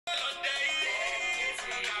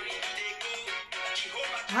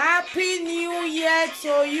Happy New Year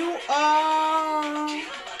to you all.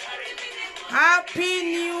 Happy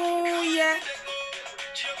New Year.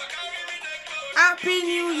 Happy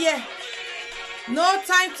New Year. No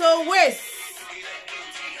time to waste.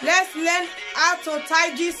 Let's learn how to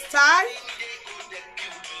tie this tie.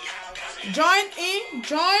 Join in,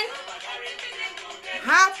 join.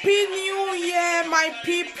 Happy New Year, my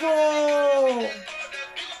people.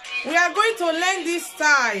 We are going to learn this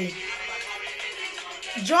tie.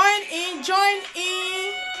 Join in, join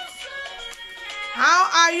in. How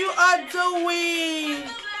are you all doing?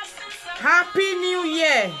 Happy New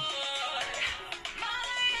Year.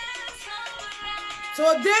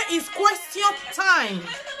 Today is question time.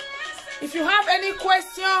 If you have any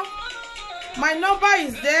question, my number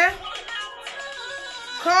is there.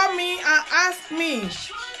 Call me and ask me.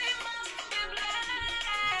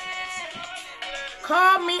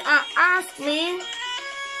 Call me and ask me.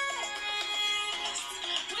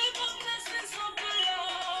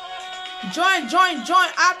 Join.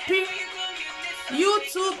 Happy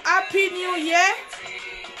YouTube. Happy New Year.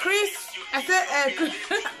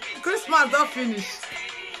 Christmas don't finish.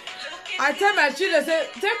 I tell my children, say,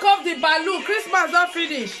 take off the balloon. Christmas don't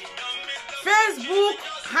finish. Facebook,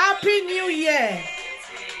 Happy New Year.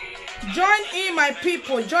 Join in, my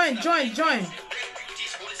people. Join.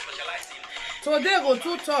 Today go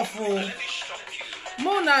too tough. Oh.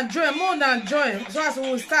 More than join. So as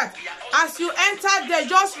we will start. As you enter there,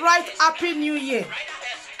 just write Happy New Year.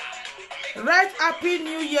 Write Happy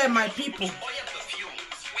New Year, my people.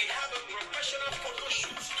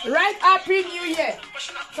 Write Happy New Year.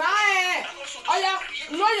 Oh yeah,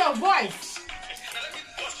 know your voice.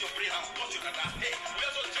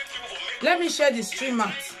 Let me share the stream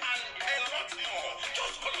out.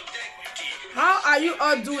 How are you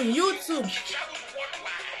all doing?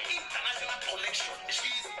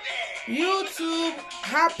 YouTube,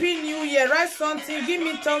 Happy New Year. Write something. Give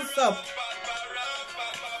me thumbs up.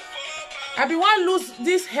 I be want to lose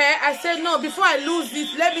this hair. I said no. Before I lose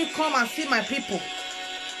this, let me come and see my people.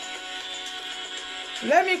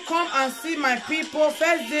 Let me come and see my people.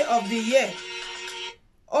 First day of the year.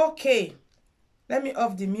 Okay. Let me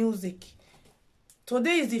off the music.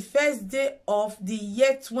 Today is the first day of the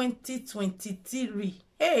year 2023.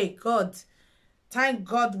 Hey, God. Thank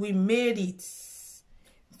God we made it.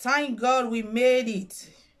 Thank God we made it.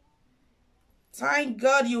 Thank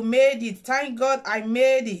God you made it. Thank God I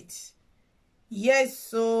made it. Yes,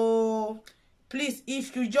 so please,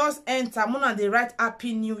 if you just enter, I'm gonna write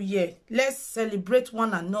Happy New Year. Let's celebrate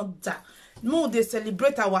one another. No, they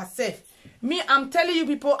celebrate ourselves. Me, I'm telling you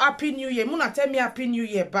people Happy New Year. Muna tell me Happy New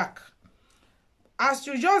Year back. As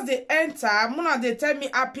you just they enter, Muna they tell me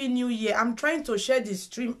Happy New Year. I'm trying to share the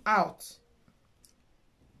stream out.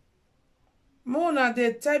 Mona,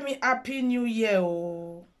 they tell me Happy New Year.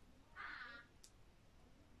 Oh.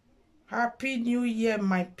 Happy New Year,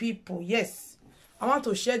 my people. Yes. I want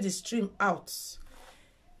to share the stream out.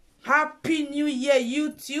 Happy New Year,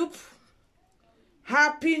 YouTube.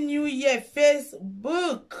 Happy New Year,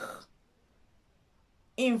 Facebook.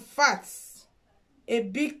 In fact, a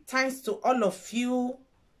big thanks to all of you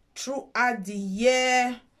throughout the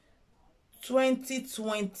year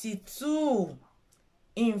 2022.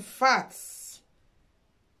 In fact,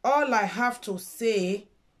 all I have to say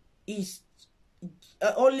is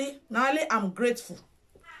only I'm grateful.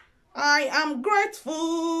 I am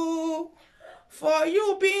grateful for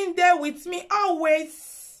you being there with me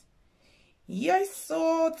always. Yes,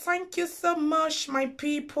 so thank you so much, my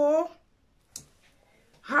people.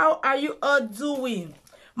 How are you all doing?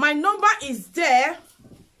 My number is there.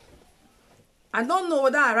 I don't know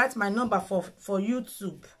whether I write my number for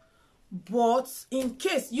YouTube, but in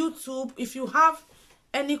case YouTube, if you have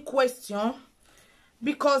any question,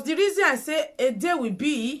 because the reason I say a day will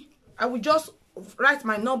be, I will just write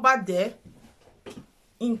my number there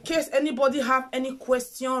in case anybody have any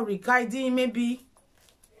question regarding, maybe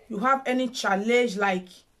you have any challenge like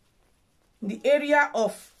in the area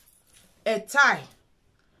of a tie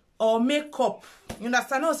or makeup. You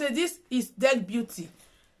understand? No, say this is dead beauty.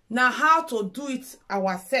 Now how to do it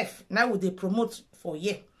ourselves. Now would they promote for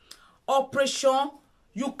you? Operation,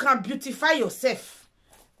 you can beautify yourself.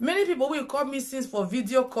 Many people will call me since for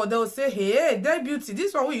video call. They will say, hey, dead beauty,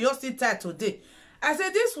 this one we just see tie today. I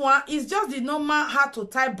said this one is just the normal how to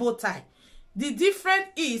tie bow tie. The difference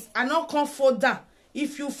is I not come fold down.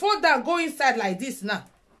 If you fold down, go inside like this now,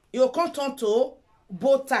 you come turn to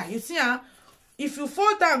bow tie. You see, huh? If you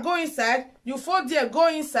fold down, go inside, you fold there, go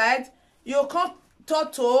inside, you come turn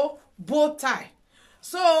to bow tie.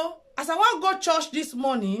 So as I want to go church this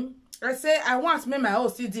morning, I say I want to make my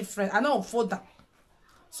house see different. I don't fold down.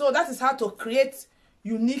 So that is how to create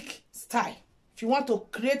unique style. If you want to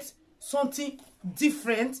create something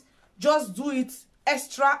different, just do it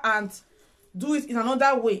extra and do it in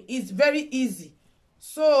another way. It's very easy.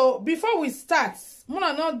 So before we start,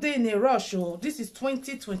 Mona not day in a rush. Oh, this is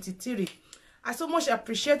 2023. I so much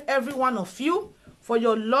appreciate every one of you for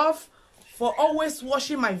your love, for always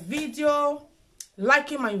watching my video,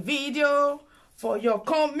 liking my video, for your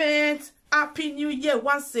comments. Happy New Year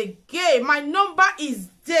once again. My number is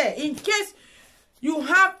there in case you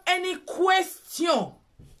have any question.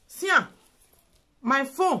 See, my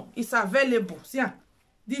phone is available. See,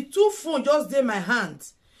 the two phones just there in my hand.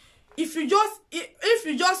 If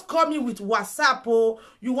you just call me with WhatsApp, or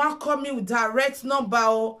you want call me with direct number,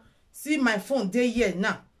 or see my phone there here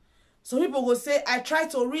now. Some people will say, I try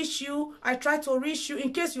to reach you. I try to reach you.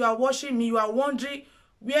 In case you are watching me, you are wondering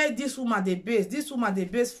where this woman they base. This woman they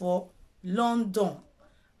base for London.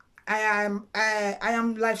 I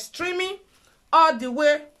am live streaming all the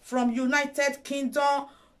way from United Kingdom,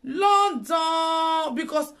 London,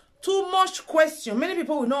 because too much question. Many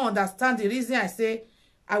people will not understand the reason I say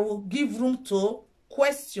I will give room to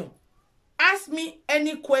question. Ask me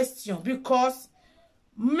any question, because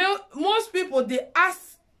most people they ask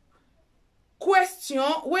question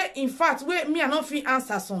where in fact where me I not fit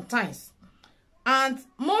answer sometimes, and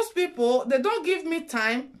most people they don't give me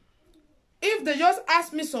time. If they just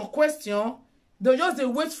ask me some question, they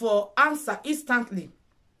wait for answer instantly.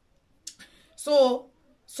 So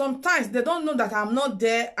sometimes they don't know that I'm not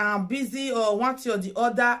there, I'm busy or one thing or the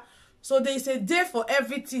other. So there is a day for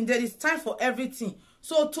everything. There is time for everything.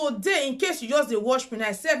 So today, in case you just watch me,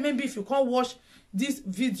 I said maybe if you can't watch this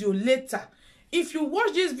video later. If you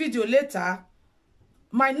watch this video later,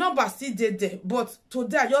 my number still there. But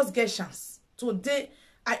today I just get chance. Today,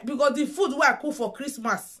 because the food where I cook for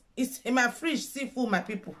Christmas is in my fridge still full, my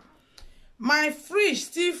people. My fridge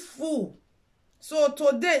still full. So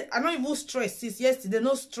today I don't even stress. Since yesterday,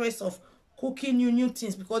 no stress of cooking new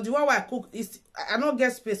things, because the one where I cook is I don't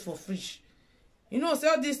get space for fridge. You know, so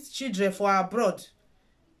all these children for abroad,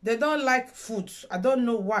 they don't like food. I don't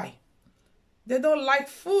know why. They don't like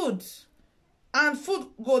food. And food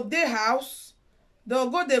go their house. They'll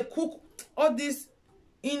go they cook all this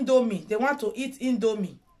Indomie. They want to eat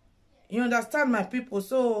Indomie. You understand, my people?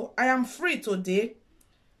 So I am free today.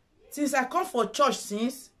 Since I come for church,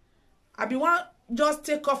 since I be want just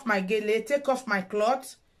take off my gele, take off my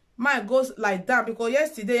cloth. Mine goes like that, because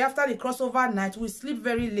yesterday after the crossover night we sleep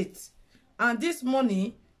very late, and this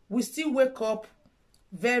morning we still wake up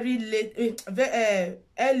very late,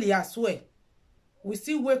 early as well. We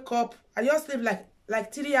still wake up. I just sleep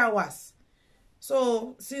like 3 hours.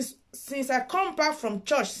 So since I come back from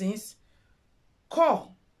church, since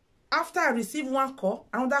call, after I receive one call,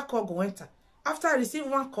 another call go enter. After I receive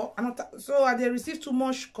one call, another. So I dey receive too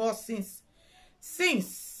much call since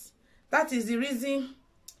that is the reason.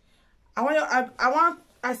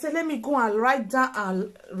 I said, let me go and write down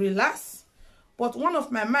and relax. But one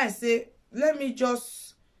of my mind say, let me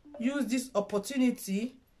just use this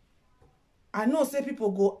opportunity. I know say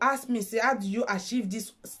people go ask me, say, how do you achieve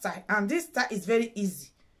this style? And this style is very easy.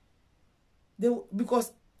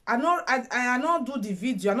 Because I not do the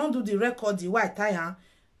video, I not do the record the way I tie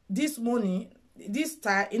this morning. This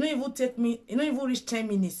style, it don't even take me, it don't even reach 10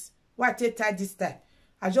 minutes. Why I tie this style?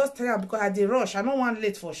 I just tie because I dey rush. I don't want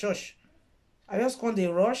late for church. I just can't dey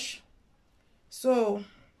rush. So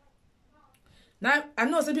now I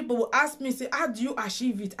know some people will ask me, say, how do you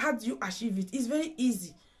achieve it? How do you achieve it? It's very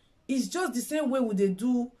easy. It's just the same way we they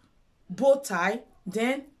do bow tie,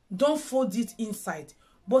 then don't fold it inside.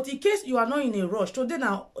 But in case you are not in a rush, today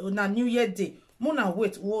now New Year day, Mona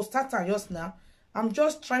wait, we'll start just now. I'm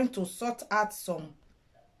just trying to sort out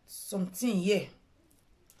something here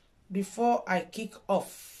before I kick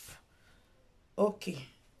off. Okay.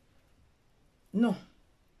 No.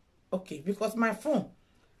 Okay, because my phone,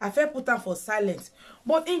 I felt put on for silence.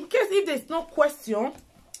 But in case if there's no question,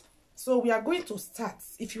 so we are going to start.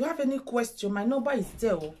 If you have any question, my number is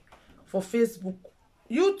there for Facebook.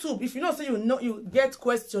 YouTube, if you know, say you get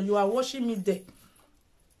question, you are watching me there.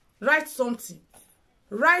 Write something.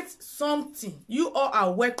 Write something. You all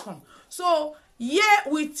are welcome. So here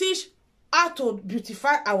we teach how to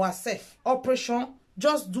beautify ourselves. Operation,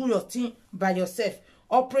 just do your thing by yourself.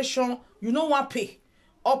 Operation, you don't want pay.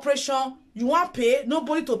 Operation, you want pay,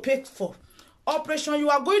 nobody to pay for. Operation, you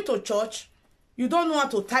are going to church, you don't know how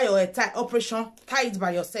to tie your tie. Operation, tie it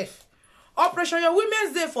by yourself. Operation, your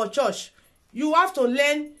Women's Day for church, you have to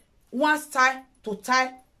learn one style to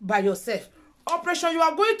tie by yourself. Operation, you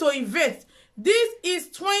are going to event. This is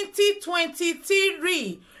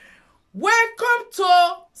 2023. Welcome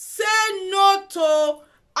to Say No to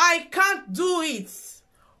I Can't Do It.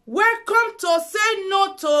 Welcome to say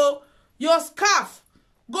no to your scarf.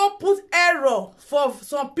 Go put error for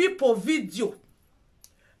some people video.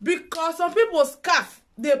 Because some people scarf,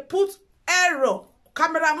 they put error.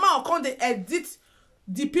 Cameraman come they edit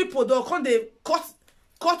the people, they'll come they cut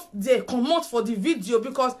the comment for the video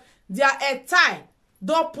because their tie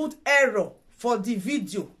don't put error for the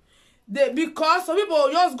video. Because some people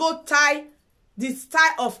just go tie the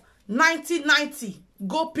style of 1990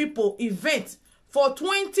 go people event for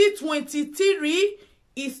 2023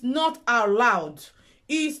 is not allowed.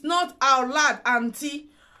 It's not allowed, auntie.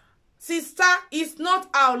 Sister, it's not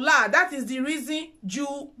allowed. That is the reason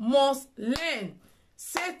you must learn.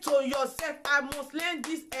 Say to yourself, I must learn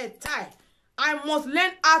this tie. I must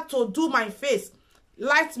learn how to do my face.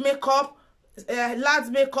 Light makeup,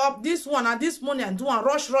 this one and this morning and do one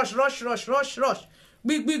rush.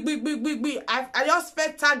 Big. I just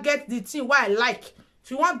first target the thing what I like.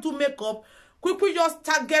 If you want to do makeup, quickly just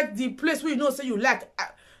target the place where you know say you like.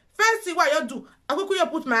 First thing what you do, I quickly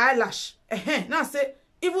put my eyelash. Now say,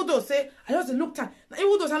 even though say I just look time.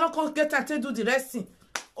 Even though I not gonna get time to do the rest thing.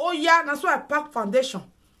 Oh yeah, that's why I pack foundation.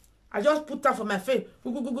 I just put that for my face.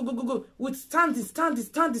 Go. With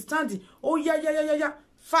standing. Oh yeah.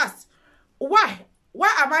 Fast. Why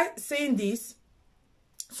am I saying this?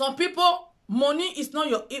 Some people, money is not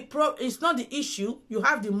it's not the issue. You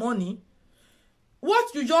have the money.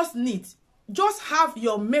 What you just need, just have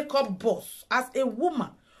your makeup boss. As a woman,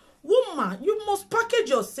 you must package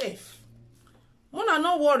yourself. Mona,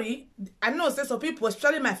 no worry. I know say some people,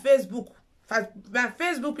 especially my Facebook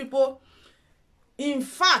people, in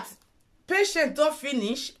fact, patients don't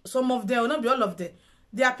finish. Some of them will not be all of them.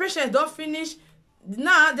 Their patients don't finish.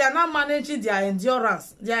 Now they are not managing their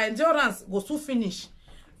endurance. Their endurance goes to finish.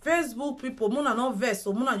 Facebook people, Mona not vex,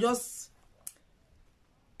 so Mona just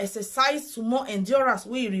exercise to more endurance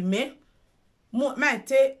will remain.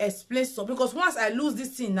 Might explain so because once I lose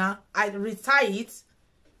this thing now, I retire it.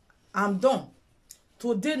 I'm done.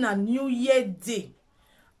 Today na New Year day,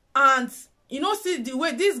 and you know see the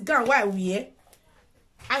way this gown why I wear.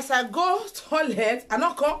 As I go toilet, I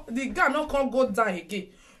not come the gown not come go down again.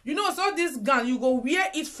 You know, so this gown you go wear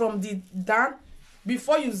it from the down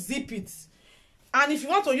before you zip it. And if you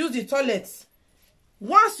want to use the toilet,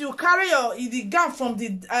 once you carry the gown from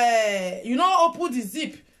the you know, open the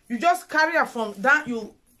zip, you just carry it from down.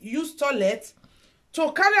 You use toilet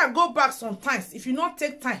to carry and go back sometimes. If you not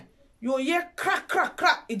take time, you hear crack.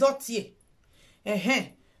 It don't hear.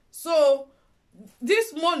 So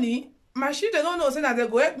this morning, my children don't know say that they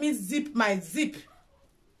go help me zip my zip.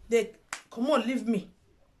 They come on, leave me.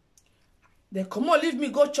 They come on, leave me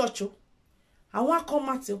go church. I want come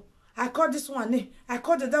out. I call this one. I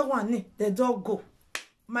call the other one. They don't go.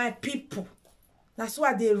 My people. That's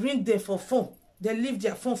why they ring them for phone. They leave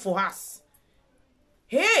their phone for us.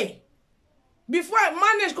 Hey, before I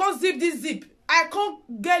manage to zip this zip, I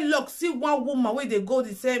can't get luck. See one woman where they go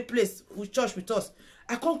the same place with church with us.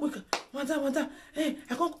 I can't quick. Madam. Hey,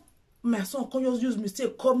 I can't. My son can't just use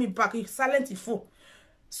mistake. Call me back. He silent the phone.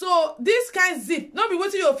 So this kind of zip, not be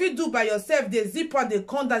what you feel do by yourself. They zip and they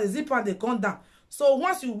come down. They zip and they come down. So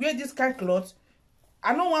once you wear this kind of cloth,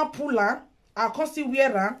 I don't want pull her. I can't see wear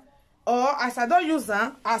her. Or as I don't use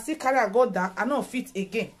her, I see carry her go down. I don't fit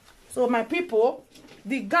again. So my people,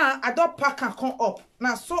 the gown I don't pack and come up.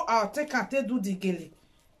 Now so I'll take and do the gele.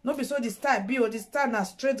 Not be so this style be or this style na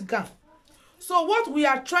straight gown. So what we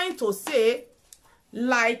are trying to say,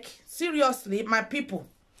 like seriously, my people,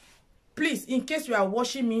 please, in case you are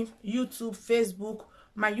watching me, YouTube, Facebook,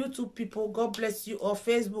 my YouTube people, God bless you, or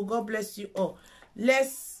Facebook, God bless you, or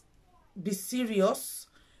let's be serious.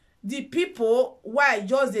 The people why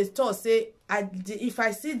just they thought say if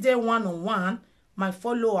I see them one-on-one, my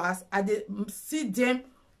followers, I see them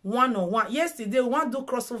one-on-one. Yesterday, we want to do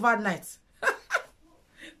crossover night.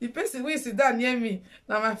 The person who is sit down near me,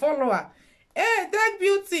 now my follower. Hey, Dark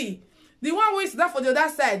Beauty. The one who is down for the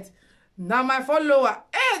other side, now my follower.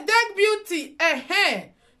 Hey, Dark Beauty.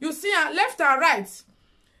 You see left and right.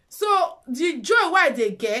 So the joy why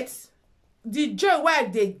they get,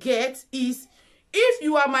 is if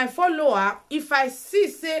you are my follower, if I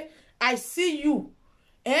say I see you,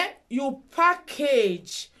 you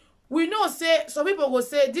package. We know say some people will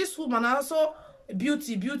say this woman also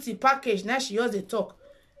beauty package. Now she has a talk.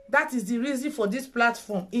 That is the reason for this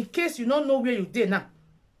platform. In case you don't know where you did now,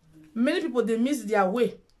 many people they miss their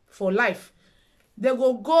way for life. They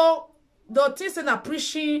go the things in a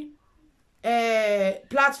preaching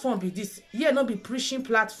platform be this. Yeah, not be preaching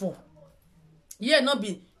platform. Yeah, not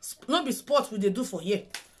be sports we they do for here.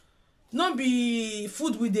 Not be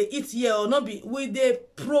food we they eat here, or not be we they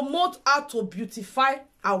promote how to beautify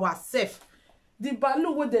ourselves. the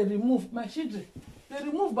balloon where they remove, my children, they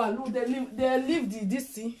remove balloon, they leave this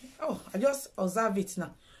thing. Oh, I just observe it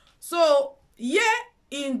now. So yeah,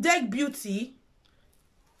 in Deck Beauty,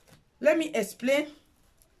 let me explain.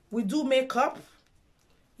 We do makeup.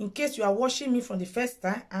 In case you are watching me from the first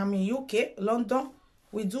time, I'm in UK, London.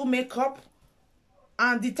 We do makeup.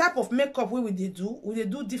 And the type of makeup we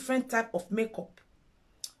do different type of makeup.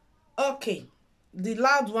 Okay. The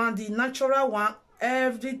loud one, the natural one,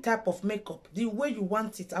 every type of makeup. The way you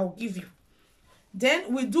want it, I'll give you.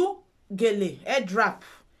 Then we do Gele, head wrap.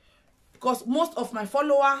 Because most of my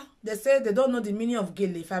followers, they say they don't know the meaning of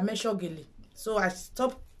Gele if I mention Gele. So I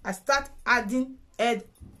start adding head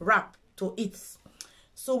wrap to it.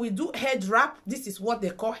 So we do head wrap. This is what they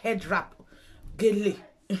call head wrap. Gele.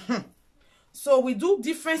 So we do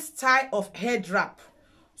different style of head wrap.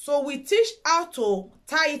 So we teach how to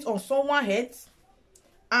tie it on someone's head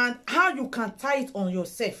and how you can tie it on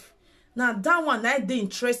yourself. Now that one I dey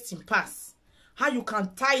interesting pass. How you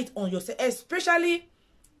can tie it on yourself, especially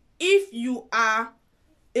if you are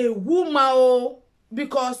a woman,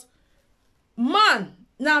 because man,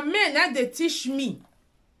 now men now they teach me.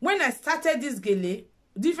 When I started this Gele,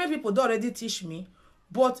 different people don't already teach me,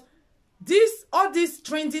 but all this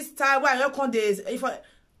trendy style where I reckon days if I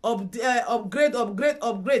upgrade.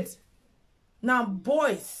 Now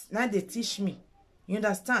boys now they teach me. You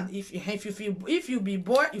understand? If you be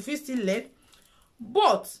boy, if you still learn.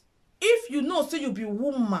 But if you know say you be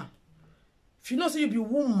woman,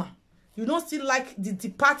 you don't still like the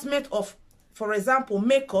department of, for example,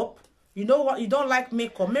 makeup. You know what? You don't like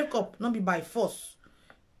makeup. Makeup not be by force.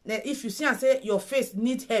 Then if you see and say your face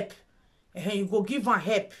need help, you go give her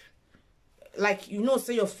help. Like, you know,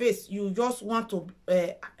 say your face, you just want to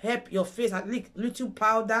help your face at least little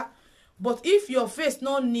powder. But if your face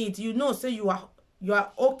no need, you know, say you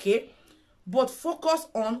are okay, but focus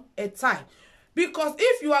on a tie. Because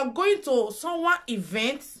if you are going to someone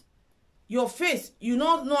event, your face, you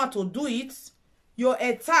don't know how to do it, your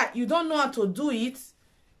attire, you don't know how to do it,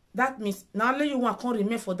 that means now you want to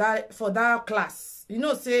remain for that class. You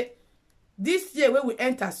know, say this year when we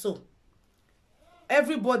enter, so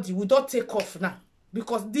everybody will not take off now,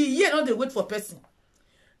 because the year not they wait for person.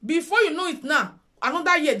 Before you know it now,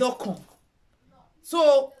 another year don't come.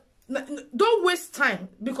 So don't waste time,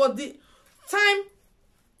 because the time,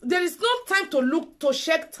 there is no time to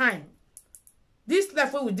check time. This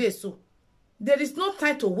life where we did, so there is no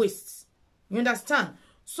time to waste. You understand?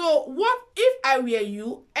 So what if I were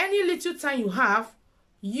you, any little time you have,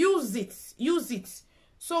 use it.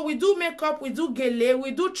 So we do makeup, we do Gele,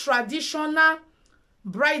 we do traditional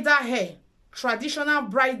bridal hair.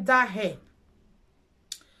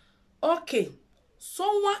 Okay,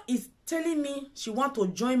 someone is telling me she want to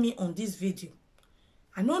join me on this video.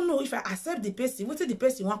 I don't know if I accept the person. What the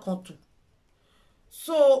person want come to?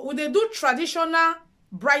 So when they do traditional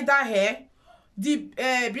bridal hair, the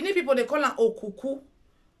Benin people they call them okuku.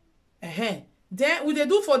 Then we they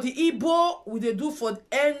do for the Igbo, we they do for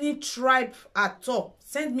any tribe at all.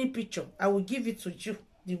 Send me picture. I will give it to you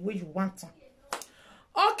the way you want them.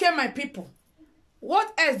 Okay, my people.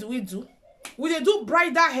 What else do we do? We they do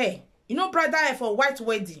bridal hair. You know, bridal hair for white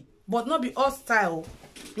wedding, but not be all style.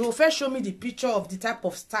 You will first show me the picture of the type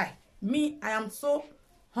of style. Me, I am so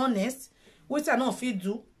honest. Which I know if you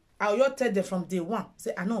do, I will tell them from day one.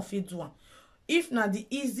 Say I know if you do one. If not the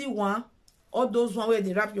easy one, all those one where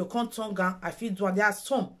they wrap your contour gown, I feel do one. There are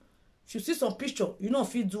some. If you see some picture, you know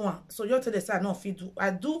if you do one. So you tell them say I know if you do. I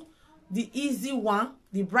do the easy one,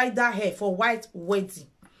 the bridal hair for white wedding.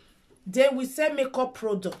 Then we sell makeup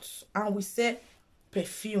products and we sell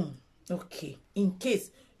perfume. Okay, in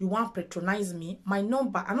case you want to patronize me, my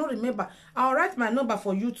number, I don't remember. I'll write my number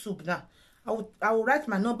for YouTube now. I will write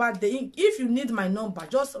my number there. If you need my number,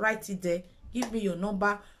 just write it there. Give me your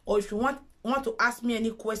number. Or if you want to ask me any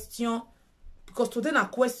question, because today na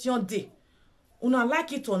question day. Una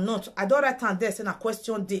like it or not, I don't write on there saying a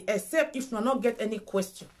question day, except if you not get any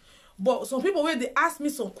question. But some people where they ask me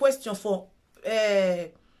some question for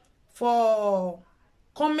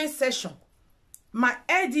comment section. My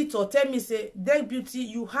editor tell me say, Deck Beauty,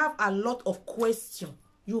 you have a lot of questions.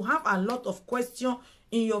 You have a lot of questions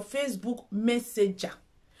in your Facebook Messenger.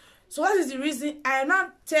 So that is the reason I now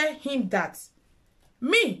tell him that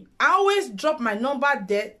me, I always drop my number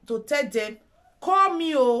there to tell them, call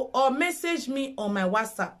me or message me on my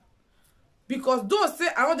WhatsApp. Because those say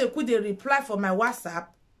I want to put a reply for my WhatsApp,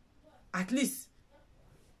 at least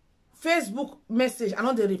Facebook message, I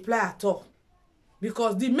don't reply at all.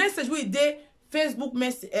 Because the message we did Facebook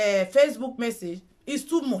message is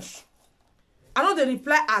too much. I don't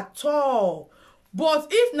reply at all. But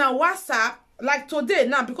if now WhatsApp, like today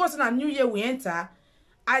now, because in a new year we enter,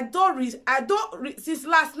 I don't since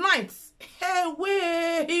last night. Hey,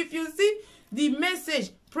 wait, if you see the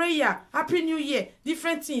message, prayer, happy new year,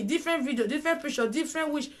 different thing, different video, different picture,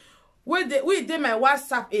 different wish, where they my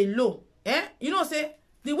WhatsApp alone, you know, say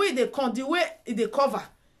the way they come, the way they cover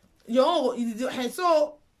your own.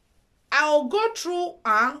 So I'll go through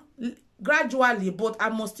gradually, but I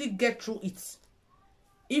must still get through it.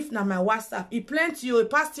 If now my WhatsApp, it plenty, it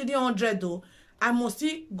past 300 though, I must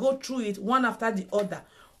still go through it one after the other.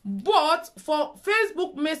 But for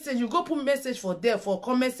Facebook message, you go put message for there for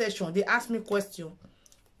comment section. They ask me question.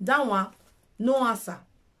 That one, no answer.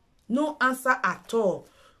 No answer at all.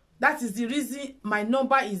 That is the reason my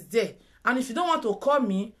number is there. And if you don't want to call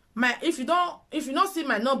me, if you don't see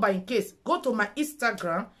my number in case, go to my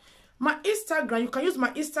Instagram. My Instagram, you can use my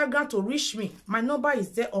Instagram to reach me. My number is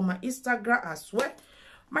there on my Instagram as well.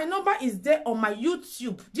 My number is there on my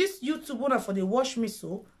YouTube. This YouTube one for the watch me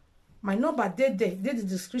so. My number there, the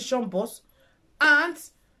description box. And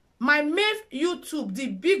my main YouTube, the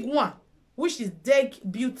big one, which is Deg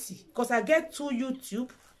Beauty. Because I get 2 YouTube,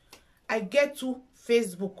 I get 2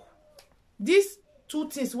 Facebook. These 2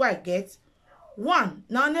 things where I get. One,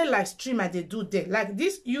 now only live stream I they do there. Like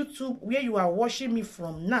this YouTube where you are watching me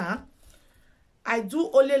from now, I do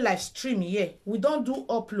only live stream here. We don't do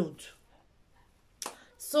upload.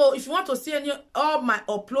 So if you want to see all my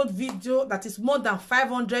upload video, that is more than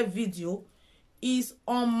 500 video, is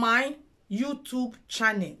on my YouTube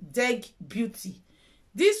channel, Deg Beauty.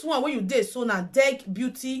 This one where you did so now, Deg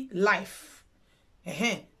Beauty Life.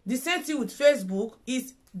 The same thing with Facebook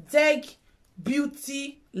is Deg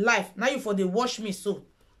Beauty Life. Now you for the watch me so.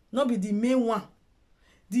 Not be the main one.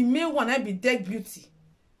 The main one I be Deg Beauty.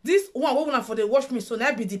 This one for the watch me so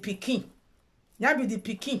now be the Peking. Now be the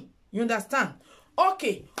Peking. You understand?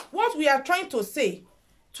 Okay, what we are trying to say,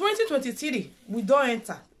 2023, we don't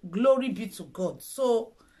enter. Glory be to God.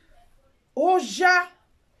 So, Oja,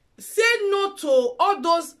 say no to all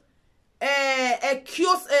those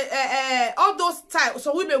all those style.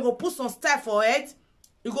 So we may go put some style for it.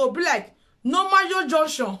 You go be like normal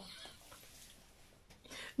junction.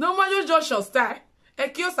 Normal junction style.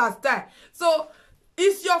 Ekiosa style. So,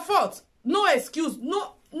 it's your fault. No excuse.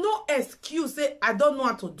 No excuse. Say, I don't know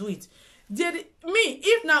how to do it.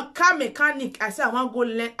 If now car mechanic, I say I want to go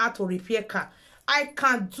learn how to repair car, I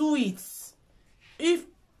can do it. If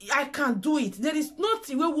I can do it, there is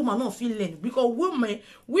nothing where woman not feel learn, because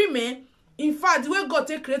women, in fact, the way God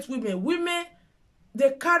take create women,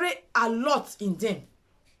 they carry a lot in them.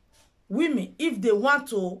 Women, if they want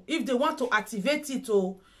to activate it,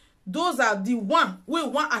 those are the one we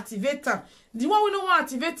want activate them. The one we don't want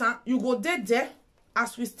activate them, you go there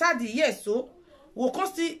as we start the year so. We'll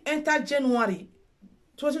constantly enter January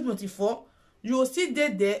 2024. You will see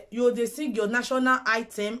there, you will sing your national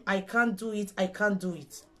item. I can't do it. I can't do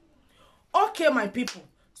it. Okay, my people.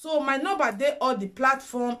 So my number there or the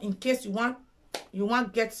platform in case you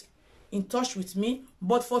want get in touch with me.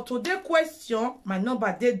 But for today's question, my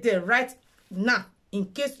number there right now. In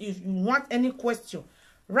case if you want any question,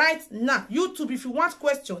 right now. YouTube, if you want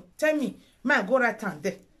question, tell me. Man, go right hand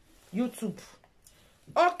there. YouTube.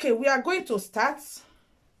 Okay, we are going to start.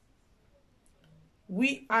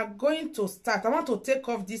 We are going to start. I want to take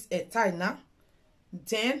off this tie now.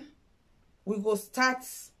 Then we go start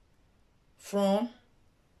from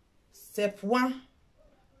step 1.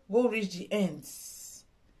 Go reach the ends.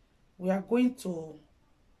 We are going to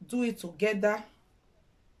do it together.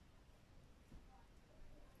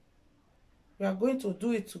 We are going to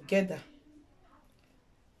do it together.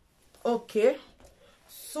 Okay.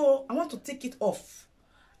 So I want to take it off.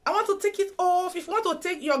 I want to take it off. If you want to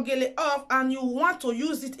take your gele off and you want to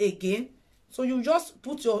use it again, so you just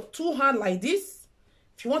put your 2 hands like this.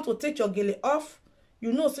 If you want to take your gele off,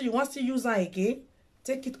 you know, so you want to use it again,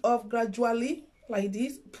 take it off gradually like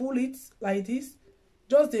this, pull it like this.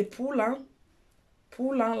 Just the pull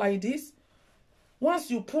on like this. Once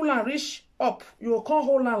you pull and reach up, you can't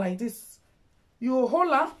hold on like this. You hold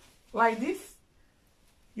on like this.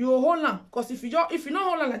 You hold on, because if you not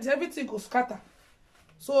hold on like this, everything will scatter.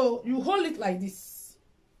 So you hold it like this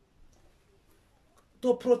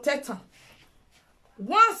to protect them.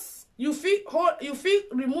 Once you feel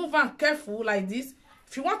remove and careful like this.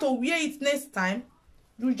 If you want to wear it next time,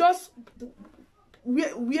 you just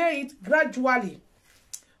wear it gradually.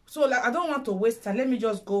 So like I don't want to waste time. Let me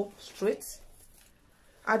just go straight.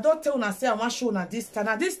 I don't tell una say I want show una this time.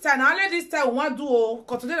 Now this time, only this time we want do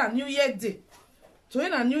because today is New Year Day. Today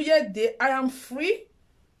is New Year Day. I am free.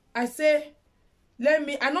 I say.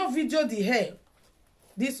 I not video the hair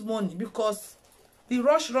this morning because the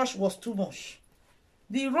rush was too much.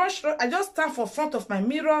 The rush, I just stand for front of my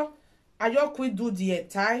mirror. I just quit do the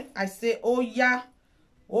tie. I say, oh yeah,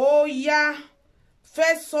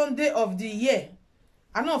 first Sunday of the year.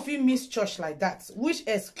 I don't feel miss church like that. Which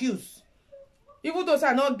excuse? Even though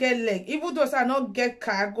I not get leg, even though I not get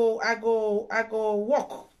car, I go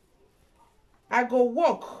walk. I go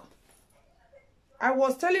walk. I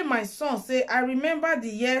was telling my son, say, I remember the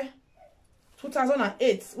year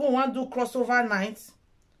 2008, we want to do crossover night.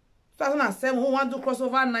 2007, we want to do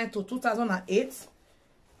crossover night to 2008.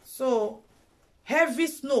 So, heavy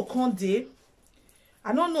snow come day.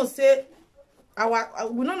 I don't know, say,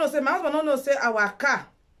 we don't know, say, my husband don't know, say, our car,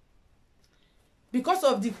 because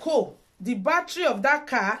of the coal, the battery of that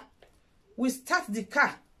car, we start the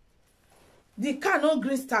car. The car no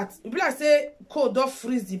green start. It be like say cold don't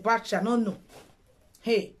freeze the battery. I don't know.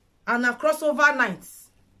 Hey, and a crossover nights.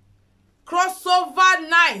 Crossover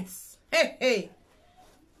nights. Hey.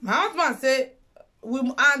 My husband say we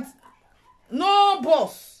and no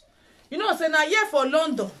boss. You know, say now here for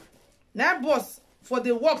London. Now boss for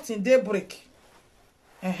the work in daybreak.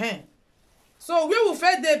 So we will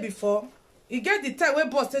fair day before. You get the time when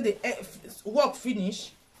boss say the work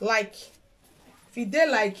finish. Like if it day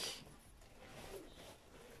like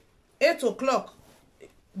 8 o'clock,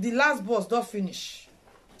 the last bus don't finish.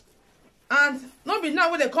 And not be now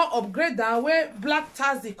when they can't upgrade down, where black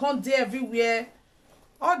taxi can't there everywhere.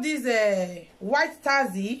 All these white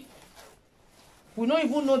taxi, we don't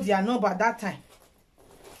even know their number at that time.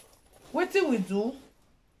 What thing we do?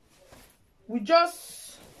 We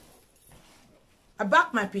just, I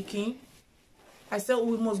back my picking. I said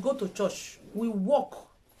we must go to church. We walk.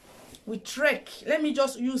 We trek. Let me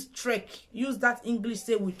just use trek. Use that English,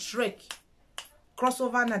 say we trek.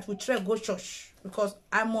 Crossover night, we trek, go church. Because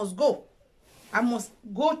I must go. I must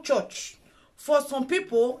go church. For some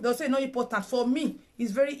people, they'll say not important. For me,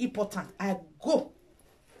 it's very important. I go.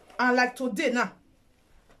 And like today now,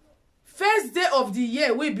 first day of the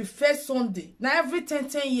year will be first Sunday. Now every 10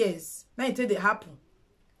 years, now it they happen.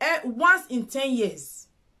 Once in 10 years.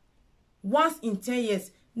 Once in 10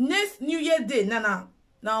 years. Next New Year day,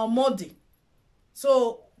 now Monday.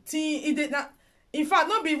 So in fact,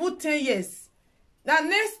 not be even 10 years. Now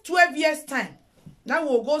next 12 years time, now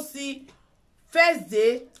we'll go see first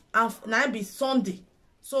day and now be Sunday.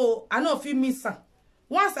 So I know if you miss her.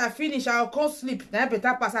 Once I finish, I'll come sleep. Now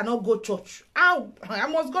better pass, I not go church. I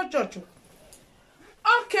must go church.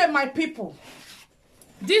 Okay, my people.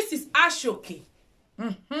 This is ashoke.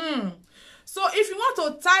 So if you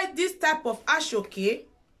want to tie this type of ashoke,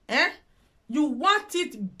 you want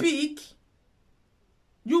it big,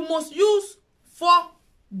 you must use 4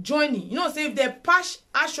 joining. You know, say if they patch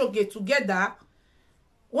ashoke together,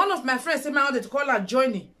 one of my friends said, "Man, they call her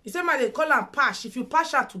joining." He said, "Man, they call her patch. If you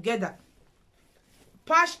patch her together,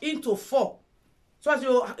 patch into 4, so as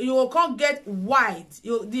you will can't get wide.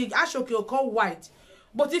 The ashoke will come wide.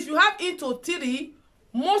 But if you have into 3,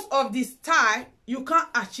 most of the style you can't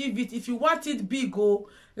achieve it. If you want it big,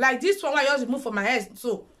 like this one, I just remove from my head.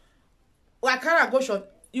 So I can't go short.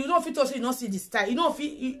 You don't fit also, you don't see the style. You don't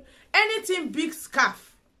fit anything big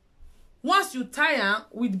scarf. Once you tie her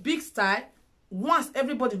with big style, once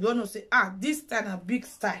everybody gonna say, this style a big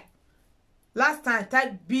style. Last time I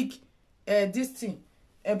tied big this thing,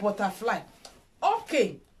 a butterfly.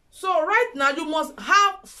 Okay, so right now you must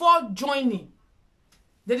have 4 joining.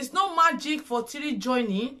 There is no magic for 3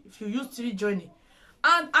 joining if you use 3 joining.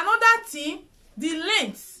 And another thing, the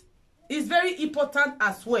length is very important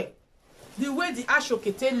as well. The way the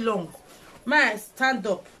ashoke take long. My stand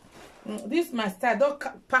up. This my style.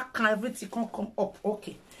 Don't pack everything can come up.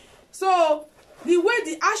 Okay. So the way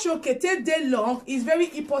the ashoke take day long is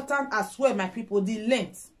very important as well, my people. The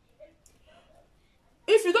length.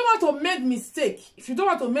 If you don't want to make mistake,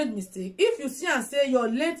 if you see and say your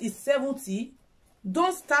length is 70,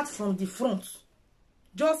 don't start from the front.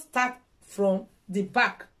 Just start from the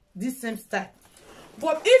back. This same style.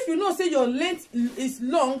 But if you know, say your length is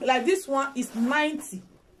long, like this one is 90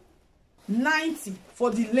 for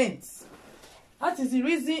the length. That is the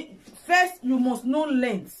reason. First, you must know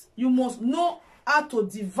length. You must know how to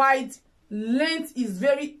divide. Length is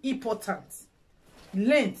very important.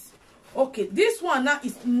 Length. Okay, this one now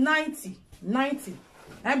is 90.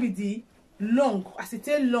 That be the long. As it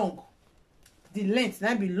say long, the length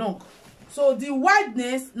that be long. So the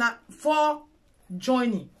wideness now 4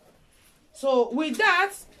 joining. So with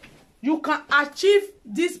that, you can achieve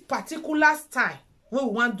this particular style. What we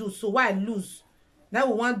want to do so, why lose? Now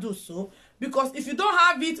we want to do so. Because if you don't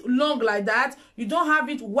have it long like that, you don't have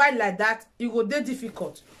it wide like that, it will be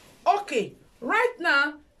difficult. Okay, right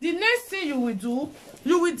now, the next thing you will do,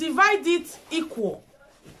 you will divide it equal.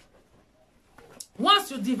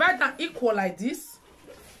 Once you divide them equal like this,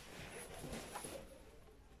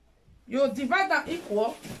 you divide them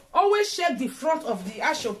equal. Always check the front of the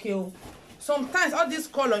ashoke. Sometimes all this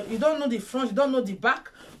color, you don't know the front, you don't know the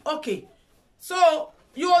back. Okay, so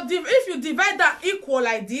if you divide that equal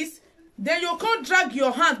like this, then you can't drag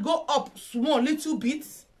your hand, go up small little bit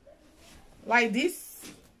like this.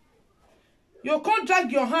 You can't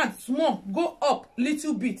drag your hand small, go up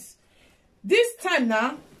little bit. This time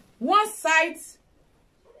now, one side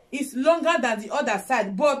is longer than the other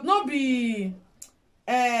side, but not be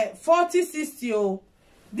 40, 60. Oh.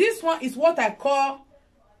 This one is what I call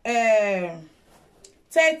 30,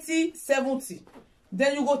 70.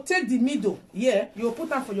 Then you go take the middle. Yeah, you go put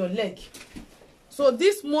that for your leg. So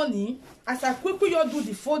this morning, as I quickly do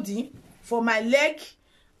the folding for my leg,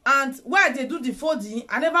 and where they do the folding,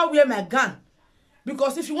 I never wear my gown.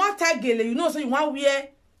 Because if you want tie gele, you know, so you want wear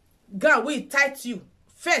gown where it tight you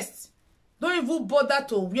first. Don't even bother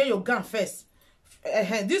to wear your gown first.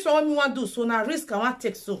 This one me want to do, so now risk I want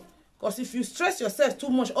take so. Because if you stress yourself too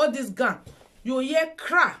much, all this gown, you hear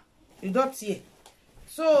cry. You don't hear.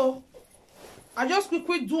 So I just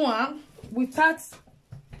quickly do one without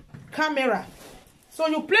camera. So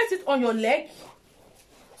you place it on your leg.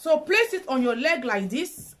 So place it on your leg like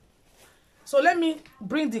this. So let me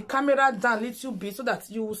bring the camera down a little bit so that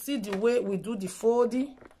you will see the way we do the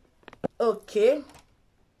folding. Okay.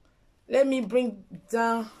 Let me bring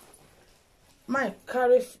down my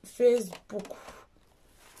carry Facebook.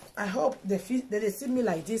 I hope they see me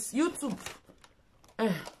like this. YouTube.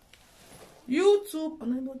 YouTube.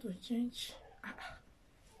 Unable to change.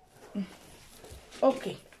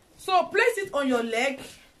 Okay. So place it on your leg.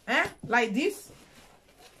 Like this.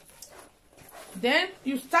 Then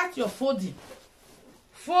you start your folding.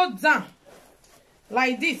 Fold down.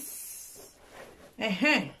 Like this.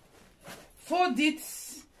 Fold it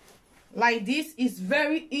like this. Is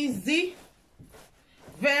very easy.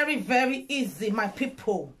 Very, very easy, my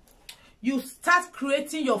people. You start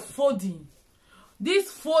creating your folding.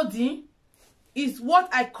 This folding is what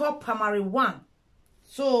I call primary 1.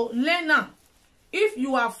 So learn now. If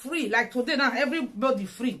you are free, like today now, everybody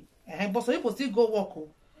free. But some people still go work.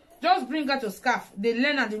 Just bring out your scarf. They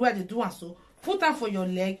learn and the way they do and so. Put them for your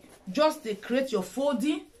leg. Just they create your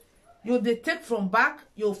folding. They take from back.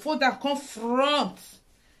 You fold and come front.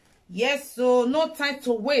 Yes, so no time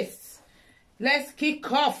to waste. Let's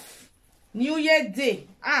kick off. New Year Day.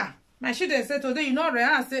 My children say today you know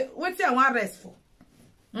rest. I say, what do I want rest for?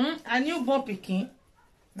 A newborn pikin.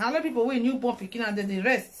 Now a lot of people wait newborn pikin and then they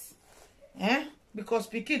rest. Because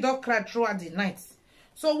pikin don't cry throughout the night.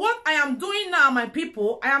 So what I am doing now, my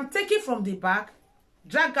people, I am taking from the back,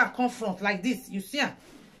 drag and come front like this. You see?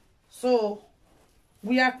 So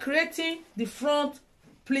we are creating the front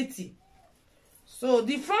pleating. So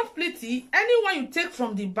the front pleating, anyone you take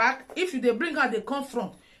from the back, if you they bring out the come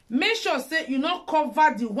front, make sure say you not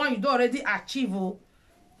cover the one you don't already achieve.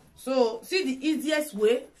 So see the easiest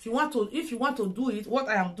way if you want to do it, what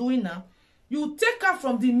I am doing now, you take her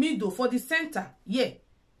from the middle for the center. Yeah.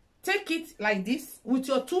 Take it like this with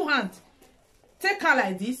your 2 hands. Take her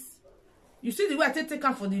like this. You see the way I take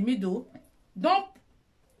her for the middle. Don't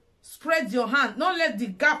spread your hand. Don't let the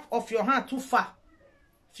gap of your hand too far.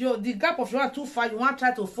 If the gap of your hand too far, you want to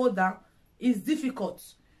try to fold down, it's difficult.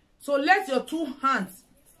 So let your 2 hands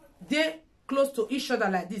they close to each other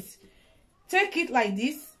like this. Take it like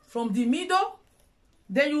this from the middle.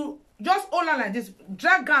 Then you just hold on like this.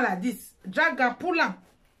 Drag her like this. Drag her, pull her,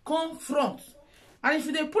 come front. And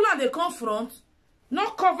if they pull and they come front,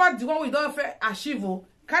 not cover the one we don't achieve.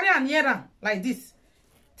 Carry an near like this.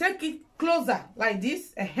 Take it closer like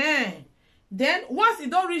this. Then once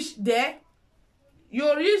it don't reach there,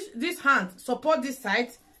 you reach this hand, support this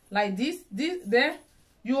side like this. Then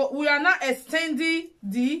we are now extending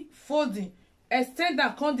the folding. Extend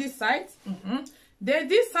and come this side. Then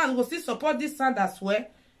this hand will still support this side as well.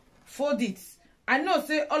 Fold it. I know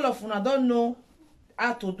say all of you don't know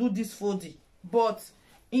how to do this folding. But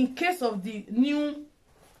in case of the new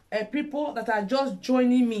people that are just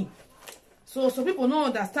joining me, so some people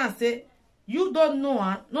don't understand, say you don't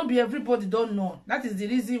know, not be everybody don't know. That is the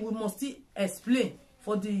reason we must still explain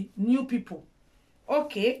for the new people.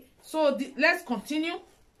 Okay, so let's continue.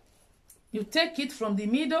 You take it from the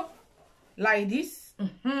middle like this.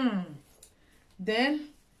 Then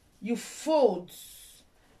you fold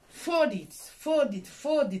it.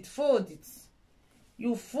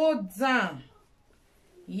 You fold down.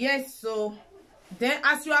 Yes, so then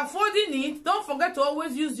as you are folding it, don't forget to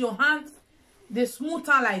always use your hand, the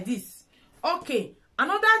smoother like this. Okay,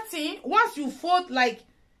 another thing, once you fold, like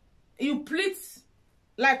you pleat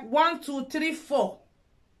like 1, 2, 3, 4.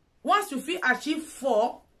 once you feel achieve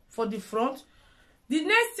 4 for the front, the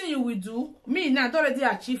next thing you will do, me now I already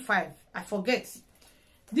achieve 5, I forget.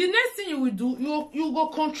 The next thing you will do, you go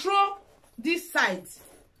control this side,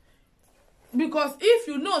 because if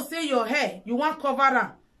you know say your hair you want cover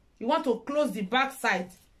am, you want to close the back side,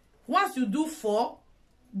 once you do 4,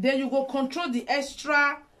 then you go control the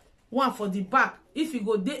extra one for the back, if you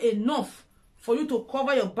go dey enough for you to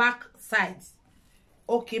cover your back sides.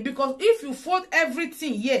 Okay, because if you fold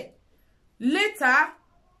everything here, later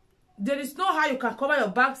there is no how you can cover your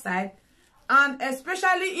back side, and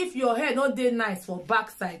especially if your hair not dey nice for back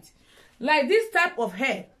side. Like this type of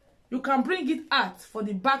hair, you can bring it out for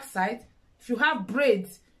the back side. If you have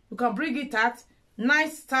braids, you can bring it out.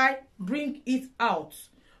 Nice style, bring it out.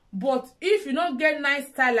 But if you don't get nice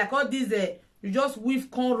style like all these, you just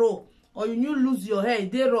weave cornrow, or you lose your hair,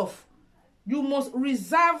 they rough. You must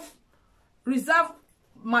reserve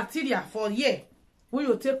material for here when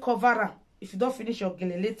you take cover am if you don't finish your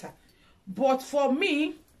gele later. But for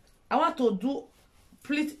me, I want to do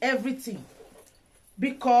pleat everything,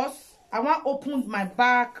 because I want to open my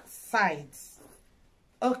back sides.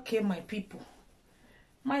 Okay, my people,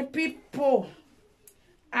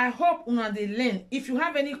 I hope una dey learn. If you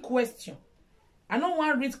have any question, I don't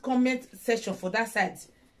want to read comment section for that side.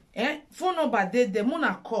 Phone number dey there.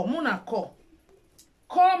 Muna call.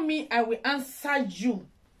 Call me, I will answer you.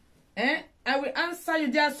 I will answer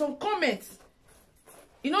you. There are some comments,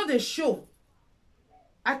 you know, they show.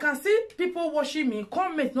 I can see people watching me,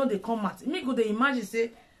 comment, no, they comment. Me go, they imagine,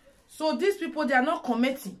 say, so these people, they are not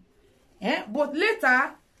commenting. But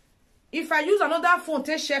later, if I use another phone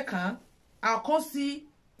to check, I'll come see,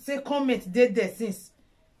 say, comment, there since.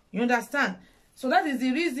 You understand? So that is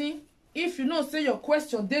the reason, if you know, say, your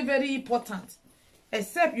question, they're very important.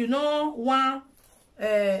 Except, you know, one,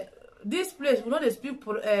 this place, we know they speak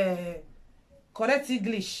correct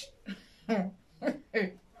English.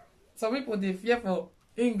 Some people, they fear for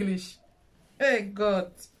English. Hey,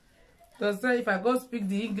 God. They say if I go speak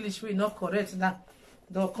the English way not correct now,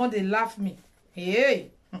 they'll come, they laugh me.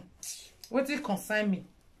 Hey, what it concern me?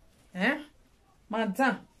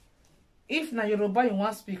 Madam, if na Yoruba you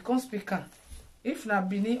want speak, come speak. If na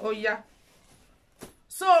Bini, oh yeah.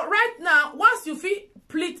 So right now, once you feel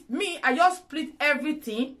pleat, me, I just pleat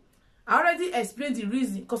everything. I already explained the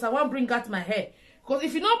reason, because I want to bring out my hair. Because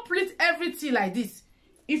if you don't pleat everything like this,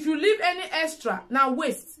 if you leave any extra, now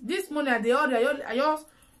waste. This money at the order, I just,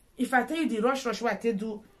 if I tell you the rush where I tell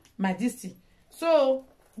do my this thing. So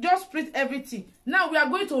just split everything. Now we are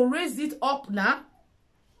going to raise it up now.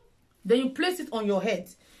 Then you place it on your head.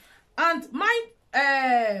 And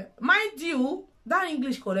mind you, that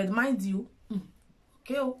English correct, mind you.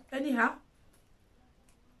 Okay, anyhow.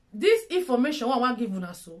 This information I want to give you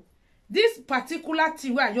now, so this particular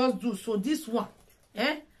thing where I just do, so this one,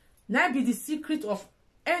 now be the secret of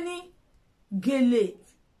any gele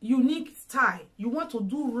unique style. You want to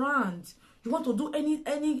do round, you want to do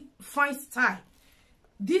any fine style.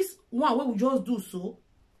 This one where we just do, so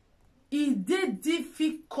it did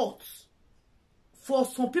difficult for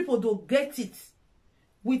some people to get it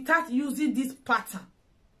without using this pattern.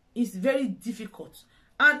 It's very difficult.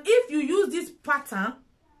 And if you use this pattern,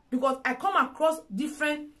 because I come across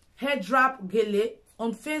different head wrap gele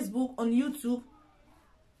on Facebook, on YouTube,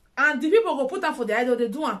 and the people go put them for the idol, they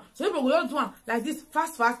do one. So people go do one like this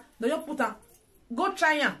fast, then you put them, go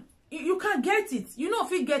try them. You can't get it. You know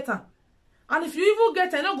if you get them. And if you even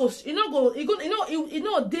get it,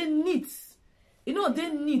 they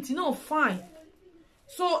neat, fine.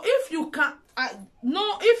 So if you can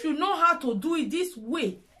if you know how to do it this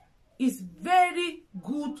way, it's very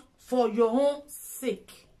good for your own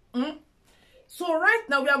sake. So right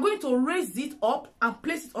now we are going to raise it up and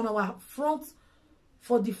place it on our front,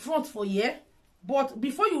 for the front for here. But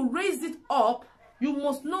before you raise it up, you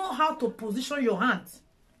must know how to position your hand.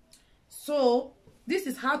 So this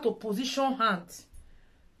is how to position hand.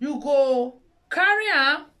 You go carry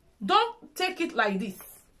on. Don't take it like this.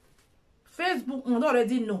 Facebook, you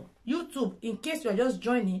already know. YouTube, in case you are just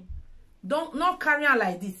joining, not carry on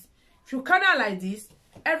like this. If you carry on like this,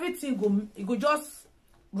 everything go just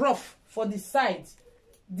rough for the side.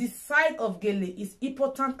 The side of gele is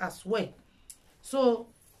important as well. So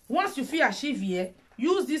once you feel achieve here,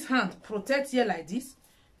 use this hand, protect here like this.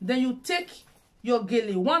 Then you take your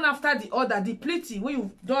gele one after the other. The pleating when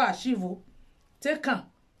you do achieve, take them,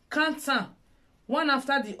 count them one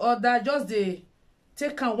after the other. Just they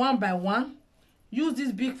take them one by one. Use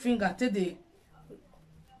this big finger, take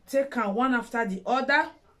them one after the other,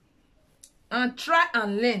 and try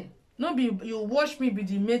and learn. No be you watch me be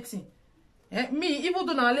the mating. Me, even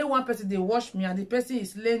though only one person they watch me and the person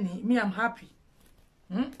is learning, me I'm happy.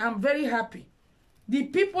 I'm very happy. The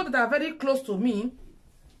people that are very close to me,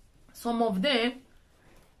 some of them,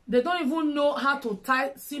 they don't even know how to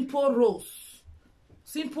tie simple rows.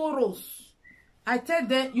 Simple rows. I tell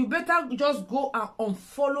them, you better just go and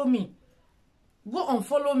unfollow me. Go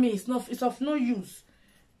unfollow me. It's of no use.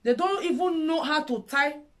 They don't even know how to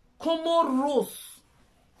tie common rows.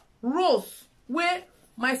 Rows where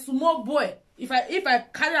my small boy, if I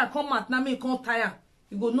carry and come out, now me can't tie am.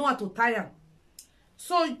 You go know how to tie am.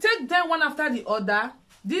 So take them one after the other.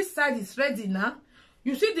 This side is ready now.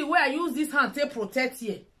 You see the way I use this hand to protect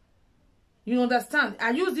here. You understand? I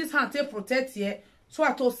use this hand to protect here so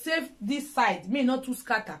I to save this side. Me not to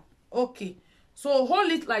scatter. Okay. So hold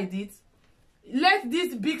it like this. Let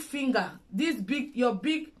this big finger, your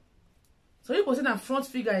big, so you can see that front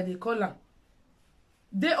finger they call them.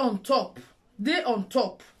 They on top. They on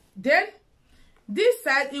top. Then this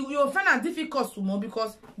side you'll find it difficult to move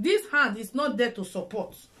because this hand is not there to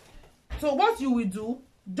support. So what you will do,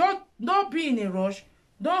 don't be in a rush.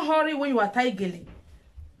 Don't hurry when you are tying gele.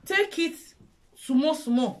 Take it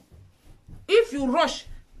small. If you rush,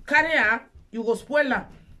 carry her, you go spoil her.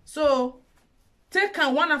 So take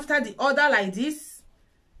her one after the other like this.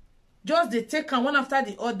 Just they take her one after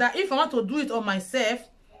the other. If I want to do it on myself,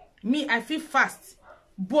 me, I feel fast.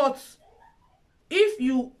 But if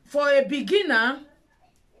you, for a beginner,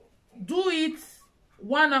 do it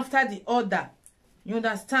one after the other. You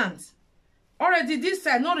understand? Already this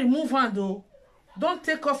side, not remove hand though. Don't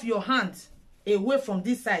take off your hand away from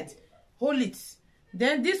this side. Hold it.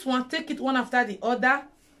 Then this one, take it one after the other.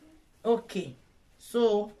 Okay.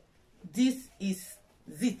 So this is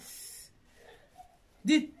it.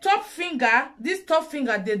 The top finger, this top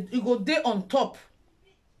finger, it go there on top.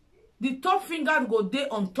 The top finger go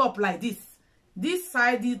there on top like this. This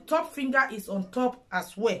side, the top finger is on top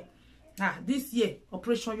as well. This year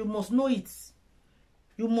operation, you must know it.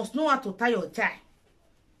 You must know how to tie your tie.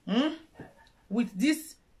 With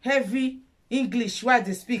this heavy English why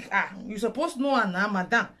they speak. You supposed to know now,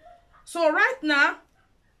 madam. So right now,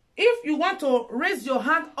 if you want to raise your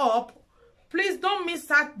hand up, please don't miss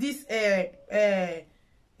out this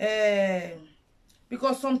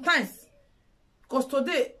because sometimes, because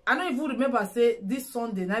today I don't even remember say this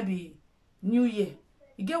Sunday night be New Year.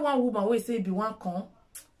 You get one woman who say be one come.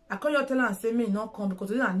 I call you tell her and say me not come because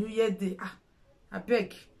today is New Year day. I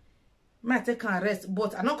beg. Might take and rest,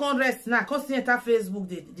 but I not gonna rest now. I can't see enter Facebook.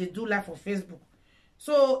 They do live for Facebook.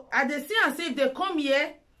 So I they see and say if they come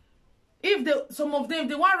here, if some of them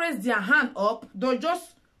they want to raise their hand up, they'll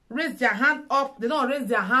just raise their hand up. They don't raise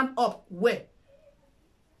their hand up where.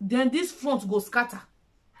 Then this front go scatter.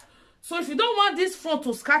 So if you don't want this front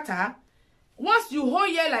to scatter, once you hold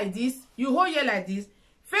here like this,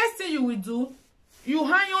 first thing you will do, you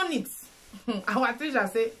iron it. Our teacher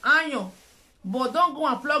say iron. But don't go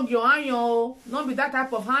and plug your iron. Not be that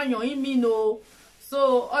type of iron in me, no.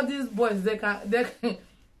 So all these boys, they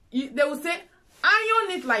will say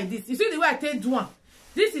iron it like this. You see the way I take one.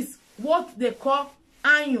 This is what they call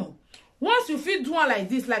iron. Once you feel one like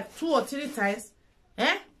this, like 2 or 3 times,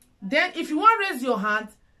 then if you want to raise your hand,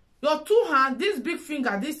 your 2 hands, this big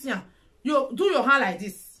finger, this here, you do your hand like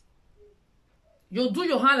this. You do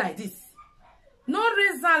your hand like this. No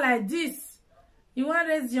raise hand like this. You want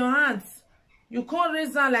to raise your hands. You can't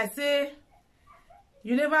raise hand like say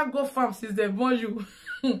you never go farm since they born you.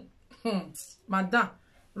 Madam,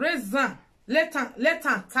 raise hand. Let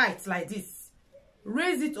hand tight like this.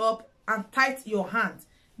 Raise it up and tight your hand.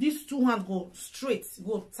 These 2 hands go straight,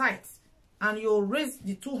 go tight. And you raise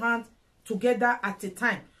the 2 hands together at a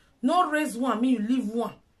time. Not raise one, mean you leave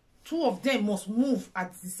one. 2 of them must move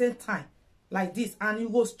at the same time. Like this. And you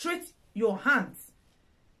go straight your hands.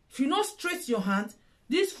 If you not straight your hand,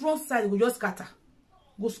 this front side will just scatter.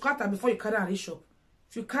 Go scatter before you carry and reach up.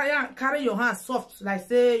 If you carry your hand soft, like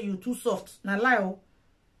say you too soft, now lie.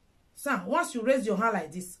 So once you raise your hand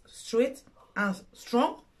like this, straight and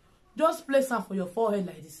strong, just place them for your forehead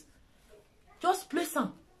like this. Just place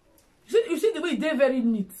them. You see the way they're very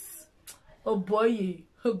neat. Oh boy,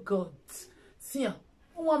 oh God. See,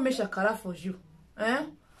 who want make shakara for you?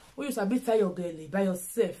 Who you sabi tie your gele by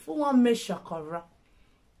yourself? Who want make shakara?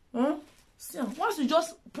 See, once you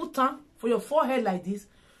just put them for your forehead like this,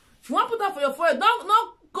 if you want to put them for your forehead,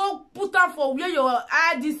 don't go put them for where your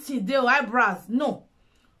eye this their eyebrows. No,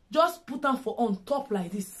 just put them for on top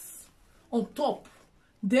like this, on top.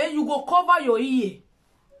 Then you go cover your ear.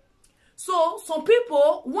 So some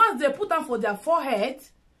people, once they put them for their forehead,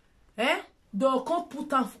 they'll come put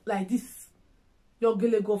them like this. Your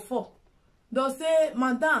gele go fall. They'll say,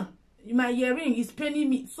 madam, my earring is paining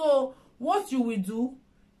me. So what you will do?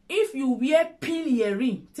 if you wear pin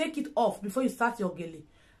earring, take it off before you start your gele.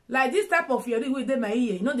 Like this type of earring with my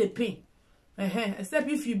ear, you know the pain. Except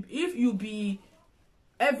if you be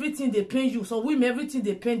everything they pain you. So women everything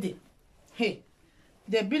they pain them. Hey,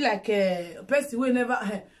 they be like a person will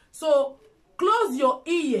never. So close your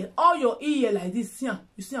ear, all your ear like this. See,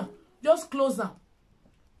 you see, just close them.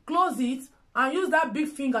 Close it and use that big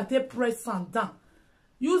finger to press and down.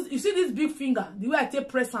 You see this big finger, the way I take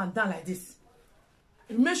press and down like this.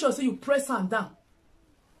 Make sure you press and down.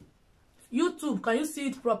 YouTube, can you see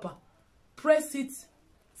it proper? Press it,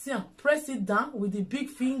 see, press it down with the big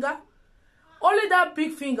finger. Only that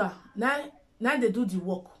big finger, now they do the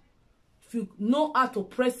work. If you know how to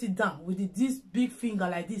press it down with this big finger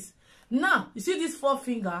like this. Now, you see this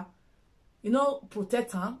forefinger, you know,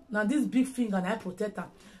 protector. Now this big finger, now protector.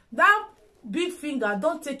 That big finger,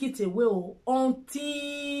 don't take it away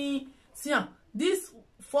until, see, this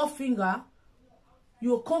forefinger,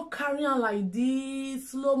 you can't carry on like this,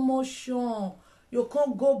 slow motion. You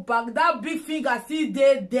can't go back. That big finger still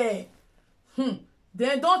there.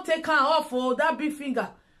 Then don't take her off for that big finger.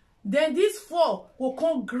 Then this four will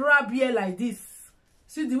come grab here like this.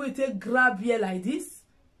 See the way you take grab here like this?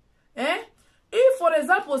 If, for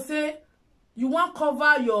example, say, you want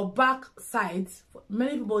cover your back side,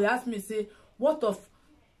 many people ask me, say, what of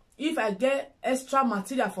if I get extra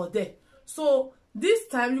material for there? So, this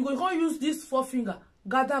time, you go use this forefinger.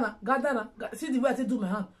 Gather. See the way I take do my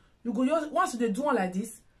hand. You go use, once you do one like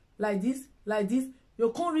this,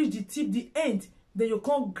 you can't reach the tip, the end, then you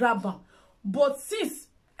can't grab them. But since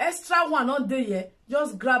extra one not there yet,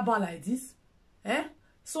 just grab one like this.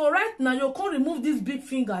 So right now, you can't remove this big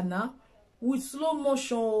finger now with slow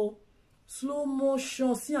motion.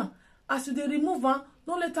 See, as you remove them,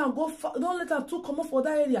 don't let them go. Don't let them too come up for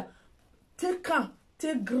that area. Take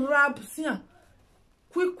grab. See,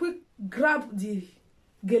 quick grab the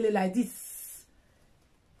gele like this.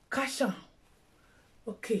 Cash.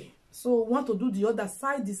 Okay. So want to do the other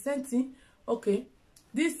side, the same thing. Okay.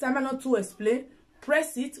 This time I'm not to explain.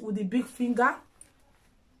 Press it with the big finger.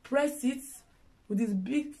 Press it with this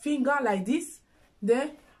big finger like this.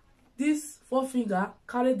 Then this forefinger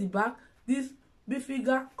carry the back. This big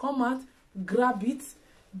finger come out, grab it.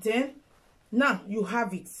 Then now you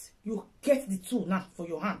have it. You get the two now for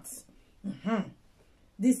your hands.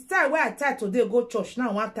 The style where I tie today go church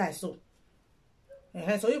now one tie so.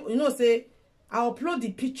 So you know say I upload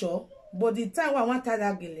the picture, but the time where I want tie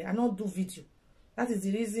that gele, I not do video. That is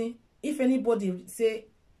the reason. If anybody say,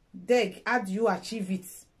 Deg, how do you achieve it?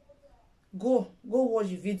 Go watch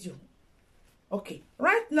the video. Okay.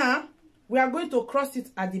 Right now, we are going to cross it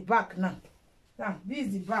at the back now. Now, this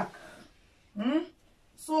is the back.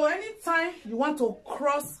 So anytime you want to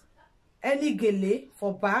cross any gele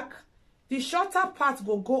for back, the shorter part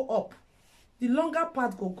will go up. The longer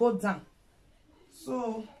part will go down.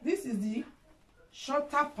 So this is the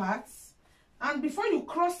shorter part. And before you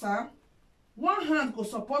cross her, one hand go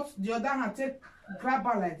support the other hand, take grab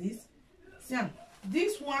her like this. See,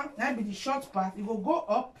 this one that be the short part, it will go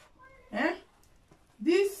up.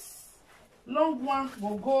 This long one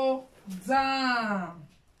will go down.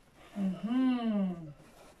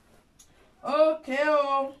 Okay,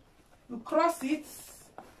 you cross it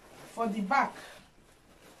for the back.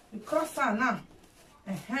 You cross her now.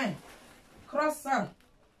 Cross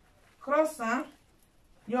her.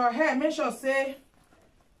 Your hair, make sure say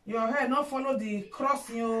your hair not follow the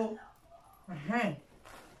crossing.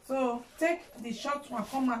 So take the short one,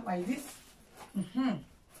 come out like this.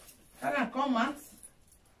 Carry and come out.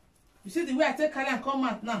 You see the way I take carry and come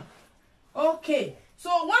out now. Okay.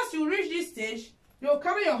 So once you reach this stage, you'll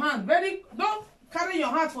carry your hand don't carry your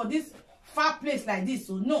hand for this far place like this.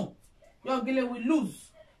 So no, your gele will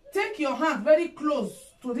lose. Take your hand very close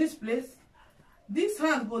to this place. This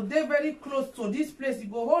hand go there very close to this place. You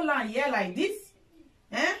go hold on here like this.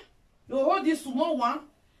 You hold this small one.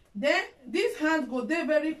 Then this hand go there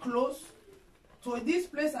very close to this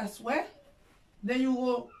place as well. Then you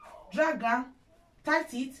go drag her,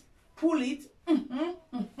 tight it, pull it.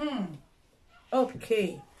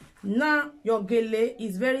 Okay. Now your gele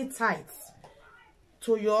is very tight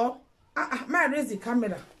to your. May I raise the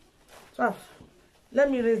camera? So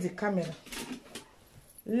let me raise the camera.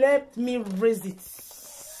 Let me raise it.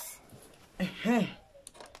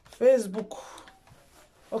 Facebook.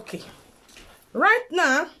 Okay. Right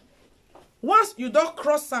now, once you don't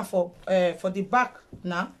cross her for the back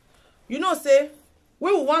now, you know say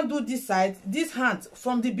we will want to do this side, this hand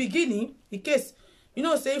from the beginning. In case you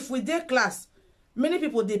know say if we did class, many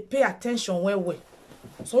people they pay attention well.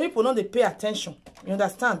 So people know they pay attention. You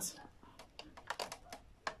understand?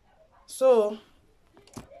 So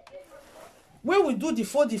when we do the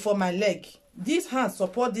folding for my leg, this hand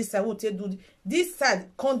support this side. We take do this side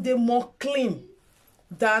can't dey more clean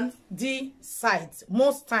than the sides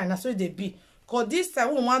most time. That's what they be. Cause this side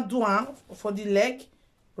we want do for the leg,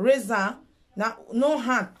 razor now no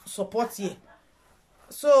hand support here.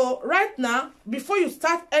 So right now, before you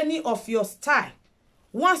start any of your style,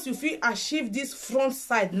 once you feel achieve this front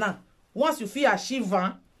side now, once you feel achieve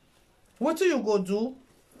what do you go do?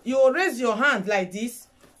 You raise your hand like this,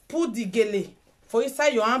 put the gele for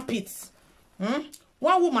inside your armpits.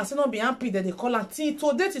 One woman say not be armpit that they call her till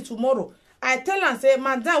today till tomorrow. I tell her say,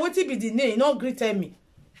 madam, what be the name? You not greet tell me.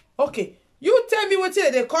 Okay, you tell me what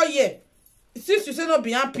they call here. Since you say not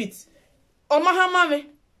be armpit, Omahama,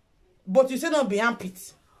 but you say not be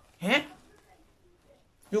armpit. Eh?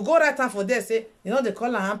 You go right time for there, say, you know they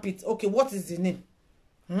call her armpit. Okay, what is the name?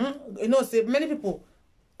 You know, say many people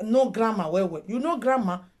know grammar well. You know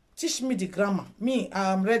grammar. Teach me the grammar. Me,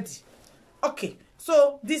 I am ready. Okay.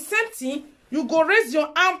 So the same thing, you go raise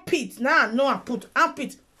your armpit. Now I know I put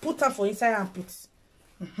armpit. Put her for inside armpits.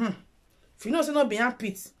 If you know say not be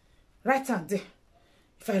armpits, write hand there.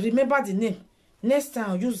 If I remember the name, next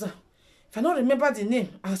time I'll use her. If I don't remember the name,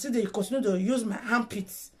 I'll see that you continue to use my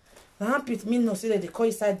armpits. The armpit mean no say that they call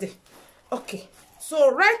inside there. Okay.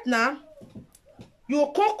 So right now,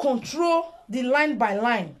 you can control the line by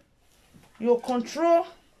line. You control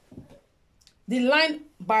the line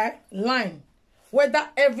by line, whether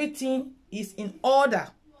everything is in order.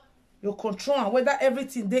 You control whether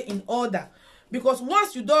everything there in order. Because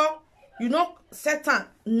once you don't, you know, set it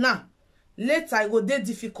now, later it will be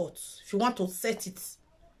difficult if you want to set it.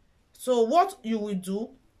 So what you will do,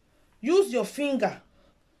 use your finger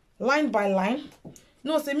line by line.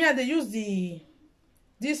 No, say me, they use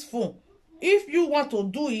this phone. If you want to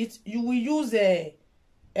do it, you will use a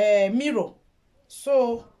mirror.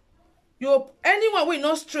 So you anyone will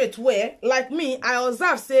not straight way like me. I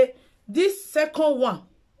observe say this second one,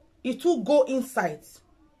 it will go inside.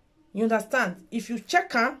 You understand? If you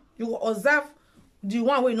check her, you will observe the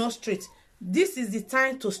one way not straight. This is the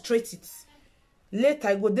time to straight it. Later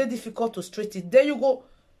it go dey difficult to straight it. Then you go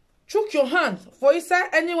chook your hand for inside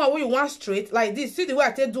anyone where you want straight like this. See the way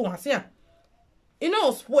I take do one. See, you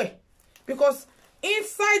know where. Because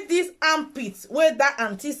inside this armpit, where that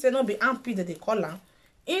auntie say not be armpit that they call her,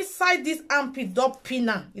 inside this armpit, don't pin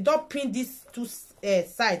her. You don't pin this two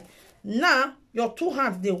side. Now your two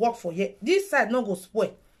hands they work for you. This side not go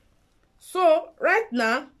spoil. So right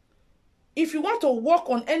now, if you want to work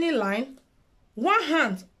on any line, one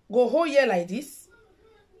hand go hold here like this.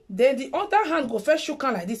 Then the other hand go first shook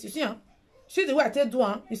like this. You see, huh? See the way I take do,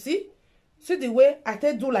 huh? You see? See the way I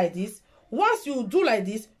take do like this. Once you do like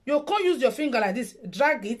this, you can't use your finger like this.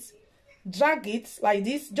 Drag it like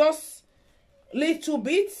this. Just little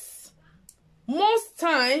bits. Most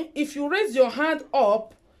time, if you raise your hand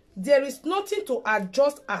up, there is nothing to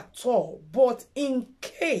adjust at all. But in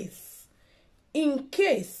case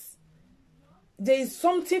there is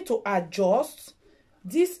something to adjust,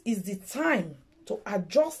 this is the time to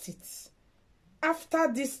adjust it.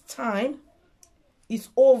 After this time is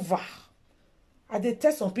over, I dey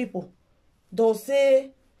tell some people, they'll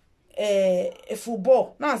say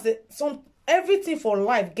football. Now I say everything for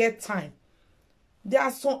life get time. There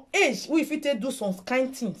are some age we fit do some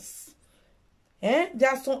kind things. There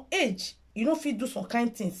are some age you know fit do some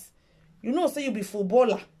kind things. You know, say you be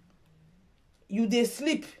footballer. You dey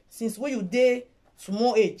sleep since when you dey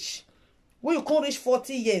small age. When you can't reach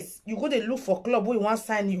 40 years, you go to look for club where you want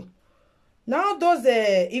sign you. Now those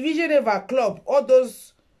Evision River club, all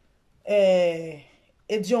those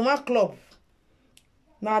Idioma club,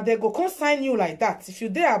 now they go come sign you like that. If you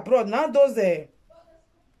there abroad, now those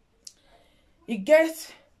it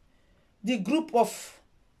gets the group of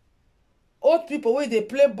old people where they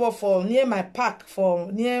play ball for near my park,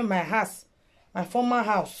 for near my house, my former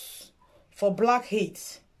house, for Blackhead.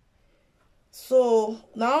 So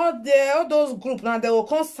now there all those groups now they will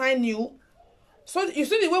come sign you. So you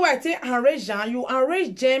see the way I say arrange them, you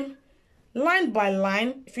arrange them line by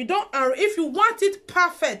line. If you don't, if you want it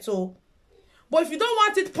perfect, but if you don't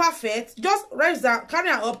want it perfect, just raise that, carry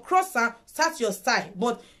it up, cross her, start your style.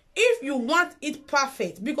 But if you want it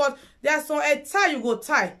perfect, because there's some a tie you go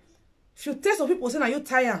tie. If you tell some people say now you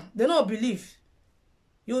tie, they don't believe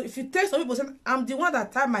you. If you tell some people say I'm the one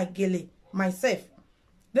that tie my gele myself,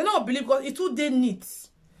 they don't believe because it too they neat.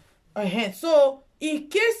 So in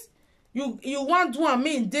case you want to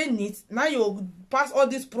mean they neat, now you pass all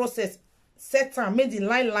this process, set time, make the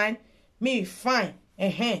line, make it fine.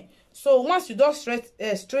 So once you do straight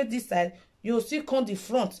this side, you see come the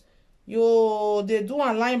front. They do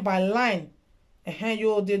a line by line.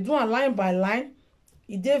 They do a line by line.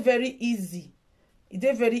 It dey very easy. It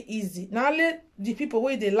dey very easy. Now only the people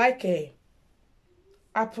where they like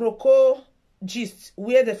aproko gist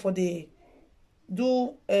where they for the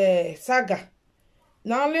do saga.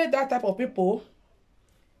 Now only that type of people.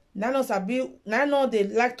 Now know they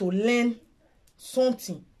like to learn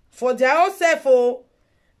something for their own self. Oh,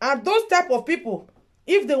 and those type of people,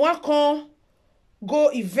 if they want come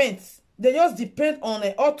go events, they just depend on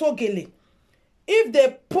auto Gele. If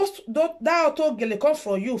they post that auto Gele come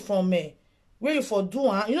for you from where you for do,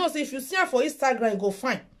 you know, say if you see her for Instagram, you go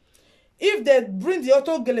fine. If they bring the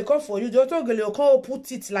auto Gele come for you, the auto Gele will come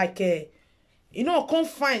put it like you know, come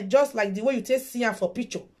fine, just like the way you take see her for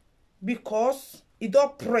picture, because it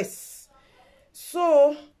don't press.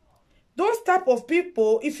 So those type of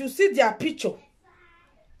people, if you see their picture,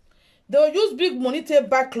 they'll use big money to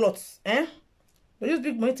buy clothes. They use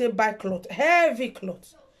big money to buy clothes, heavy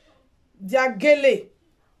clothes. Their Gele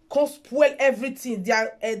can spoil everything.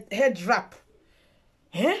 Their head wrap.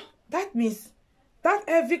 That means that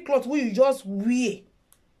heavy cloth will you just wear.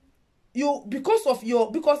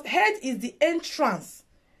 Because head is the entrance.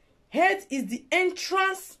 Head is the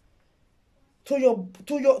entrance to your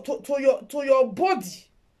body.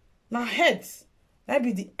 Now head, that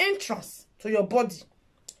be the entrance to your body.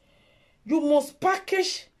 You must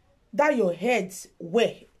package that your head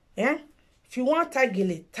well. If you want tie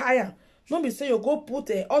Gele, tie. Don't be say you go put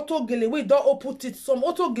a auto Gele way, don't put it. Some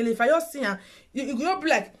auto Gele, if I just see you go be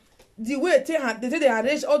like the way they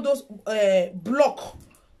arrange all those block.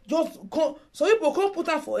 Just come, so people can't put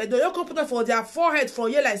that for head. You can't put that for their forehead for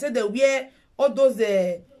here. Like say they wear all those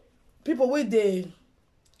people where they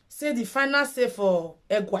say the final say for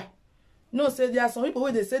egwa. No, say there are some people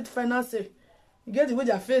where they say the final say. You get the way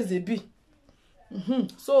their face they be.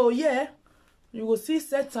 So yeah, you will see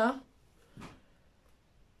certain.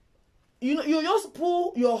 You just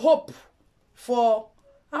pull your hope for,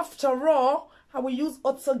 after all, I will use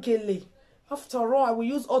auto Gele. After all, I will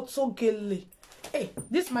use auto Gele. Hey,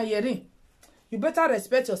 this my earring. You better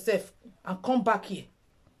respect yourself and come back here.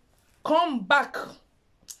 Come back.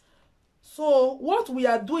 So what we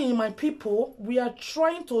are doing, my people, we are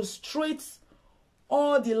trying to straight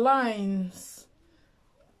all the lines.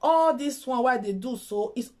 All this one, why they do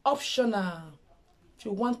so, is optional. If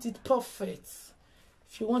you want it perfect.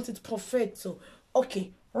 If you want it perfect. So,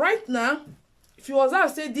 okay. Right now, if you was to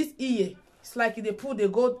say this ear, it's like they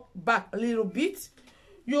go back a little bit.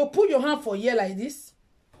 You put your hand for here like this.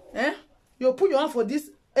 You put your hand for this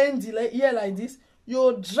end here like this.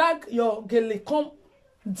 You drag your Gele come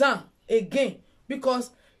down again because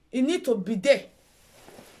it need to be there.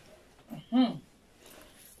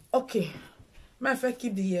 Okay. My friend,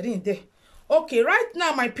 keep the earring there. Okay, right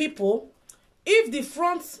now, my people, if the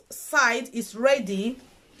front side is ready,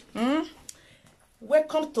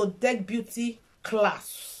 welcome to Deck Beauty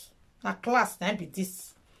class. Now class, now be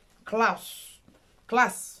this class.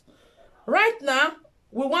 Right now,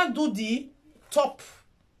 we want to do the top.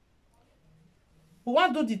 We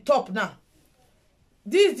want to do the top now.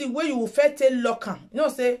 This is the way you will first lock on. You know,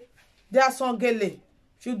 say there are some Gele.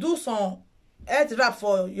 If you do some head wrap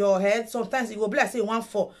for your head, sometimes it will be like say you want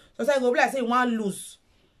fall. Sometimes it will be like say you want loose.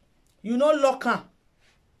 You know lock on.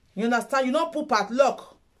 You understand? You know put part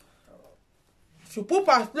lock. If you put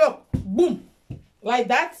part lock, boom, like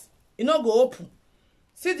that, you know go open.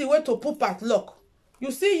 See the way to put part lock.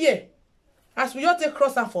 You see here, as we just take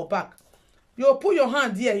cross and for back, you put your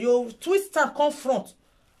hand here, you twist and come front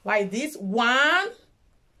like this. One,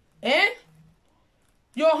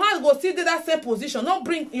 your hand go still do that same position. Don't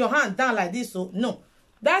bring your hand down like this. So no,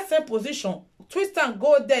 that same position. Twist and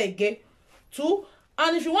go there again. Two,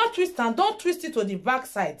 and if you want twist and don't twist it to the back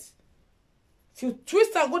side. If you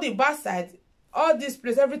twist and go the back side, all this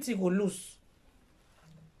place, everything will loose.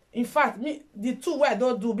 In fact, the two where I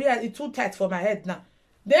don't do, it's too tight for my head now.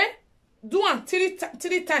 Then do one three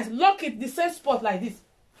times. Lock it the same spot like this.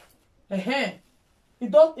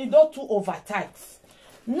 It don't too over tight.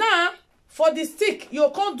 Now for the stick, you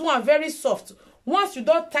can't do one very soft. Once you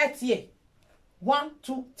don't tight here, 1,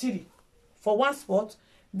 2, 3 for one spot,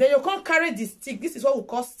 then you can't carry the stick. This is what we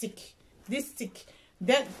call stick. This stick.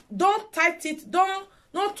 Then don't tight it.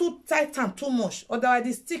 Not too tight and too much. Otherwise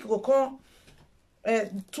the stick will come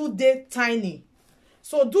too tiny.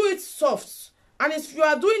 So do it soft. And if you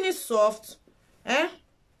are doing it soft,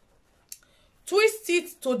 twist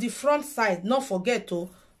it to the front side. Not forget to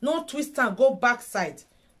no twist and go back side.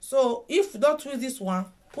 So if you don't twist this one,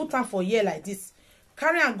 put on for here like this.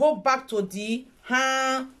 Carry and go back to the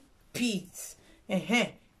hand pit.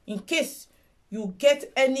 In case you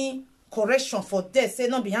get any correction for this, say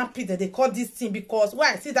not behind pit that they call this thing, because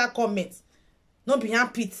why I see that comment, not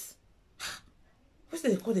behind pit. What's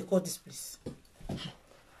they call this place?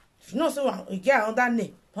 If you know, so you get under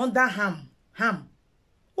name, under ham.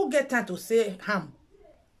 Who get time to say ham?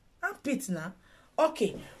 I'm pit now.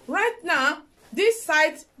 Okay, right now, this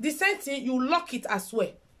side, the same thing, you lock it as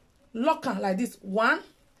well. Lock it like this. One.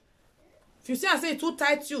 If you see I say too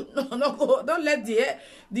tight, you no go. Don't let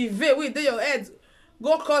the veil with your head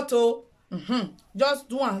go cut. Oh, just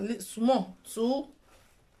do one small. Two.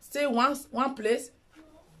 Stay one place.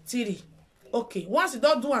 Three. Okay. Once you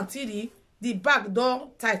don't do one three, the back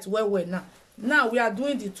don't tight well now. Now we are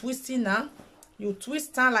doing the twisting now. You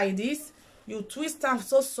twist am like this. You twist am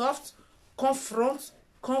so soft. Confront.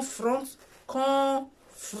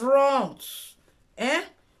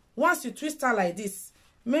 Once you twist am like this,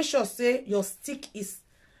 make sure say your stick is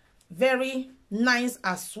very nice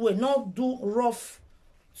as well. Not do rough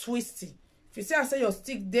twisting. If you see I say your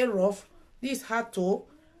stick dey rough, this hard to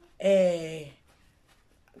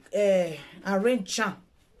arrange am.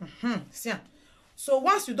 See. So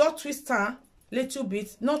once you don't twist am little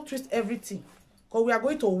bit, not twist everything, because we are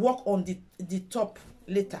going to work on the top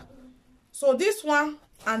later. So this one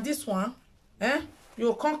and this one,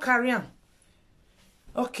 you can't carry am.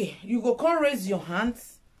 Okay, you go come raise your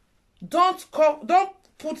hands. Don't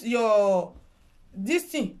put your this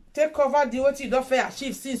thing. Take cover the what you don't fair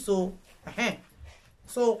achieve since so.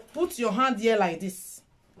 So put your hand here like this.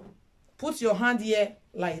 Put your hand here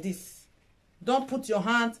like this. Don't put your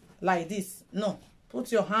hand like this. No,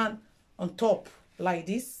 put your hand on top like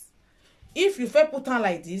this. If you fair put on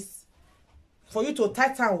like this, for you to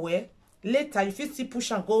tighten well, later you fit still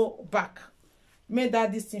push and go back. Make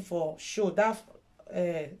that this thing for show that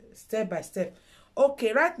step by step.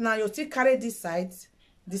 Okay, right now you still carry this side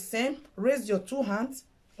the same. Raise your two hands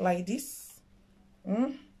like this.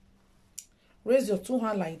 Raise your two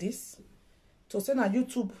hands like this. To send a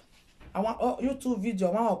YouTube, I want YouTube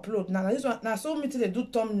video I want to upload. Now this one now so many they do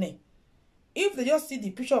thumbnail. If they just see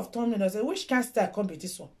the picture of thumbnail, they say which kind of style come be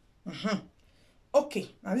this one.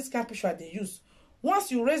 Okay, now this kind of picture they use.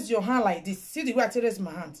 Once you raise your hand like this, see the way I raise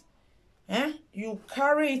my hand. You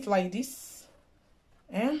carry it like this.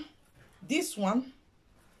 This one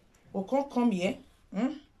will come here.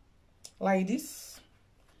 Like this.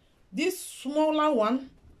 This smaller one.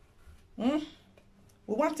 We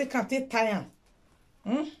want to take tie.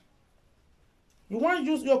 You can't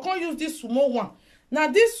use this small one. Now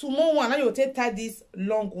this small one, now you take tie this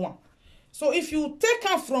long one. So if you take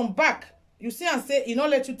them from back, you see and say, you don't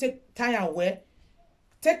let you take tie and wear.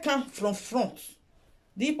 Take them from front.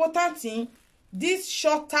 The important thing, this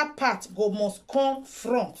shorter part must come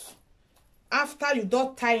front. After you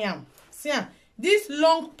don't tie them. See, this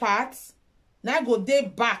long part now go dey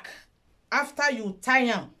back after you tie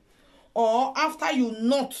them. Or after you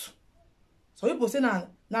knot. So people say now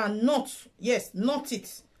knot. Yes, knot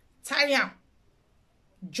it. Tie them.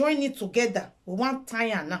 Join it together. We want tie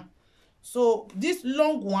them now. So this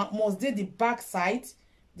long one must be the back side.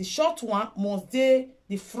 The short one must be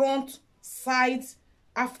the front side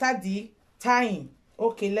after the tying.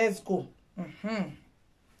 Okay, let's go.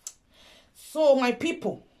 So my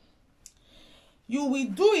people, you will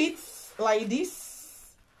do it like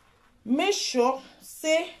this. Make sure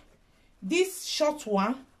say this short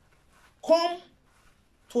one come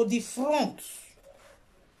to the front.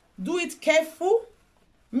 Do it careful.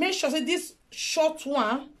 Make sure say this short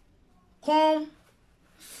one come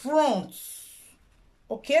front.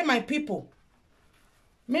 Okay, my people.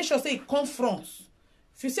 Make sure say it come front.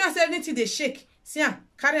 If you see I say anything they shake, see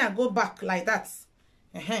carry and go back like that.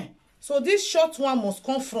 So this short one must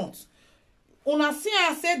come front. Una see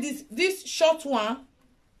I say this short one,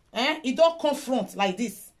 it don't come front like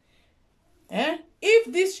this.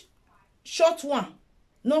 If this short one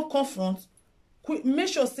no come front, make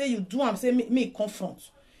sure say you do am say me come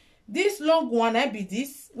front. This long one be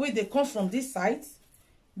this where they come from this side.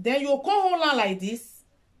 Then you come hold on like this,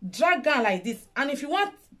 drag down like this, and if you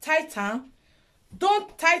want tighten,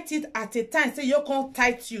 don't tight it at a time. Say you can't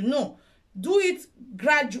tight you. No, do it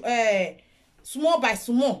gradual, small by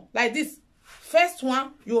small like this. First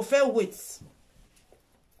one you fair weight.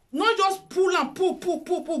 Not just pull and pull,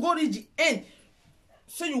 go reach the end.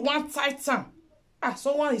 So you want tighten.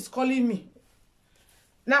 Someone is calling me.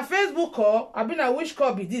 Now Facebook call, I been a which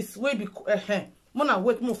call be this way be Mona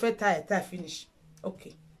wait more fair tie finish.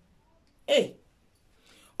 Okay. Hey.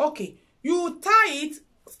 Okay. You tie it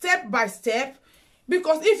step by step,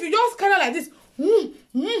 because if you just kind of like this,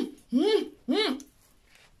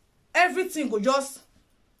 everything will just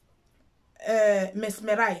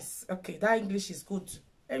mesmerize. Okay, that English is good.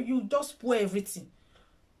 You just pour everything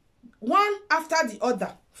one after the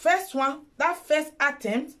other. First one, that first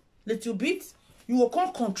attempt little bit, you will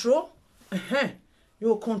come control. You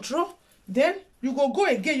go control. Then you go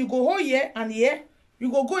again. You go hold here and here.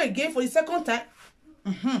 You go again for the second time.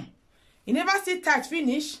 You never see tight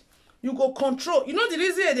finish. You go control. You know the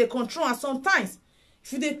reason they control, and sometimes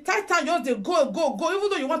if you dey tight time, just they go, even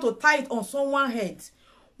though you want to tie it on someone's head.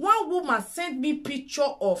 One woman sent me picture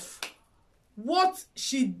of what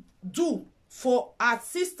she do for her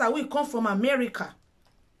sister who come from America,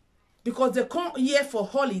 because they come here for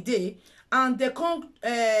holiday, and they come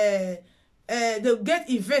they get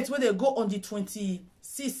events where they go on the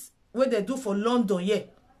 26th, where they do for London, yeah,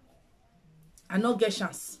 and not get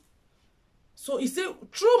chance. So he say,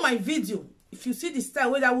 through my video, if you see the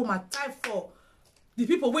style where that woman type for the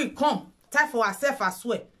people will come, type for herself as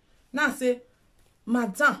well. Now say,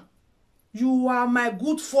 Madam, you are my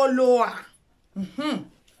good follower.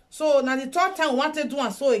 So now the third time we want to do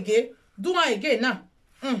and so again, do one again now.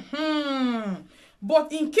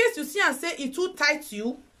 But in case you see and say it too tight to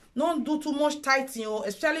you, don't do too much tightening,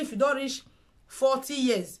 especially if you don't reach 40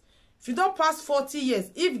 years. If you don't pass 40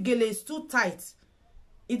 years, if gele is too tight,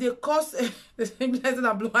 it dey cause the same person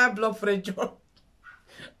that high blood pressure.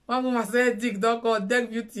 One woman said, "Dick, don't call Deck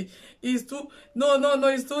Beauty. It's too no,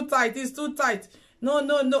 it's too tight. It's too tight.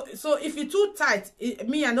 No. So if it's too tight,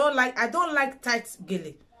 I don't like tight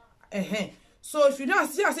gele. So if you don't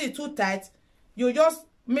see I say it's too tight, you just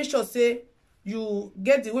make sure say you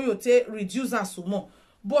get the way you take reduce and so more.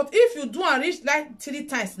 But if you do and reach like 3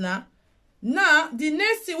 times now the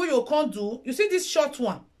next thing you can't do, you see this short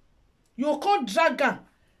one, you can't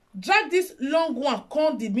drag this long one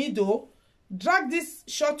come the middle, drag this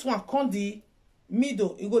short one come the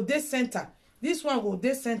middle. You go dead center. This one go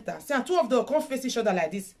dead center. See, two of them come face each other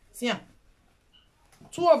like this. See,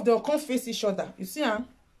 two of them come face each other. You see,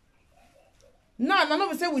 now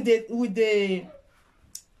we say with the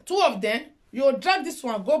two of them, you drag this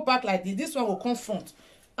one go back like this. This one will come front,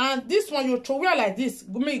 and this one you throw away like this.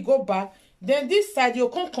 Make it go back. Then this side you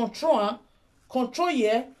come control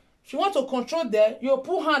here. If you want to control there, you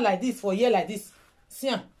put hand like this for here like this.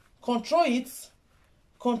 See, control it,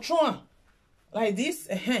 control like this.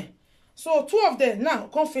 So two of them now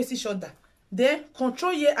come face each other. Then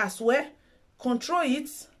control here as well. Control it.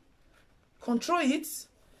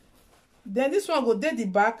 Then this one go dead the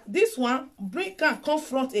back. This one bring and come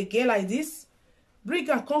front again like this. Bring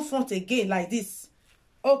and come front again like this.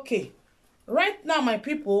 Okay. Right now, my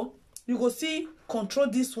people, you go see control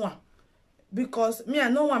this one. Because me,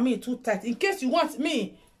 I don't want me too tight. In case you want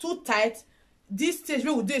me too tight, this stage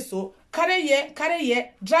we will do so. Carry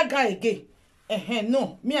here, drag her again.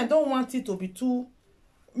 No, me, I don't want it to be too.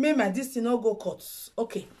 Make my this thing not go cut.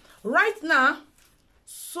 Okay. Right now,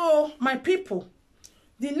 so my people,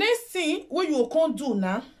 the next thing what you can do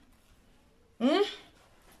now,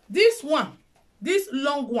 this one, this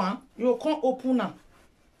long one, you can open now.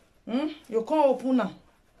 You can open now.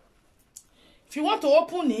 If you want to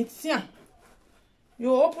open it, see.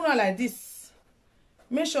 You open it like this.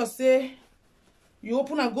 Make sure say you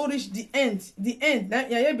open and go reach the end. The end. That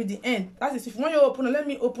here be the end. That is if you want you open it, let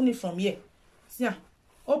me open it from here. See,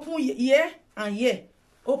 open here and here.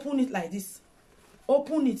 Open it like this.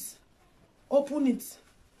 Open it. Open it.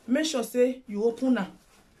 Make sure say you open it.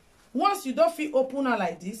 Once you don't feel open it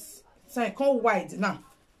like this, so it come wide now.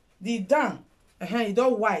 The down, it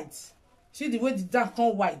don't wide. See the way the down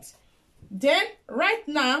come wide. Then right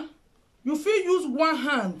now, you feel use one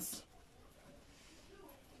hand.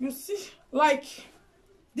 You see, like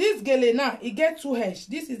this gele now, it get 2 edges.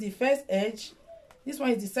 This is the first edge. This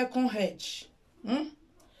one is the second edge.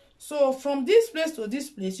 So from this place to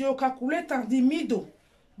this place, you calculate the middle,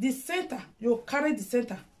 the center. You carry the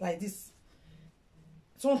center like this.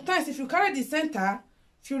 Sometimes if you carry the center,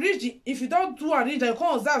 if you don't do a reach, you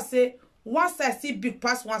can observe say one side still big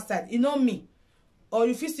past one side. You know me, or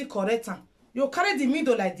you feel still correct. You carry the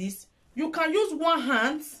middle like this. You can use one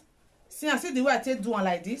hand. See, I see the way I take do one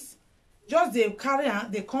like this. Just they carry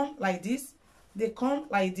on, they come like this. They come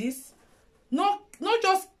like this. Not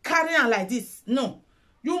just carry on like this. No.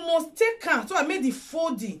 You must take on. So I made the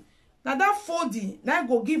folding. Now that folding, now I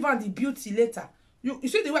go give her the beauty later. You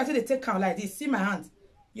see the way I take on like this. See my hand.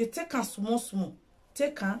 You take on small.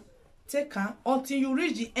 Take on until you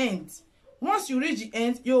reach the end. Once you reach the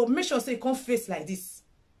end, you make sure say you come face like this.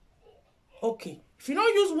 Okay. If you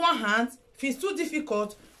don't use one hand, if it's too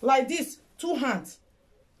difficult, like this, 2 hands.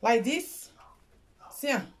 Like this.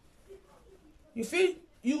 See, you feel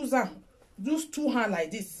use use 2 hands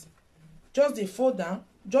like this. Just they fold down,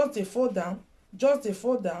 just they fold down, just they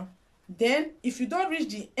fold down. Then, if you don't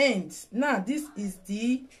reach the end, now this is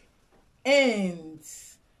the end.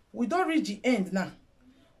 We don't reach the end now.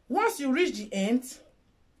 Once you reach the end,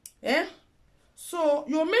 so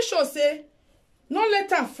you make sure say not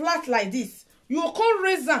let am flat like this. You come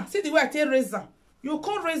raise am. See the way I take raise am. You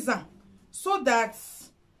come raise am so that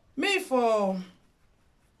may for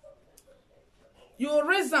you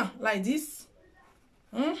raise am like this.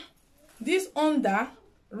 This under,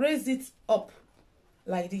 raise it up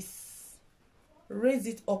like this. Raise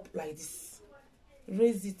it up like this.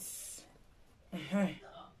 Raise it.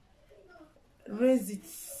 Raise it.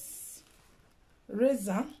 Raise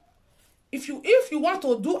am. If you want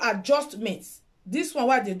to do adjustments, this one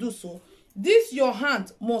what they do so. This your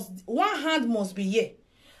hand must, one hand must be here.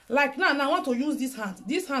 Like now I want to use this hand.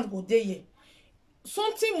 This hand go there here.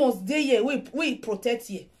 Something must there here. We protect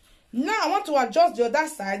here. Now I want to adjust the other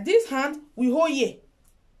side. This hand we hold here.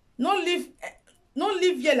 Not leave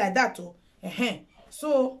here like that. Oh.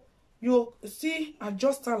 So you see,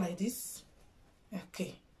 adjust her like this.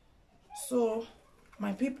 Okay. So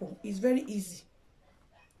my people, it's very easy.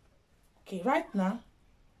 Okay, right now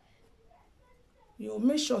you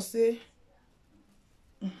make sure say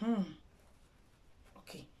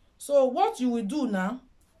okay. So what you will do now,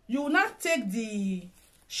 you will not take the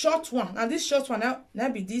short one, and this short one now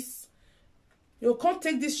be this. You can't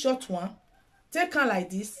take this short one, take her like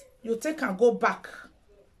this, you take and go back.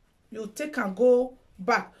 You take and go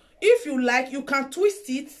back. If you like, you can twist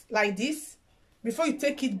it like this before you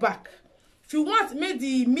take it back. If you want, make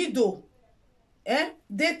the middle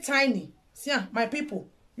they tiny. See, my people,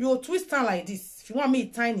 you twist her like this. If you want me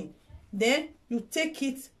tiny, then you take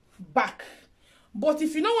it back. But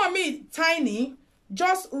if you don't want me tiny,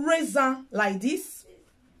 just raise her like this.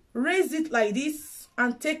 Raise it like this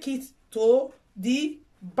and take it to the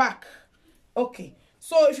back. Okay.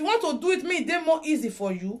 So if you want to do it, make it more easy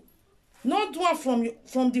for you. Not do it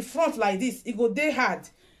from the front like this. It go dey hard.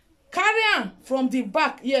 Carry on from the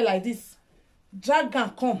back here like this. Drag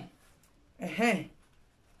and come.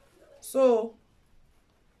 So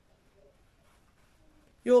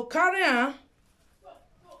you carry on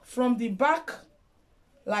from the back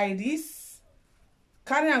like this.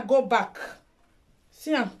 Carry and go back.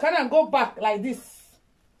 See, carry and go back like this.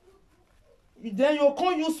 Then you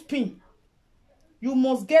can't use pin. You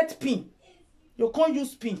must get pin. You can't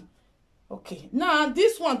use pin. Okay. Now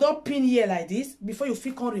this one don't pin here like this. Before you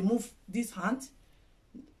can remove this hand.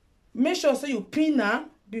 Make sure so you pin now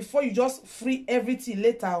before you just free everything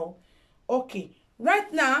later. Okay.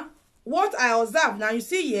 Right now, what I observe now, you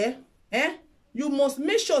see here, you must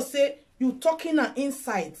make sure say you talking on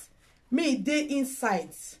inside. Me they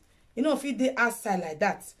inside. You know if it they outside like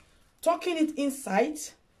that. Talking it inside.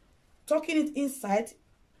 Talking it inside.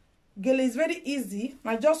 Gele is very easy.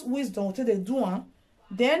 I just wisdom until they do one.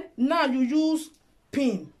 Then now you use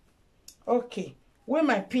pin. Okay. Where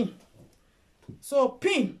my pin? So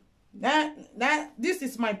pin. This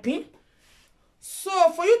is my pin.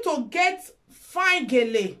 So for you to get fine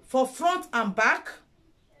gele for front and back,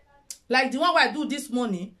 like the one where I do this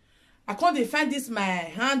morning, I can't find this my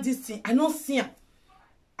hand, this thing. I don't see it.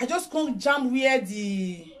 I just can't jam where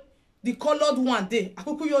the colored one there. I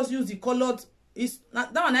could just use the colored. It's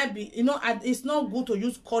not that one. It's not good to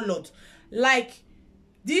use colored. Like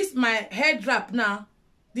this, my head wrap now.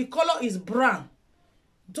 The color is brown.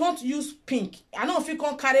 Don't use pink. I know if you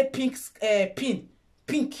can't carry pink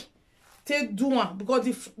pink. Take do one because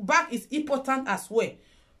the back is important as well.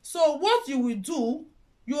 So what you will do,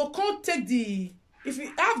 you can't take the, if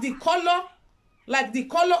you have the color, like the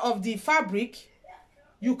color of the fabric,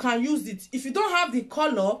 you can use it. If you don't have the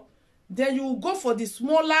color, then you will go for the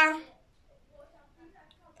smaller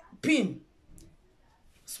pin.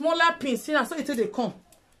 Smaller pin. See now, so until they come.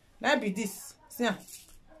 That be this. See now.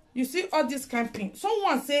 You see all this kind of pin.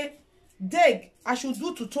 Someone say, Deg, I should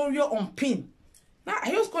do tutorial on pin. Now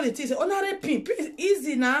I just call it say, honorary pin. Pin is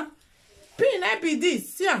easy now. Pin I be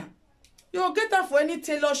this. See now. You'll get that for any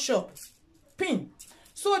tailor shop. Pin.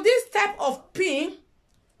 So this type of pin,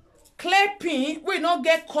 clear pin, will not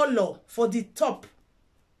get color for the top.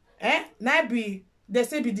 Now be, they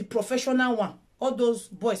say be the professional one. All those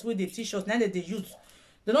boys with the t-shirts, now that they use.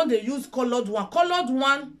 They know they use colored one. Colored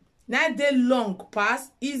one, now they long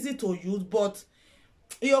pass, easy to use, but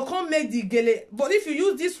you can't make the gele. But if you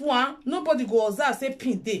use this one, nobody goes out say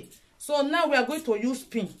pin day. So now we are going to use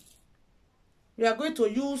pin. We are going to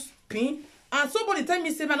use pin. And somebody tell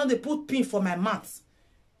me, say, I know they put pin for my mouth.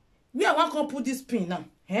 We are one can put this pin now.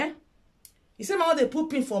 He said, I know they put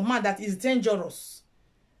pin for man that is dangerous.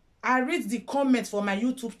 I read the comments for my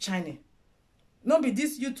YouTube channel. Not be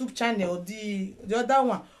this YouTube channel or the other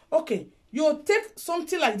one. Okay, you take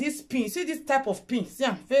something like this pin. See this type of pin. See,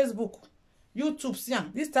 Facebook, YouTube, see,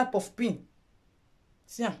 this type of pin.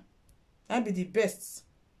 See, that be the best.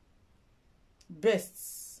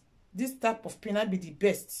 Best. This type of pin, that be the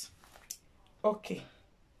best. Okay,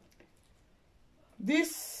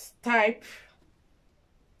 this type,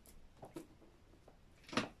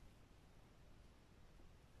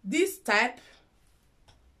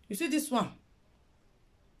 you see this one,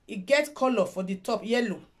 it gets color for the top,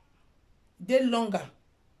 yellow, they longer.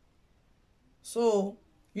 So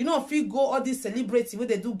you know, if you go all these celebrities where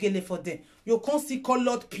they do gele for them, you can't see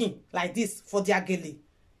colored pin like this for their gele.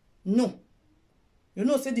 No, you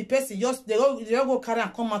know, say the person just they all go carry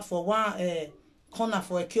and come out for one corner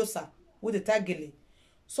for a kiosa with the tag gele.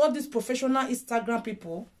 So these professional Instagram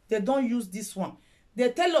people, they don't use this one. They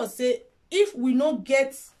tell us, say, if we not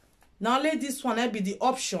get now, let this one be the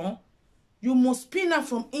option, you must pin am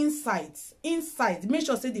from inside. Make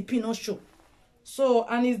sure say the pin not show. So,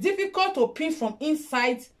 and it's difficult to pin from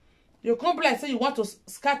inside. You can't be like say you want to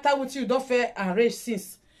scatter with you don't fair and arrange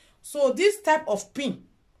since. So this type of pin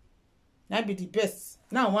that be the best.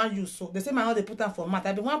 Now I want use. So they say my how they put them for mat.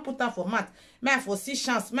 I be want put them for mat. May I foresee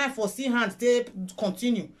chance, may I foresee hands they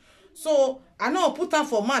continue. So I know put them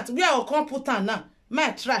for mat. We are can't put them now. May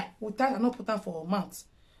I try without I not put them for mat.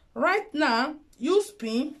 Right now, use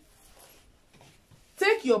pin.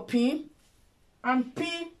 Take your pin and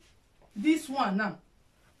pin this one now.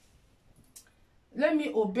 Let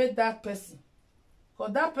me obey that person,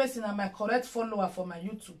 because that person is my correct follower for my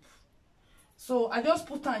YouTube. So I just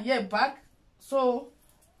put on here back. So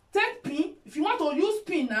take pin. If you want to use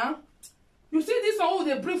pin now, you see this one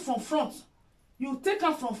they bring from front. You take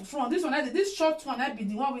them from front. This one, this short one, I be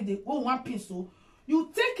the one with the one pin. So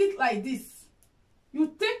you take it like this.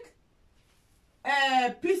 You take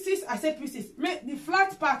pieces. I say pieces. Make the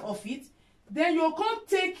flat part of it. Then you can't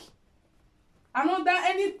take another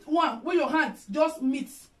any one where your hands just meet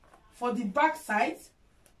for the back side.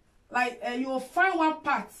 Like you will find one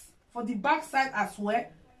part for the back side as well.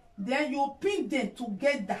 Then you pin them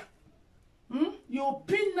together. You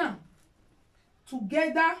pin them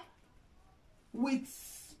together with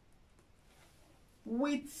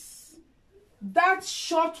that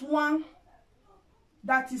short one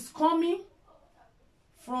that is coming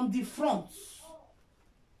from the front.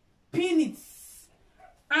 Pin it,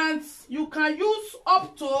 and you can use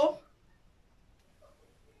up to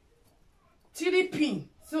 3 pin.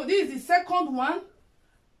 So this is the second one.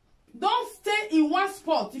 Don't stay in one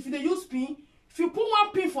spot. If you use pin, if you put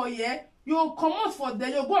one pin for here, you'll come out for there,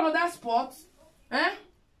 you'll go another spot. I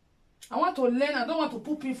want to learn. I don't want to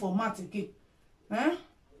put pin for mat again.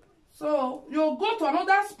 So you'll go to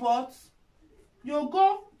another spot. You'll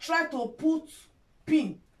go try to put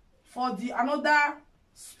pin for the another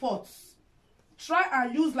spot. Try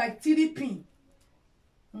and use like 3 pin.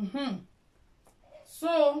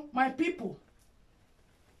 So my people,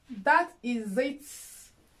 that is it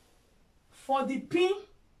for the pin.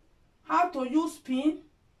 How to use pin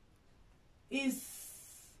is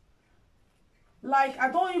like, I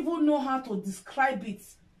don't even know how to describe it,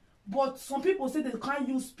 but some people say they can't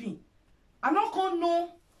use pin. I'm not gonna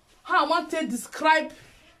know how I want to describe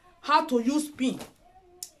how to use pin.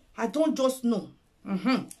 I don't just know.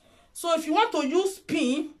 So if you want to use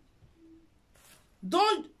pin,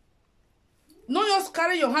 don't just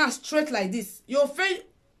carry your hand straight like this. Your face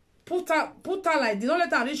put her like this. Don't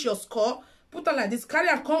let her reach your skull. Put her like this. Carry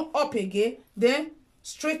her come up again. Then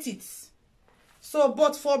straight it. So,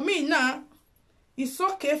 but for me now, it's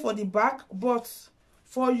okay for the back. But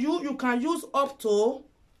for you, you can use up to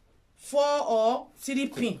 4 or 3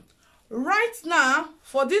 pin. Right now,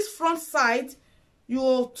 for this front side,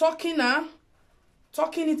 you're tucking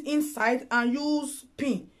it inside and use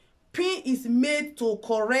pin. Pin is made to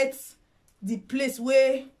correct the place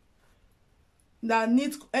where that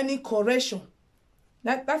needs any correction.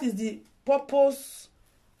 That is the purpose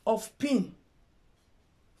of pin.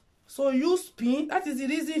 So use pin. That is the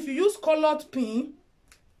reason if you use colored pin,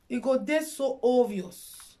 it go there so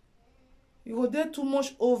obvious. You go there too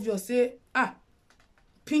much obvious. Say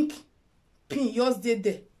pink pin yours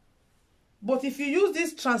there. But if you use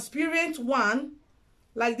this transparent one,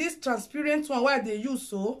 like this transparent one where they use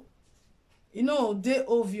so, you know, they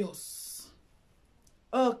obvious.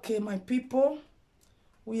 Okay, my people,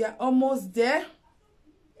 we are almost there.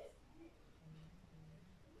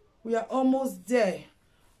 We are almost there.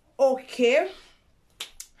 Okay.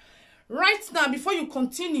 Right now, before you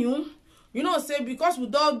continue, you know, say because we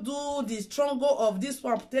don't do the triangle of this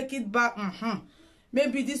one, take it back.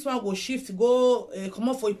 Maybe this one will shift, go come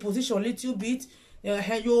up for a position a little bit.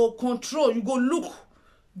 You control, you go look.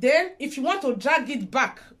 Then, if you want to drag it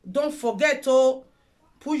back, don't forget to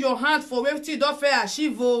put your hand for where you don't fair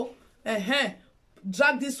achieve.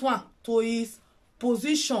 Drag this one to its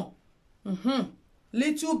position.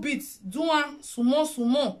 Little bit. Do one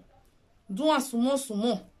sumo. Do one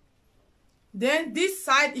sumo. Then this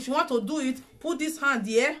side, if you want to do it, put this hand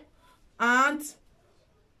here, and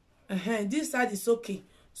this side is okay.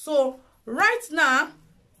 So right now,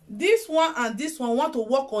 this one and this one want to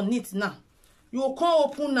work on it now. You can't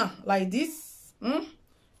open now like this.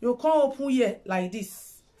 You can't open here like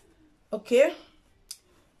this. Okay.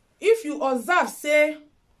 If you observe, say,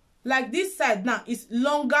 like this side now is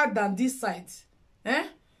longer than this side.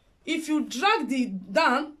 If you drag the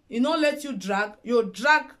down, it not let you drag. You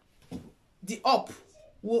drag the up.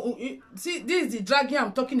 See, this is the dragging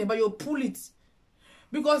I'm talking about. You pull it.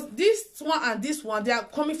 Because this one and this one, they are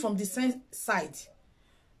coming from the same side.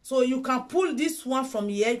 So you can pull this one from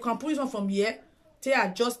here. You can pull this one from here. To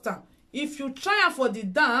adjust them. If you try for the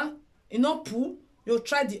down, you know, pull, you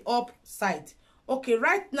try the up side. Okay,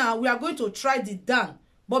 right now we are going to try the down.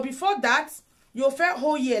 But before that, you fair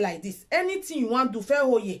hold here like this. Anything you want to fair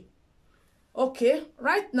hold here. Okay,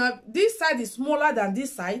 right now this side is smaller than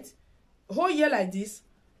this side. Hold here like this.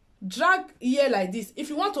 Drag here like this. If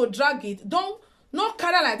you want to drag it, don't not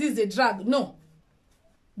carry like this. They drag. No,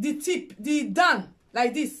 the tip, the down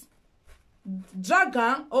like this. Drag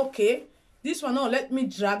on. Okay, this one not let me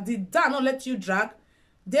drag. The down not let you drag.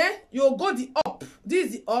 Then you go the up. This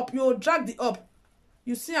is the up. You drag the up.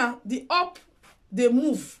 You see, the up, they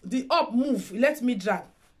move. The up move. Let me drag.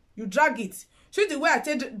 You drag it. See the way I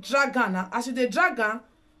take drag on. As you drag on,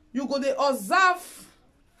 you go to observe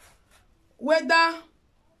whether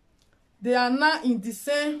they are not in the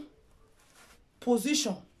same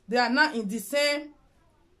position. They are not in the same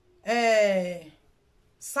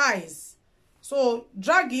size. So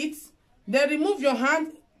drag it. Then remove your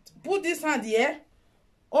hand. Put this hand here.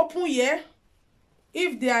 Open here.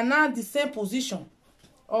 If they are not the same position,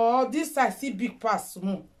 or this side see big pass,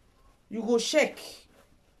 you go check.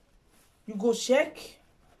 You go check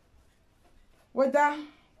whether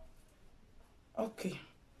okay.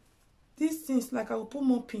 These things like I will put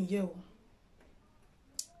more pin here.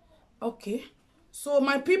 Okay, so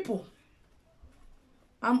my people,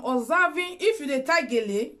 I'm observing if you dey tie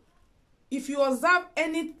gele, if you observe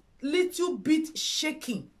any little bit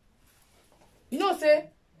shaking, you know,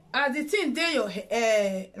 say as the thing dey your head,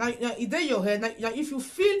 it dey your head. Now, if you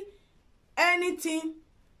feel anything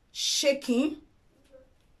shaking,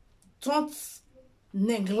 don't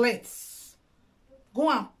neglect. Go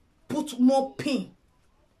and put more pin.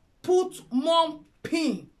 Put more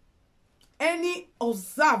pin. Any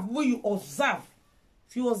observe where you observe.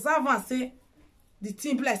 If you observe and say the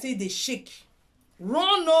thing be like say they shake,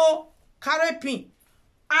 run no carry pin,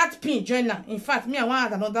 add pin joiner. In fact, me I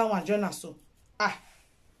want add another one joiner. So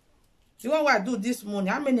the one where I do this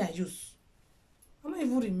morning, how many I use? I don't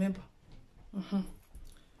even remember.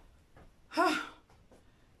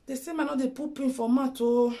 They say man, they put pin for mat.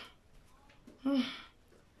 Oh,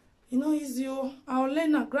 you know, easy. Oh, I'll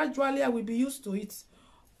learn now. Gradually, I will be used to it.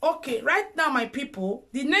 Okay, right now, my people,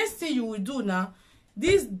 the next thing you will do now,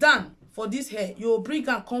 this down for this hair, you will bring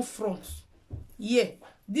and come front. Yeah,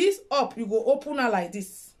 this up, you go open her like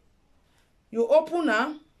this. You open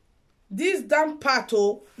her. This down part,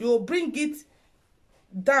 oh, you will bring it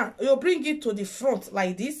down. You will bring it to the front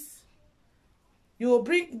like this. You will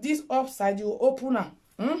bring this upside. You will open her.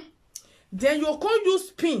 Then you can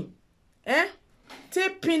use pin.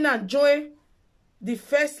 Take pin and join the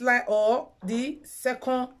first line or the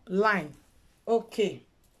second line. Okay.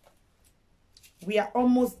 We are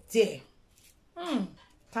almost there.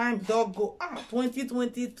 Time don't go.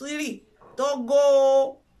 2023. Don't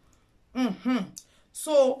go.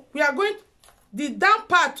 So we are going the down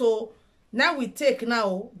part. Oh, now we take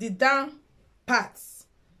now the down parts.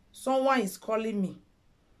 Someone is calling me.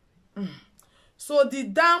 So the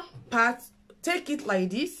down part, take it like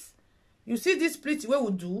this. You see this split where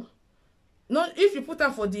we do. Not if you put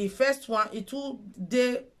them for the first one, it will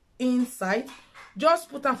the inside. Just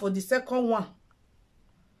put them for the second one.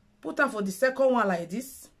 Put them for the second one like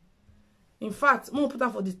this. In fact, I'm gonna put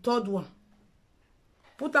them for the third one.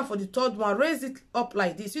 Put them for the third one. Raise it up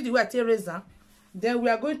like this. See the way I take razor. Then we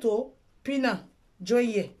are going to pin and join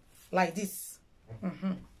here like this.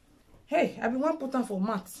 Hey, I been want to put them for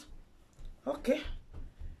mat. Okay,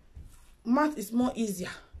 mat is more easier.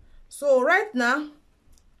 So right now,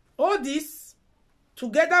 all this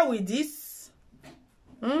together with this,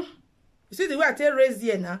 you see the way I take raise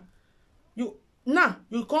here now. You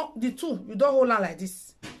can't the two. You don't hold on like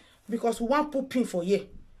this because we want put pin for here.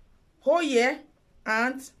 Hold here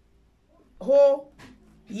and hold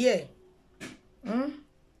here.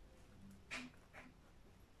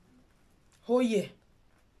 Hold here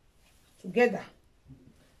together.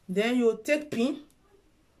 Then you take pin.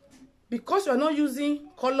 Because you are not using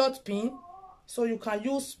colored pin, so you can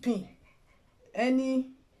use pin any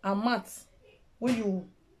amount when you.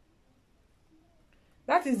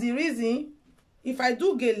 That is the reason if I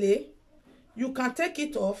do gele, you can take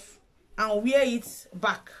it off and wear it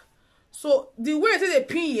back. So the way I take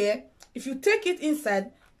the pin here, if you take it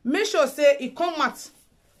inside, make sure say it come out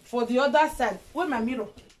for the other side. Where my mirror?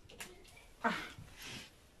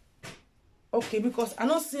 Okay, because I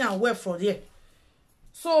don't see am well from here.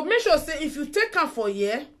 So make sure say if you take am for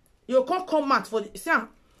here, you can't come out for the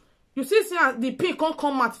you see the pin can't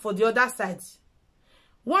come out for the other side.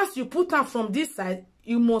 Once you put am from this side,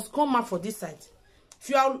 you must come out for this side. If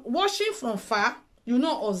you are watching from far, you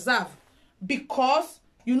know observe, because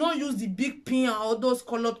you don't use the big pin and all those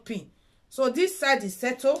colored pin. So this side is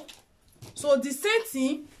settled. So the same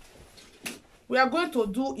thing we are going to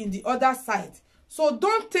do in the other side. So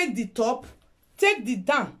don't take the top, take the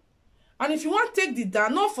down. And if you want to take the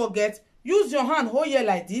down, don't forget, use your hand, hold here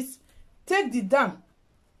like this. Take the down,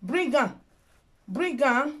 bring on,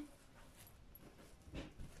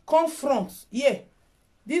 come front, yeah.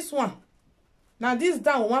 This one. Now this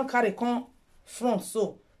down, one carry come front.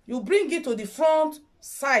 So you bring it to the front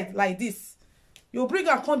side like this. You bring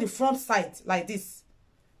it on the front side like this.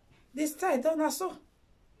 This side, don't so.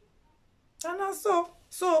 And so.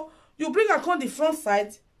 So you bring it on the front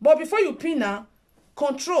side, but before you pin now,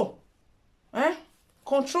 control.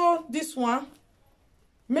 Control this one.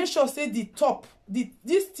 Make sure say the top,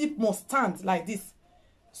 this tip must stand like this.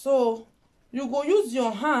 So you go use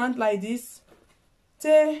your hand like this.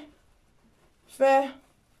 Take fair.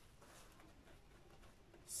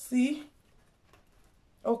 See.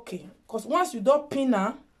 Okay, because once you don't pin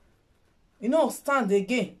now, you know, stand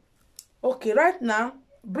again. Okay, right now,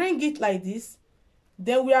 bring it like this.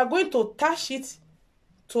 Then we are going to attach it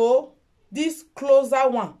to this closer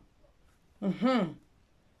one.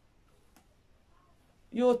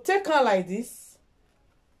 You take her like this.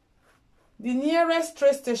 The nearest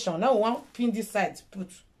train station. Now we want pin this side. Put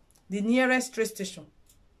the nearest train station.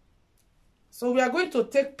 So we are going to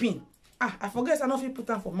take pin. I forget I don't feel put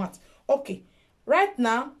on for mat. Okay. Right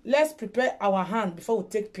now, let's prepare our hand before we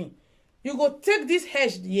take pin. You go take this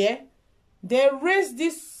edge here. Then raise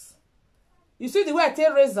this. You see the way I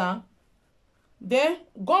take razor? Then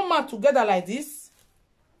gum it together like this.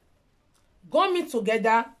 Gum it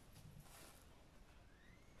together.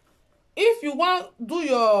 If you want do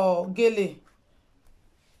your gele,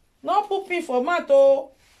 no put pin for mat.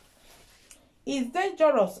 Oh, it's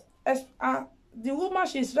dangerous. The woman,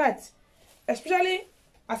 she's right, especially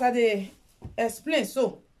as I explain.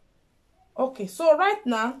 So okay, so right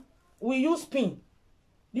now we use pin.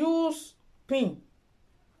 Use pin.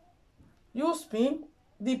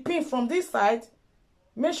 The pin from this side,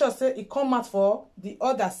 make sure say it come out for the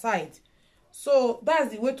other side. So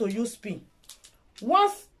that's the way to use pin.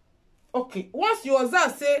 Once you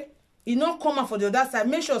observe say it not come out for the other side,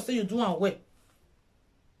 make sure say you do am well.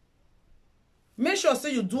 Make sure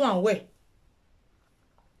say you do am well.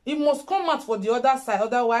 It must come out for the other side,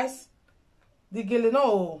 otherwise the gele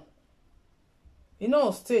no, you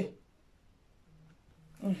know, stay.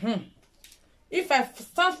 If I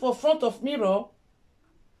stand for front of mirror,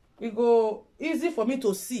 it go easy for me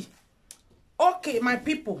to see. Okay, my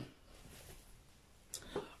people.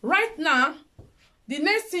 Right now, the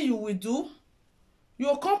next thing you will do, you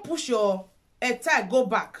will come push your head tie go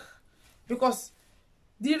back, because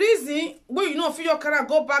the reason when you know feel your carrot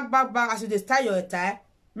go back as you dey tie your head tie,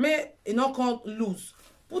 may it not come loose.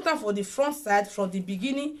 Put them for the front side from the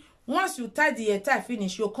beginning. Once you tie the head tie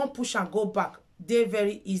finish, you come push and go back. They're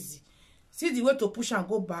very easy. See the way to push and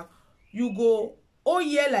go back. You go oh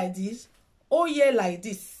yeah like this, oh yeah like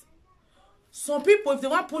this. Some people, if they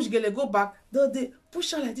want push gele go back, they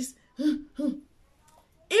push her like this.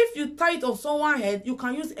 If you tie it on someone's head, you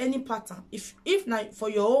can use any pattern. If not for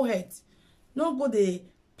your own head, no go the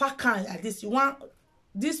pattern like this. You want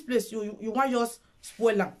this place, you want yours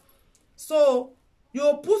spoil them. So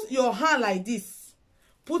you put your hand like this.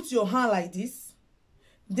 Put your hand like this.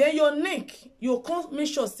 Then your neck, you can't make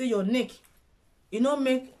sure say your neck, you know,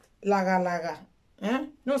 make laga.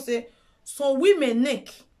 No say some women neck,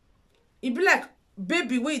 it be like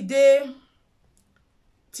baby wait there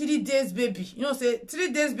 3 days baby. You know, say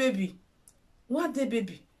 3 days baby, 1 day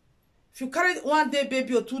baby. If you carry 1 day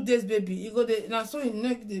baby or 2 days baby, you go there now. So your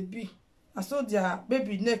neck they be, and so their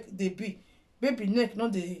baby neck they be. Baby neck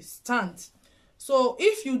not they stand. So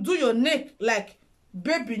if you do your neck like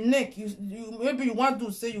baby neck, you maybe you want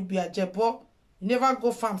to say you be a jebo, you never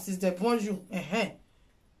go farm since they born you.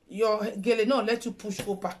 Your gele no let you push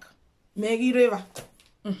go back. Mary river.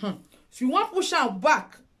 If you want push out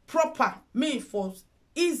back proper, mean for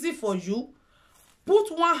easy for you,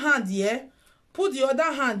 put one hand here, put the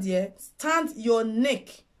other hand here, stand your neck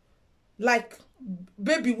like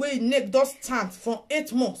baby wey neck does stand from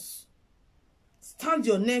 8 months. Stand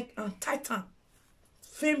your neck and tighten.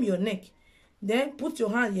 Frame your neck. Then put your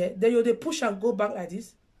hand here. Then you dey push and go back like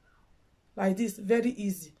this. Like this. Very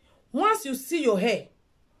easy. Once you see your hair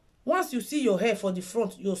for the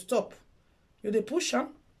front, you stop. You dey push am.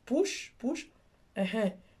 Push.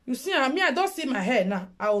 You see, I don't see my hair now.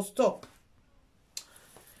 I'll stop.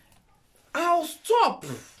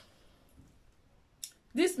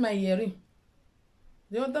 This my earring.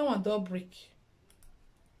 The other one don't break.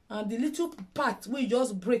 And the little part we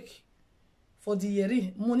just break for the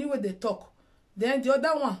earring, money where they talk. Then the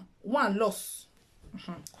other one loss.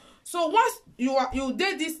 So once you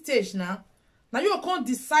did this stage now you can't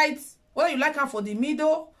decide whether you like them for the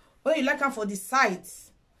middle, whether you like them for the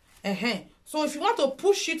sides. So if you want to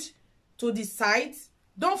push it to the sides,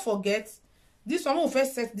 don't forget this one. Will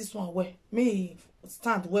first set this one where me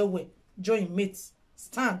stand where join mates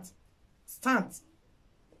stand.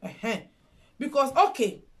 Because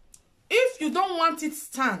okay, if you don't want it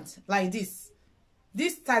stand like this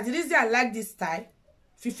style, the reason I like this style,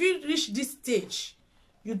 if you reach this stage,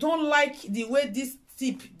 you don't like the way this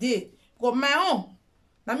tip did. But my own,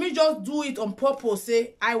 let me just do it on purpose.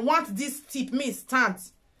 Say I want this tip me stand.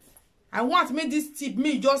 I want me this tip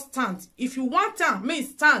me just stand. If you want them me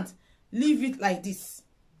stand, leave it like this.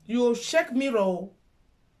 You check mirror.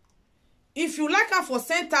 If you like her for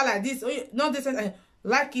center like this, or not the center,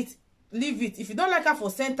 like it, leave it. If you don't like her for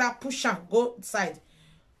center, push her, go side.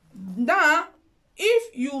 Now,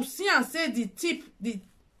 if you see and say the tip,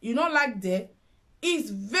 you don't like there, it's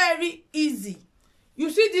very easy. You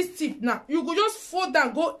see this tip now, you go just fold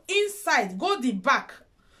down, go inside, go the back.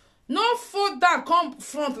 No fold down, come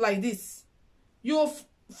front like this. You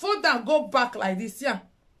fold down, go back like this, yeah.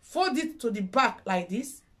 Fold it to the back like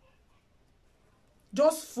this.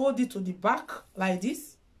 Just fold it to the back like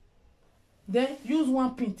this. Then use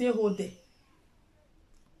one pin to hold there.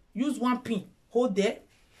 Use one pin, hold there.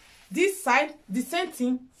 This side, the same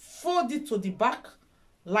thing, fold it to the back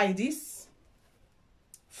like this.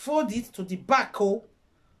 Fold it to the back, oh.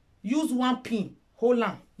 Use one pin, hold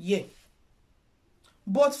on, yeah.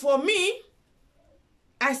 But for me,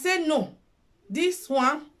 I said no. This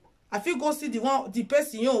one, I feel go see the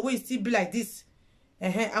person you know, will still be like this.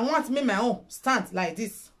 I want to make my own stand like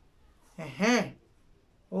this.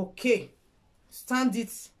 Okay. Stand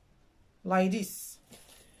it like this.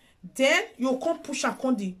 Then you come push and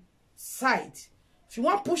on the side. If you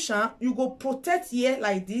want push on, you go protect here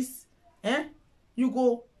like this. You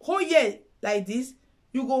go hold here like this.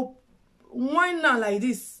 You go wind down like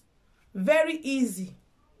this. Very easy.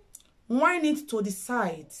 Wind it to the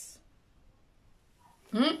sides.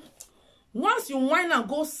 Once you wind and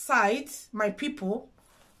go side, my people,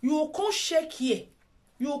 you will come shake here.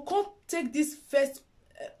 You will come take this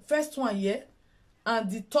first one here and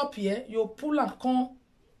the top here. You pull and come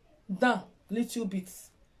down little bit.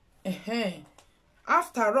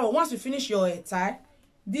 After all, once you finish your hair tie,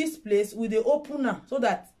 this place with the opener so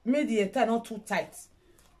that make the hair tie not too tight.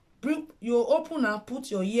 You open and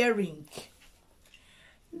put your earring.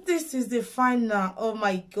 This is the final. Oh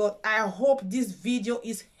my God, I hope this video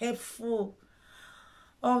is helpful.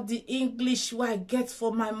 Of the English what I get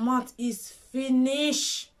for my mouth is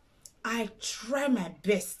finished. I try my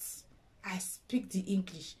best. I speak the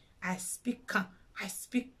English. I speak can. I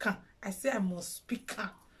speak can. I say I must speak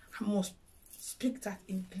can. I must speak that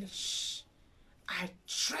English. I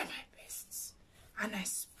try my best and I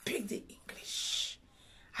speak the English.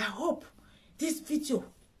 I hope this video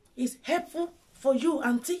is helpful for you,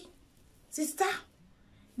 auntie, sister.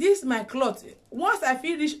 This is my cloth. Once I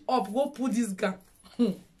finish up, go put this gown.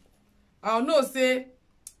 I'll know say,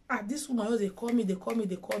 this woman, they call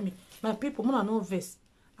me. My people, I no verse.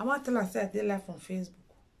 I want to tell her say I dey live on Facebook.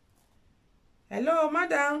 Hello,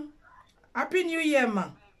 madam. Happy New Year, ma.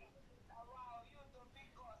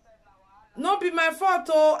 No be my fault,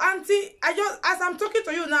 oh, auntie. As I'm talking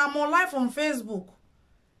to you now, I'm on live on Facebook.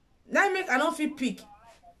 That make I don't feel pick.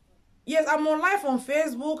 Yes, I'm on live on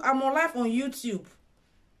Facebook. I'm on live on YouTube.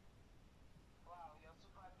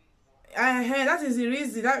 That is the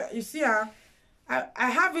reason that you see. I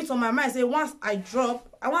have it on my mind. Say once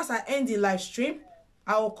I end the live stream,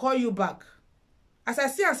 I will call you back. As I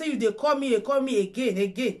see and say they call me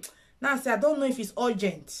again. Now I say I don't know if it's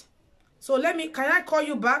urgent. So can I call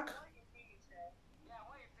you back?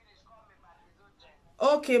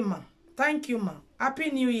 Okay, ma. Thank you, ma. Happy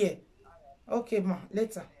New Year. Okay, ma.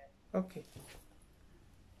 Later. Okay.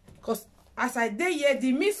 Because as I did here,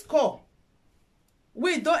 the missed call.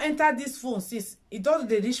 We don't enter this phone since it does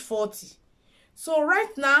reach 40. So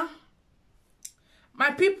right now,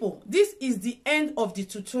 My people, this is the end of the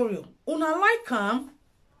tutorial. Una like them?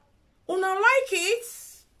 Una like it?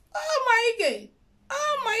 Oh my God.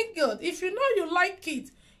 Oh my God. If you know you like it,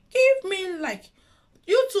 give me like.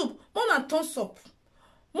 YouTube, mona thumbs up.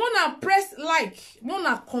 Mona press like.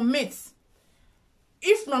 Mona comment.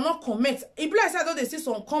 If not comment, if like I don't see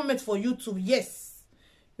some comment for YouTube, yes.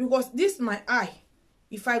 Because this is my eye.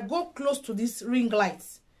 If I go close to this ring light,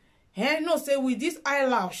 no say with this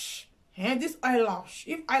eyelash, this eyelash,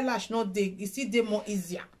 if eyelash not there, you see they more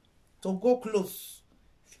easier to go close.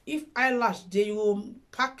 If eyelash they will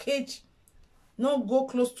package, not go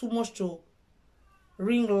close too much to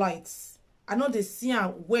ring lights. I know they see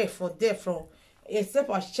and where for there from, except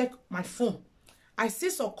I check my phone. I see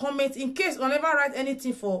some comments in case I never write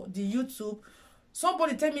anything for the YouTube.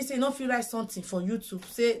 Somebody tell me say no feel write something for YouTube.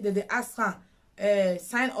 Say that they ask her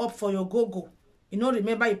sign up for your Google. You know,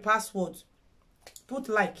 remember your password. Put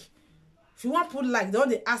like. If you want put like, they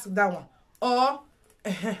only ask that one. Or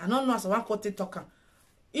I don't know as I want to talk.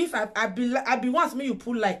 If I be wants me you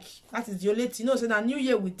put like. That is the only thing. You know, say so New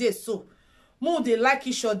Year with this. So more they like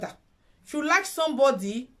each other. If you like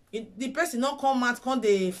somebody, the person not come out, come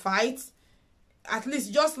they fight. At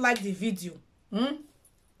least just like the video.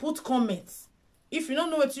 Put comments. If you don't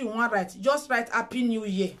know what you want write, just write Happy New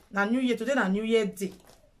Year. Now New Year today, now New Year Day.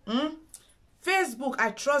 Facebook, I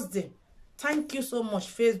trust them. Thank you so much,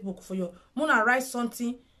 Facebook, for your. Mona write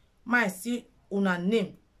something, might see una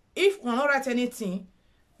name. If you not write anything,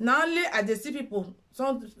 now only I dey see people,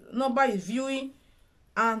 some nobody is viewing,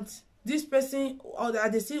 and this person or I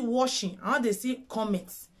dey see watching, and they see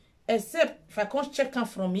comments. Except if I can't check them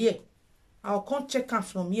from here, I'll come check them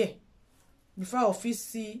from here before I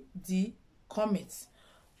see the comments.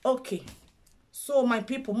 Okay, so my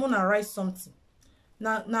people, Mona write something.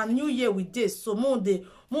 Now New Year with this, so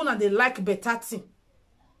Mona they like better thing.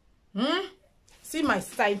 See my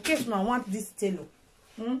style in case I want this tailor.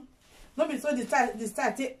 Not be so the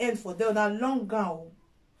style take end for them that long gown.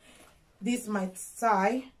 This my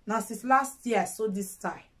style. Now since last year I saw this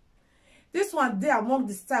style. This one there among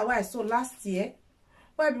the style where I saw last year.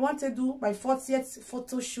 Where I want to do my 40th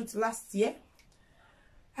photo shoot last year.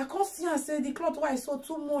 I can't see and say the cloth why I saw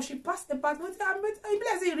too much. She passed the part.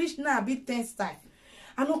 I say reach now a bit 10 style.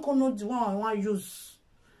 I don't know the one I want to use.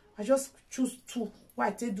 I just choose two. Why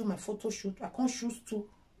I take do my photo shoot. I can't choose two.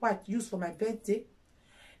 Why I use for my birthday.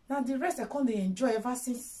 Now the rest I can't enjoy ever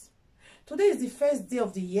since. Today is the first day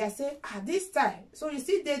of the year. I say, this style. So you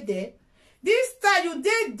see they there. This style you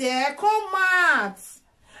did there. Come out.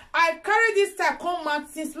 I carry this style come out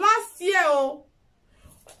since last year. Oh,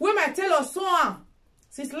 when my tailor so on.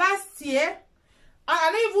 Since last year.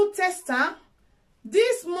 I don't even test her.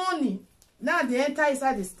 This morning. Now they enter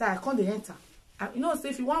inside the style. Can't they enter? You know, say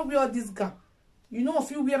if you want to wear this gown, you know, if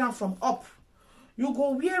you wear them from up, you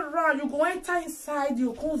go wear around, you go enter inside,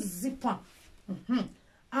 you go zip on.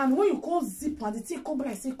 And when you come zip on, the thing come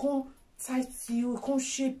like say come tight you, come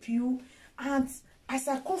shape you. And as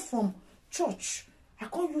I come from church, I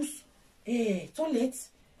can't use a toilet.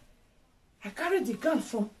 I carry the gown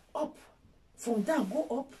from up, from down, go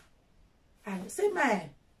up. And say, man,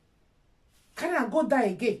 carry and go down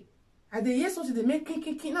again. And they hear something, they make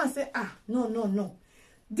kiki. Now I say, no.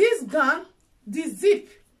 This gown, the zip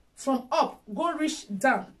from up, go reach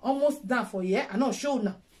down, almost down for here. I know, show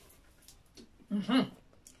now.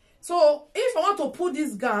 So, if I want to put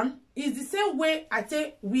this gown, it's the same way I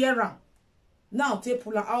take wear am. Now, take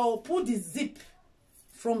pull out. I'll put the zip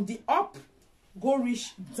from the up, go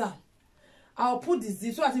reach down. I'll put the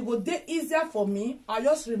zip so that it go dey easier for me. I'll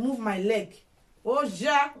just remove my leg. Oh,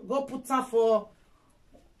 yeah, go put that for.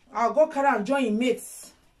 I'll go carry and join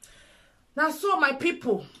mates. Now, so my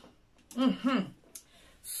people.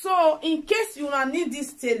 So, in case you need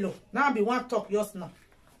this tailor, now I be one talk just now.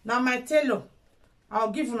 Now, my tailor,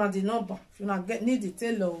 I'll give you the number if you need the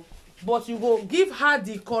tailor. But you go give her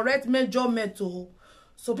the correct measurement to.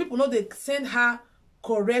 So people know they send her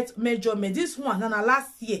correct measurement. This one, now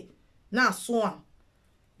last year, now so on.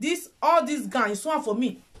 All this gown is one for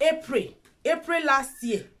me. April last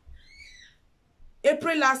year.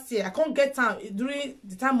 I can't get time during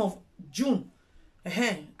the time of June.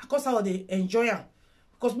 Because I would enjoy them.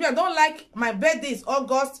 Because me, I don't like my birthday is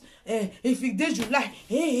August. If it day July,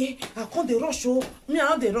 I can't the rush. Oh, me, I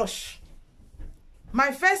don't the rush.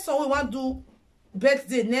 My first son we want to do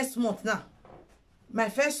birthday next month now. My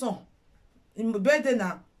first son in my birthday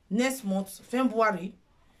now next month, February.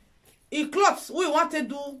 In clothes we want to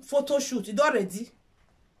do photo shoot. It already.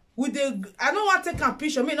 With the I don't want to take a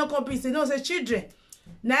picture. Me not come say no say children.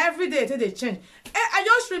 Now every day they change. I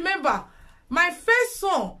just remember my first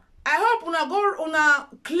son. I hope una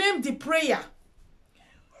claim the prayer.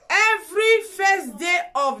 every first day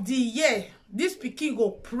of the year, this pikin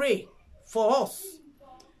go pray for us.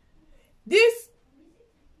 This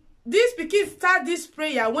pikin start this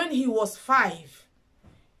prayer when he was 5.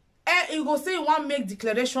 And he go say he want make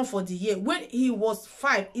declaration for the year. When he was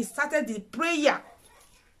 5, he started the prayer.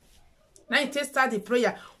 Now he start the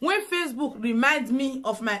prayer. When Facebook reminds me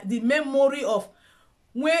of the memory of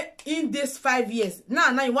when in this 5 years.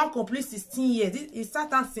 Now you want complete 16 years. It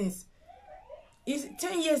started since it's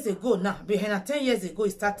 10 years ago now. Behind 10 years ago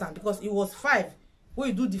it started because it was 5 when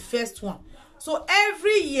you do the first one. So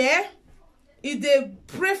every year they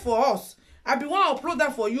pray for us. I be want to upload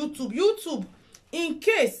that for YouTube. YouTube, in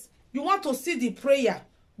case you want to see the prayer,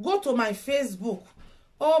 go to my Facebook.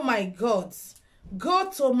 Oh my God. Go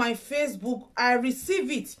to my Facebook. I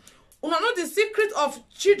receive it. Una know the secret of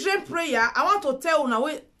children prayer. I want to tell una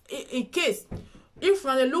in case if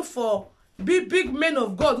una look for big men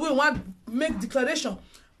of God we want make declaration,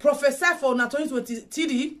 prophesy for una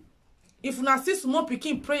 2023. If una see small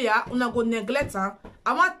pikin prayer, una go neglect her.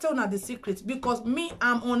 I want to tell una the secret because me,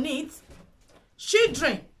 I'm on it.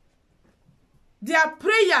 Children, their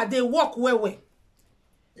prayer, they work well.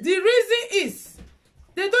 The reason is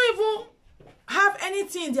they don't even have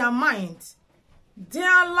anything in their mind. They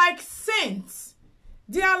are like saints.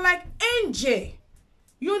 They are like angels.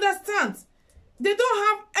 You understand? They don't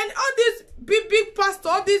have, and all these big pastor,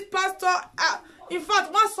 all these pastor. In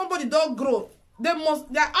fact, once somebody don't grow, they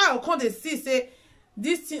must their eye will come. They see say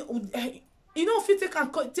this thing. You know, if you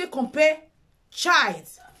take compare child,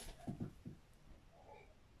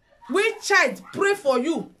 when child pray for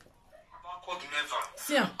you.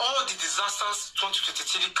 Never. All the disasters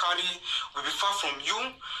 2023 carry will be far from you,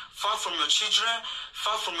 far from your children,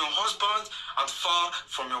 far from your husband, and far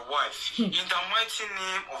from your wife. In the mighty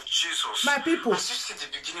name of Jesus. My people. As you see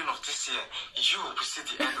the beginning of this year, you will see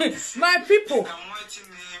the end of this year. My people. In the mighty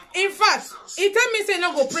name of in fact, Jesus. He tell me say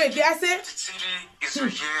no go pray. They say 2023 is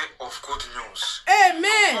your year of good news.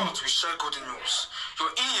 Amen. Your mouth will share good news.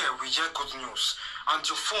 Your ear will hear good news. And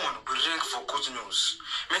your phone will ring for good news.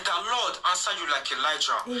 May the Lord answer you like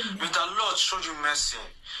Elijah. Amen. May the Lord show you mercy.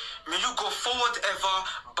 May you go forward ever,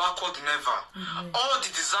 backward never. Amen. All the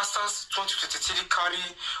disasters 2023 carry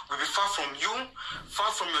will be far from you,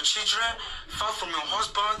 far from your children, far from your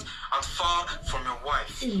husband, and far from your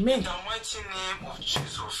wife. Amen. In the mighty name of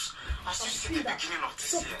Jesus. As you see the beginning of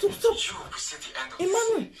this year, stop. you will see the end of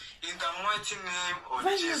Emmanuel. this year. In the mighty name of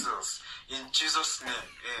Jesus. In Jesus' name,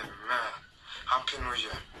 amen. Happy New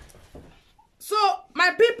Year. So,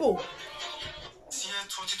 my people, Year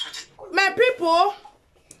 2020. my people,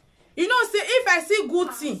 you know, say if I see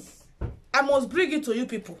good thing, I must bring it to you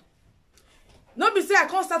people. Not be say I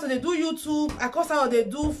can't start to do YouTube, I can't start to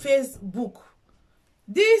do Facebook.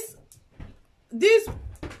 This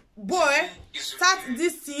boy start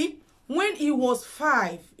this thing when he was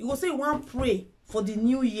 5. He go say he want pray for the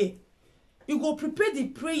new year. You go prepare the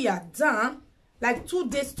prayer down like 2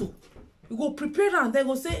 days to. You go prepare and then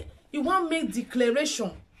go say you want make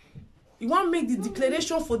declaration. You want make the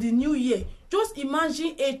declaration for the new year. Just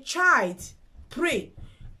imagine a child pray.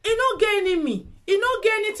 He not get enemy. He not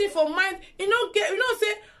get anything for mind. He not get. You know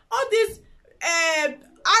say all these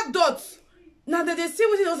adults now that they see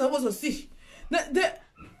what they're supposed to see. The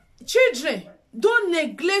children don't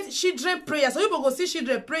neglect children prayer. So people go see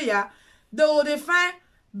children prayer. They find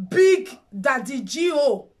Big Daddy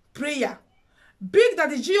Geo prayer. Big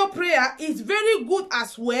Daddy Geo prayer is very good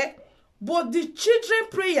as well, but the children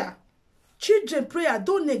prayer,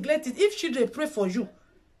 don't neglect it. If children pray for you,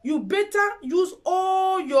 you better use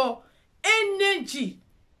all your energy.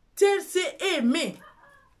 Tell say amen.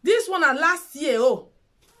 This one last year,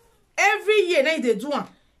 every year now they do one.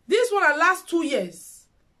 This one last 2 years.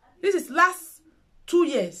 This is last 2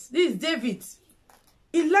 years. This is David.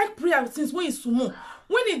 He like prayer since when he's small.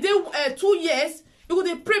 When he did 2 years, he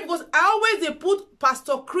would pray because I always they put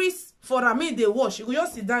Pastor Chris for me they wash. He would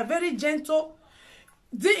just sit down very gentle.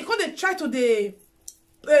 Because they try to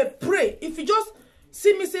pray. If you just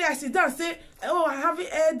see me say I sit down say, oh, I have a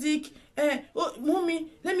headache. Oh, mommy,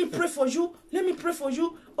 let me pray for you. Let me pray for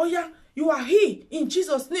you. Oh yeah, you are healed in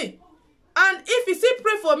Jesus' name. And if you say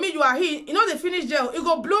pray for me, you are healed. You know they finish there. It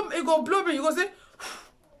go blow me. You go say,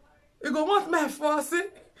 you go want my fall. Say,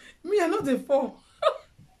 me I not the fall.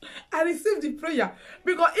 I receive the prayer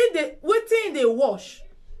because if they waiting they wash,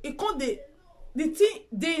 it can't the thing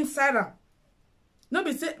they inside them. No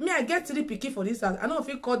be say me I get 3 picky for this house. I know if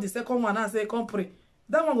you call the second one and say come pray.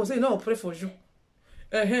 That one go say no pray for you.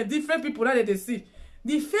 Different people that they see.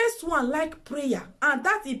 The first one like prayer, and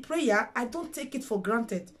that is prayer. I don't take it for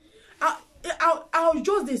granted. I'll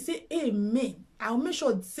just they say amen. I'll make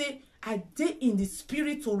sure they say I dey in the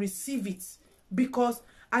spirit to receive it because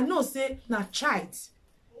I know say na child.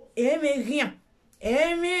 Eme rien.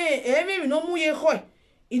 Eme no mu ye hoy.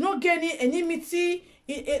 He no get any enmity.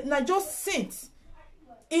 Na just saint.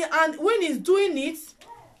 And when he's doing it,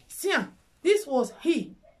 see, this was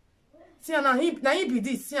he. See, now he be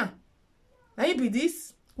this. See, now he be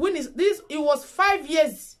this. When is this? He was 5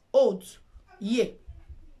 years old. Yeah.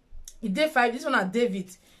 He did 5. This one at David.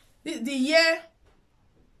 The year.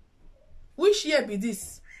 Which year be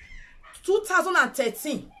this?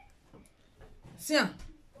 2013. See,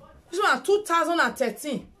 this one at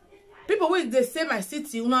 2013. People wey they say my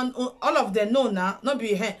city, all of them know now. Not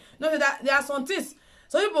be here. No, that there are some things.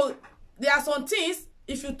 So people, there are some things.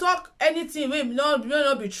 If you talk anything, will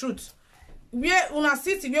not be truth. Where una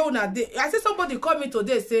city, where una dey. I see somebody call me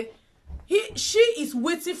today say she is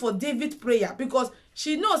waiting for David prayer because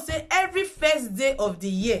she knows say every first day of the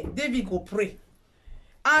year David go pray.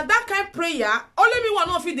 And that kind of prayer, only me one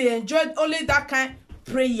of you they enjoyed only that kind of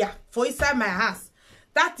prayer for inside my house.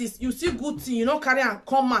 That is, you see good thing, you know, carry and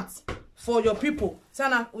come out for your people. So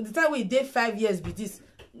now, the time we did 5 years with this,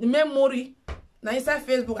 the memory, now inside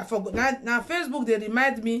Facebook, I forgot. Now Facebook, they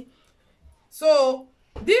remind me. So,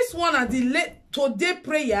 this one at the late today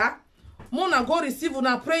prayer, Mona go receive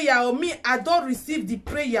una prayer, or me, I don't receive the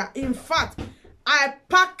prayer. In fact, I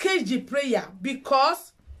package the prayer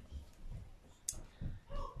because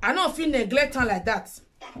I don't feel neglected like that.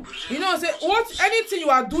 You know, say what anything you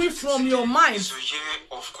are doing from your mind. It's a year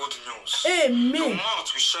of good news. Amen. Your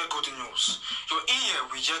mouth will share good news. Your ear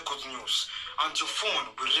will hear good news. And your phone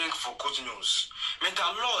will ring for good news. May the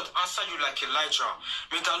Lord answer you like Elijah.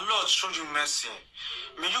 May the Lord show you mercy.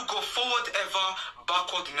 May you go forward ever,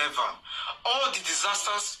 backward never. All the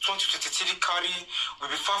disasters 2023 carry will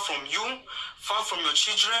be far from you, far from your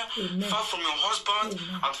children, Amen. Far from your husband,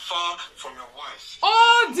 Amen. And far from your wife.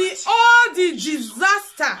 All the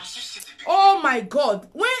disaster. Oh my God.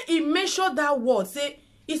 When he mentioned that word,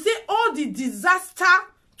 he said all the disaster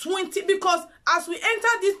 20, because as we enter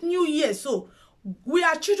this new year, so we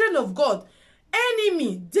are children of God.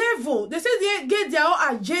 Enemy, devil, they say they get their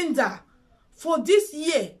own agenda for this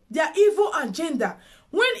year, their evil agenda.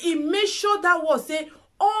 When he made sure that was say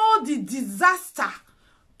all the disaster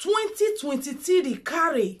 2023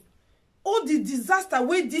 carry, all the disaster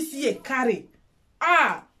where this year carry,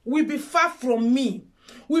 will be far from me,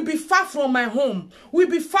 will be far from my home, will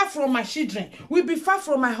be far from my children, will be far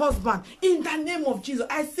from my husband. In the name of Jesus,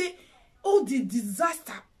 I say all the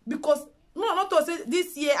disaster, because no, not to say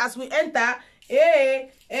this year as we enter,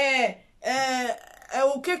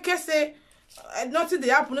 okay, say nothing they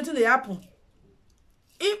happen, nothing they happen.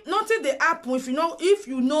 If nothing they happen, if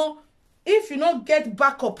you know get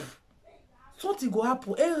backup, something go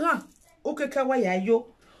happen. Okay, why yo?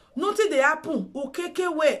 Nothing they happen. Okay,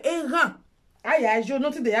 where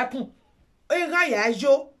nothing they happen.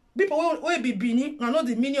 People will be bini. I know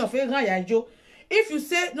the meaning of if you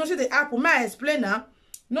say nothing they happen, may I explain now?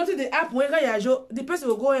 Nothing they happen. The person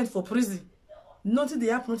will go in for prison. Nothing they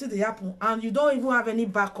happen, and you don't even have any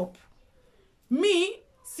backup. Me,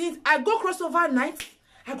 since I go crossover night,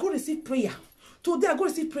 I go receive prayer. Today I go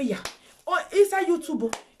receive prayer. Or inside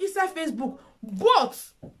YouTube, inside Facebook. But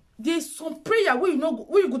there's some prayer where you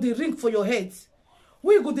go the ring for your head.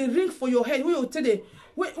 Where you go the ring for your head. Where you tell the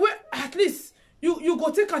where at least you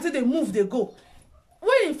go take until they move, they go.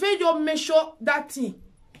 When you fail your measure that thing,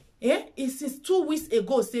 it's since 2 weeks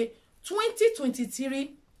ago, say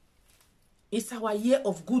 2023 is our year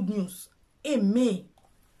of good news. Amen.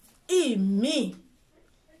 Amen.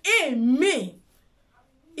 Amen.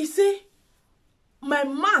 He say, my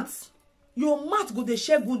mouth, your mouth go to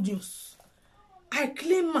share good news. I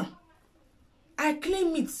claim it. I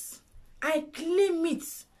claim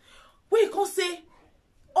it. Where you can say,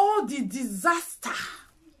 all the disaster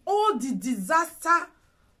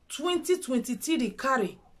 2023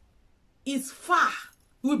 carry is far,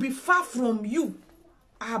 will be far from you.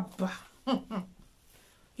 Abba.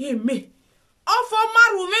 Amen. Oh, for my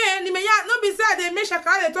room, no be said they make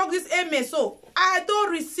shakara they talk this amen. So I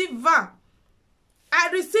don't receive that. I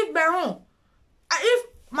receive my own. If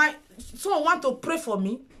my son want to pray for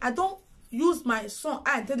me, I don't use my son.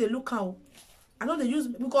 I tell the look out. I know they use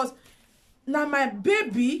because now my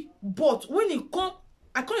baby. But when he come,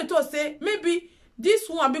 I can't tell say maybe this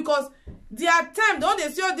one because there are times don't they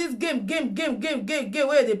see all this game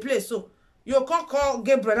where they play. So you can't call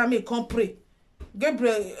Gabriel and me come pray.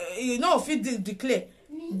 Gabriel, you know if it declare.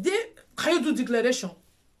 Can you do declaration?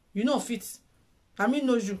 You know if it. I mean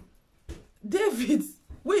knows you. David,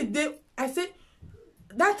 wait, I say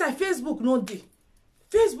that time Facebook no day.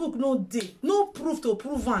 Facebook no day. No proof to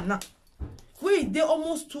prove one now. wey dey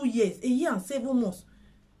almost 2 years, a year and 7 months.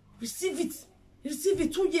 Receive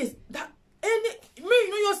it 2 years. That any me, you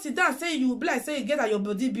know, you sit down say you be like say you get at your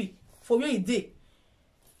body be for where you dey.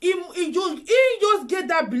 He just get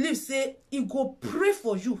that belief, say he go pray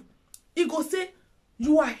for you. He go say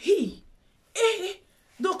you are he.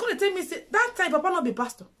 Don't come tell me say that time papa not be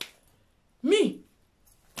pastor. Me,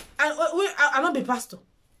 I not be pastor.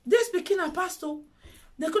 They speaking a pastor.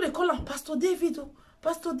 They could call him Pastor David.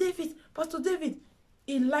 Pastor David.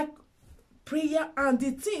 He like prayer, and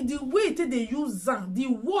the thing, the way they use them, the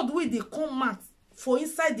word way they come out for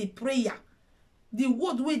inside the prayer, the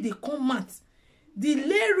word way they come out, the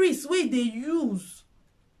lyrics way they use.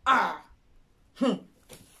 And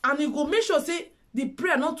you go make sure say the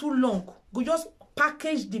prayer not too long. Go just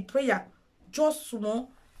package the prayer just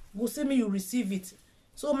small. Go say me you receive it.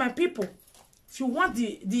 So my people, if you want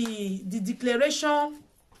the declaration,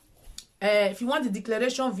 if you want the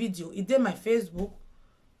declaration video, it did my Facebook.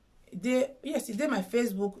 Yes, it did my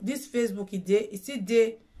Facebook. This Facebook it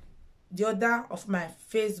did the other of my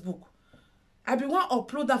Facebook. I be want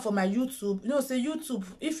upload that for my YouTube. You know, say YouTube,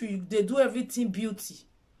 if they do everything beauty,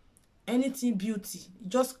 anything beauty,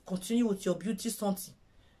 just continue with your beauty something.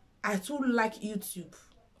 I too like YouTube.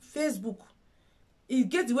 Facebook, it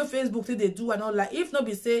get the way Facebook say they do and all, like if not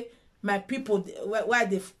be say my people why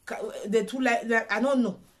they too like I don't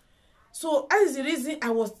know. So that is the reason I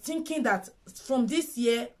was thinking that from this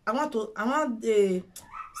year I want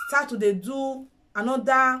start to do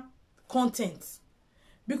another content,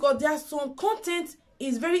 because there's some content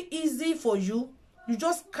is very easy for you. You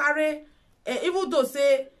just carry even though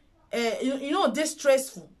say you know they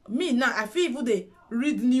stressful. Me now I feel even they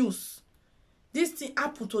read news. This thing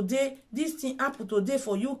happened today. This thing happened today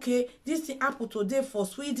for UK. This thing happened today for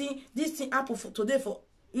Sweden. This thing happened today for.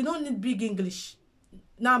 You don't need big English.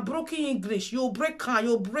 Now broken English. You break hand.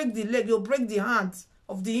 You break the leg. You break the hand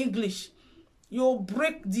of the English. You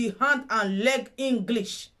break the hand and leg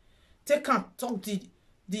English. Take and talk the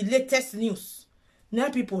latest news. Now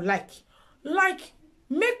people like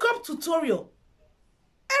makeup tutorial.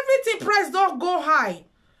 Everything price don't go high.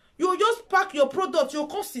 You just pack your product, you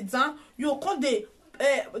come sit down, you come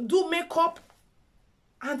do makeup,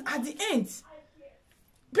 and at the end,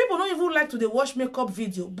 people don't even like to watch makeup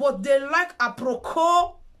video, but they like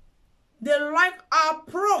aproko. They like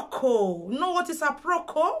aproko. You know what is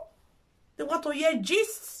aproko? They want to hear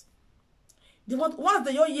gist. They want, once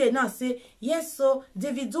they hear now say, yes, so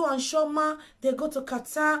Davido and Shoma, they go to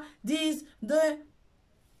Qatar, this, the.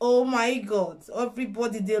 Oh my God!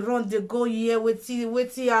 Everybody they run, they go here. Wait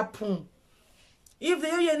happen. If they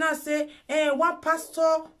hear now say, one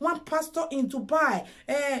pastor in Dubai,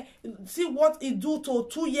 see what he do to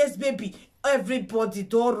 2 years baby. Everybody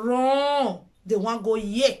don't run. They want go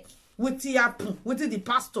here. Wait happen. What did the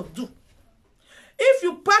pastor do? If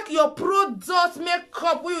you pack your product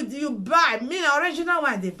makeup, what you buy? Me the original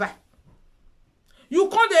one they buy. You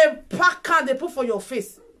can't they pack and they put for your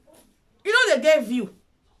face. You know they gave you.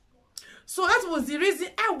 So that was the reason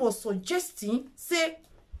I was suggesting, say,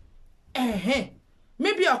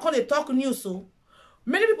 maybe I'll call a talk news. So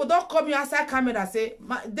many people don't come here outside camera and say,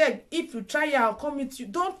 Dad, if you try it, I'll come with you.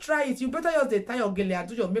 Don't try it. You better use the tie your gele and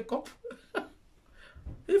do your makeup.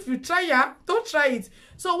 If you try it, don't try it.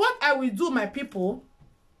 So what I will do, my people,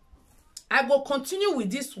 I will continue with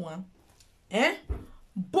this one.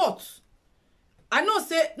 But I know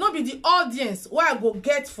say not be the audience where I go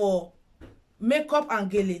get for makeup and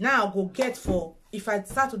gele. Now I'll go get for if I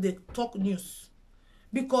start to the talk news,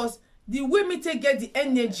 because the way me take get the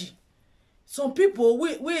energy. Some people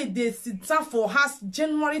they sit down for us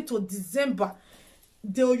January to December,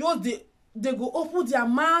 they go open their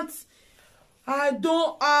mouths. I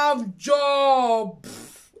don't have job.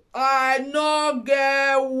 I no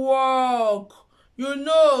get work. You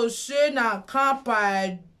know, say na camp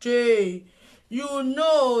I dey. You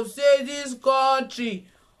know, say this country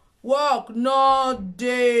work no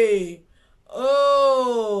dey.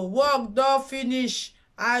 Oh, work don't finish.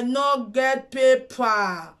 I no get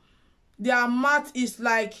paper. Their math is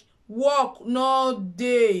like work no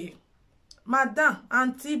dey. Madam,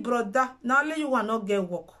 auntie, brother, now only you will not get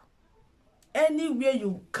work. Anywhere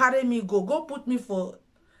you carry me go put me for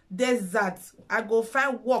desert. I go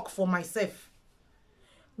find work for myself.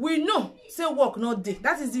 We know say work no dey.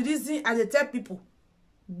 That is the reason I tell people,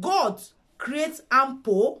 God creates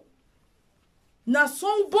ample. Now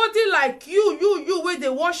somebody like you where they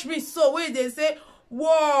watch me so where they say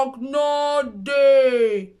work no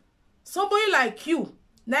dey. Somebody like you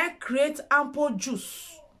now create ample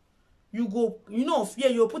juice. You go, you know, yeah,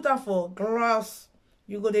 you put them for glass.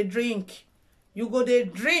 You go they drink. You go they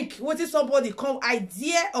drink. What is somebody come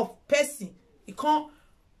idea of person? become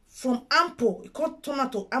from ample, it can't turn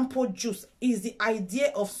out to ample juice. Is the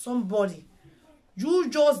idea of somebody. You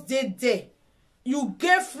just did there. You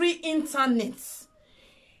get free internet.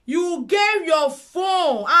 You get your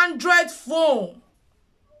phone, Android phone.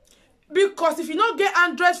 Because if you don't get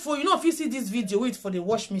Android phone, you know if you see this video, wait for the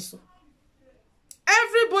watch me so.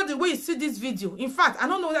 Everybody will see this video. In fact, I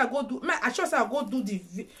don't know what I go do. I sure say I go do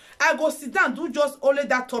I go sit down do just only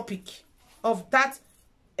that topic of that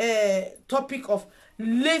topic of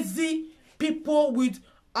lazy people with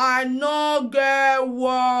I no get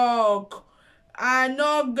work. I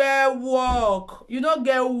no get work. You don't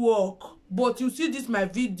get work. But you see this my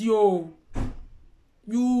video.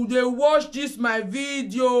 They watch this my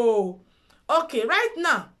video. Okay, right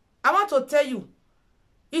now, I want to tell you,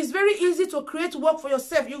 it's very easy to create work for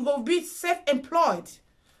yourself. You go be self-employed.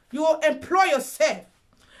 You will employ yourself.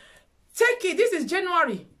 Take it. This is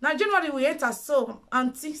January. Now, January we enter so,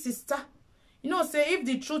 auntie, sister. You know, say, if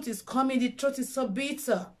the truth is coming, the truth is so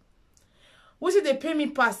bitter. What did they pay me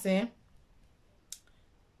pass, eh?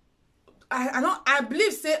 I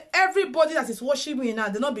believe, say, everybody that is watching me now,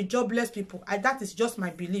 they not be jobless people. That is just my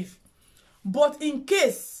belief. But in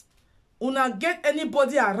case, una get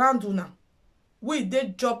anybody around una, we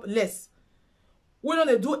they jobless. We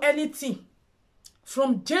don't do anything.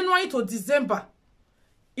 From January to December,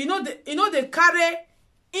 they carry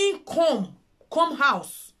income, come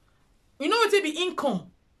house. You know what it be income?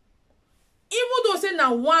 Even though say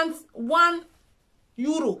now one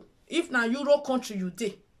euro, if now euro country you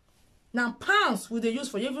dey, now pounds will they use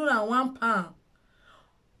for even now £1. Or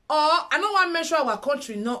I don't want to measure our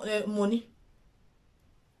country money.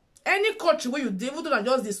 Any country where you dey, even though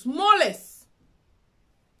just the smallest,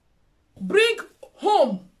 bring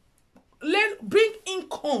home, bring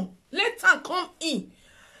income, let her come in.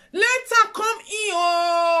 Let her come in,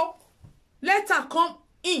 oh. Let her come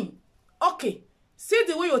in. Okay. See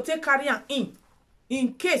the way you take carry her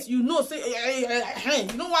in case you know, say,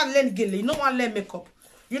 you don't want to learn Gele, you don't want to learn makeup,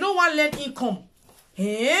 you don't want to learn income.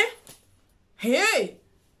 Hey? Hey.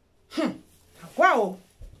 Wow.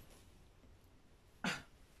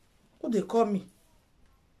 Who they call me?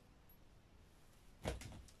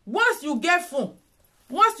 Once you get phone,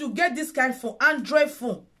 once you get this kind of phone, Android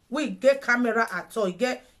phone, we get camera at all.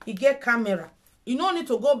 You get camera. You don't need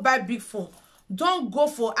to go buy big phone. Don't go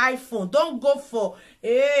for iPhone. Don't go for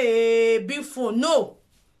big phone. No.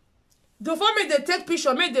 Before me they take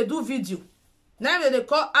picture, make they do video. Now they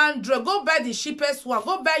call Android. Go buy the cheapest one.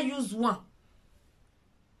 Go buy used one.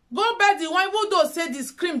 Go buy the one who don't say the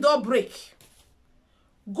screen don't break.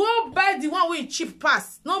 Go buy the one with cheap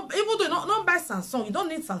pass. No, even though not buy Samsung. You don't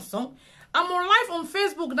need Samsung. I'm on live on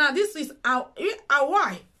Facebook now. This is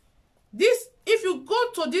why. This, if you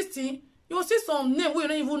go to this thing, you will see some name we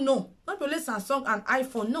don't even know. Not only Samsung and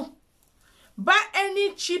iPhone. No. Buy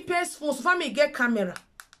any cheapest phone. So for me get camera.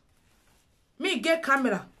 Me get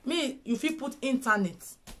camera. Me, you feel put internet.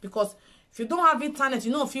 Because if you don't have internet,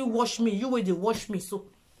 you know if you watch me, you will they watch me. So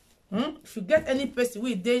if you get any person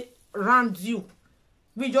we they around you.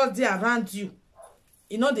 We just there around you.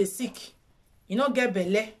 You know they sick. You know get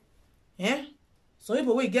belle. Eh? So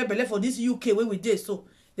people we get belle for this UK where we did. So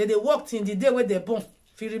they walked in the day where they born.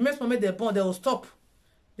 If you remember from where they born, they will stop.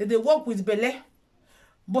 They work with belle.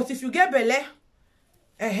 But if you get belle,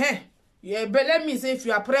 yeah, belle means if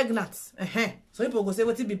you are pregnant. So people go say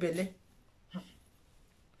what it be belle.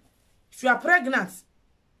 If you are pregnant,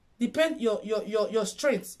 depend your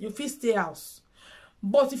strength. You feel stay house.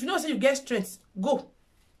 But if you know say you get strength, go.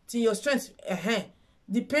 Till your strength,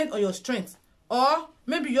 depend on your strength. Or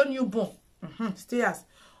maybe your newborn, stay as.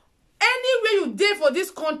 Anywhere you dare for this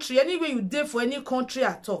country, anywhere you dare for any country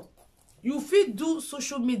at all, you fit do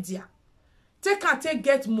social media. Take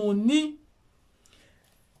get money.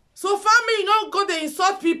 So family, you don't go they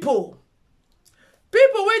insult people.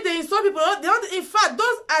 People where they insult people, they don't, in fact,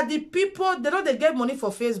 those are the people they don't they get money for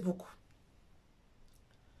Facebook.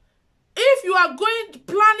 If you are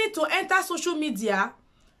planning to enter social media,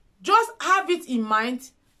 just have it in mind.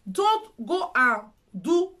 Don't go and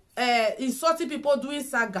do insulting people doing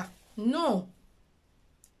saga. No.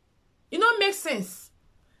 It don't make sense.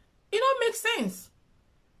 It don't make sense.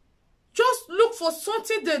 Just look for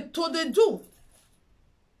something they do.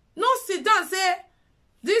 No sit down and say,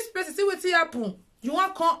 this person, see what happen. You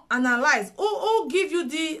want to come analyze. Who give you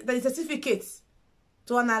the certificates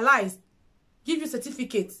to analyze? Give you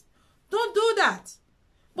certificates. Don't do that.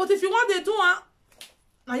 But if you want to do it,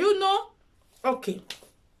 now you know. Okay.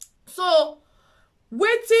 So,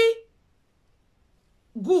 waiting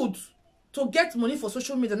good to get money for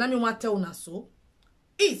social media, now me want to tell you so,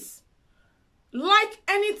 is like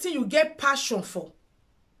anything you get passion for.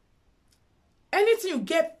 anything you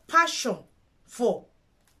get passion for,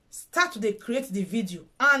 start to dey create the video.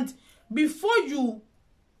 And before you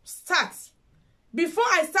start, before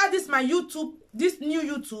I start this my YouTube, this new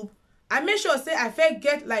YouTube, I make sure say I first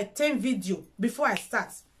get like 10 video before I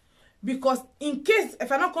start, because in case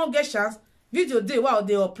if I not come get chance video day while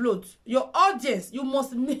they upload, your audience, you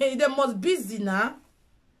must they must busy now.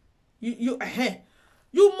 You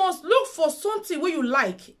must look for something where you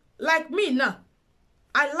like me now.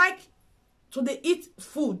 I like to dey eat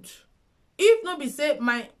food. If not be say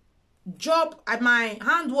my job and my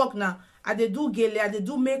handwork now, I dey do gele, I dey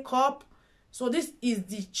do makeup. So this is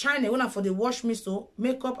the channel when I for the wash me so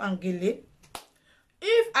makeup and gele.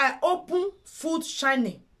 If I open food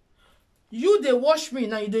channel, you dey watch me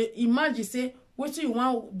now, you dey imagine say what you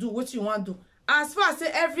want do, what you want do. As far as say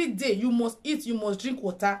every day you must eat, you must drink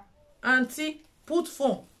water. Auntie, put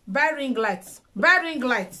phone, buy ring lights, buy ring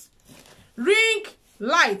lights, ring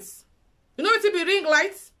lights. You know what it be ring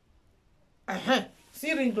lights?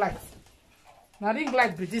 See ring lights. Now ring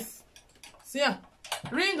light be this. See ya.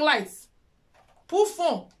 Ring lights. Put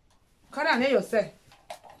phone. Carry on here yourself.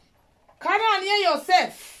 Carry on here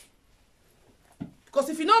yourself. Because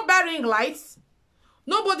if you not buy ring lights,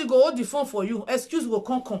 nobody go hold the phone for you. Excuse will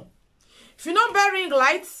come. If you not buy ring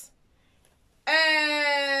lights,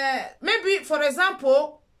 maybe for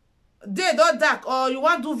example, day not dark, or you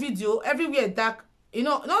want to do video everywhere dark. You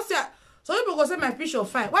know, not say some people go say my picture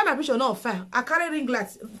fine. Why my picture not fine? I carry ring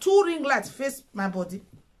lights, 2 ring lights face my body.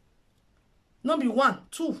 Not be 1,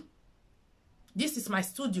 2. This is my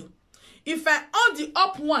studio. If I on the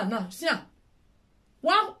up one now, see ya.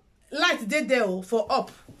 1 light there for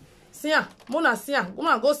up. See ya. Mona see ya.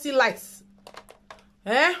 Go see lights.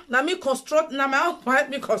 Now me construct. Now my husband help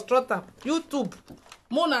me construct them. YouTube.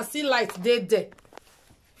 Mona see lights there.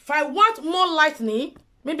 If I want more lightning,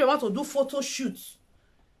 maybe I want to do photo shoots.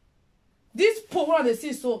 This program they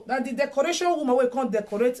see so that the decoration woman will come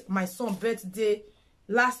decorate my son's birthday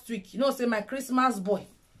last week. You know, say my Christmas boy.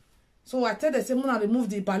 So I tell them, say, Mona remove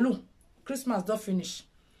the balloon. Christmas don't finish.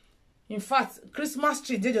 In fact, Christmas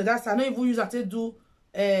tree did that. I don't even use that to do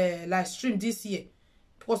live stream this year.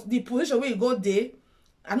 Because the position where you go there,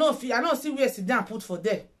 I don't see where sit down put for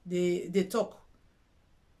there. They talk.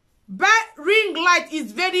 Buy ring light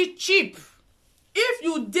is very cheap. If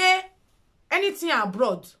you dare anything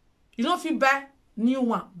abroad, you don't feel buy new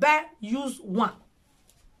one. Buy use one.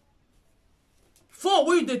 Phone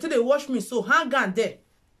where you they watch me so hang on there.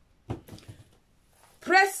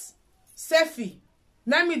 Press selfie.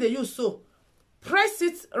 Let me they use so. Press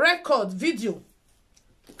it, record video.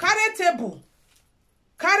 Carry table.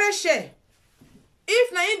 Carry share.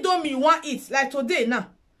 If na indomie you want eat, like today now,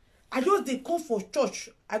 I just dey come for church.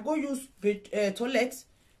 I go use toilet.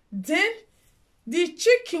 Then the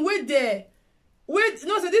chicken where they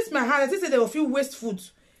no say this my hand. I say they will feel waste food.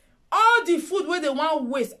 All the food where they want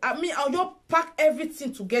waste. I mean, I'll just pack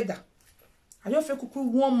everything together. I just feel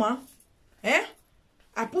kuku warmer.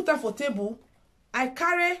 I put that for table. I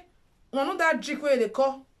carry another drink where they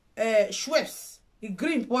call Schweppes. The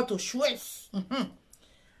green bottle Schweppes.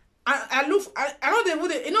 I look. I know they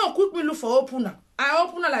would. You know, quick me look for opener. I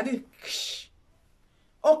open like this.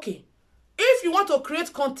 Okay. If you want to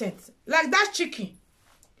create content like that chicken,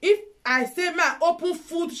 if I say my open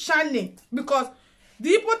food channel, because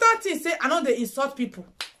the important thing say I know they insult people.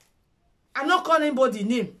 I not call anybody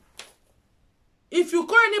name. If you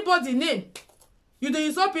call anybody name, you dey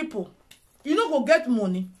insult people. You no go get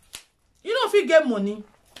money. You know if you get money,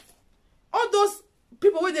 all those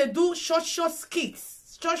people where they do short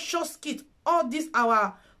skits, all these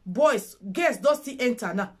our boys, girls don't see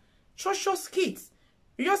enter now. Short skits.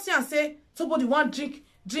 You just see and say somebody want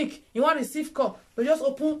drink, you want receive call. They just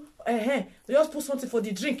open they just put something for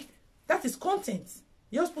the drink. That is content.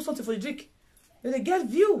 You just put something for the drink. They get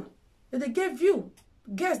view. They get view.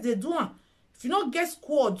 Guess they do one. If you not get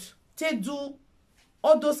squad, they do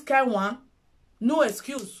all those kind one. No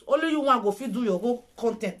excuse. Only you want go fit do your whole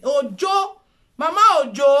content. Ojo, Mama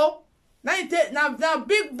Ojo. Now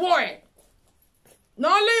big boy.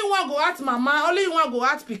 Now only you want go at Mama. Only you want go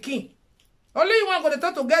at Pikin. Only you want go to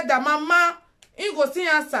talk together. Mama, you go see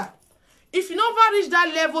answer. If you never reach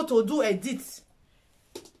that level to do edit,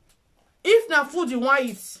 if na food you want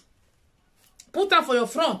eat, put them for your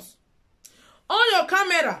front. On your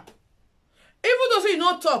camera. Even though you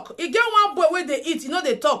not talk, you get one boy where they eat, you know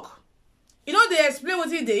they talk. You know they explain what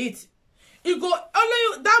they eat. You go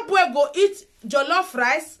only that boy go eat jollof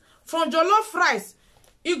rice. From jollof rice,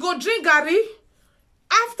 you go drink gari.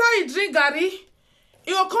 After you drink gari,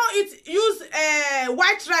 you come use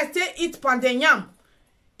white rice to eat pounded yam.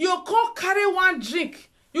 You come carry one drink.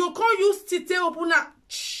 You come use tite opuna.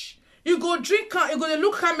 You go drink, you go to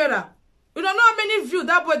look camera. You don't know how many views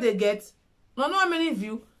that boy they get. You don't know how many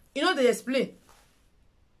views. You know they explain.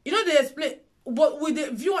 You know they explain. But with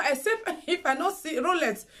the view, except if I not see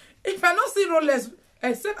Rolex. If I not see Rolex,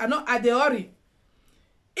 except I not at the hurry.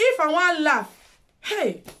 If I want to laugh,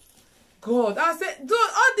 hey, God, I say, do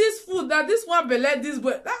all this food that this one belay this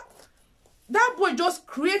boy, that boy just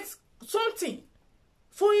creates something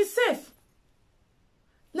for himself.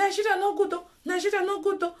 Nigeria no good though. Nigeria no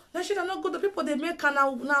good though. Nigeria no good though. People they make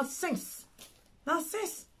now sense.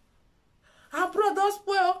 Nonsense. Abroad don't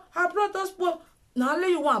spoil. Abroad don't spoil. Now let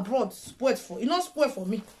you want abroad spoil for. You not spoil for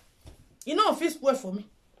me. You know if it's spoil for me.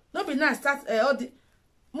 Not be nice start all the.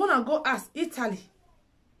 Wanna go ask Italy.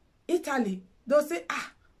 Italy. They'll say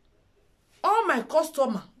all my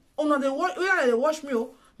customer. Oh no, they wash me.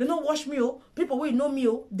 Oh, they don't wash me. Oh, people will know me.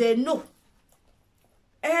 Oh, they know.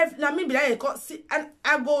 Now me be like see, and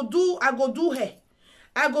I go do hair.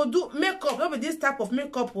 I go do makeup. Not be this type of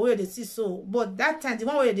makeup where they see so. But that time, the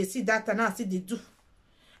one where they see that time, now I see they do.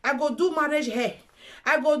 I go do marriage hair.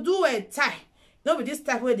 I go do a tie. Not be this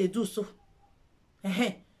type where they do so.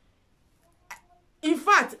 In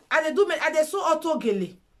fact, I they so auto Gele.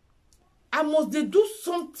 I must they do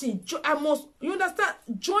something. I must, you understand?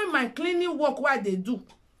 Join my cleaning work while they do.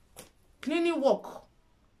 Cleaning work.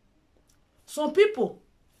 Some people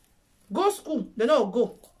go school, they don't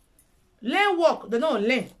go. Learn work, they don't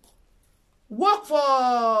learn. Work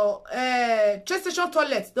for train station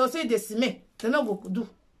toilet, they'll say they smell. They don't go do.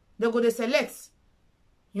 They go they select.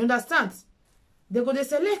 You understand? They go they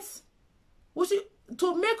select. Which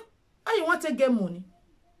to make how you want to get money?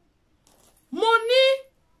 Money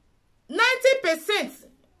 90%.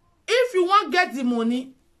 If you want to get the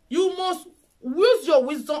money, you must use your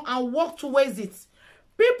wisdom and work towards it.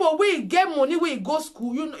 People will get money when you go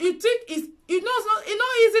school. You think it's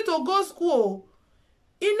not easy to go school.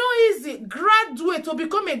 It's not easy. Graduate to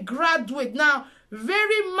become a graduate now,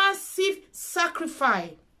 very massive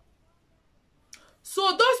sacrifice.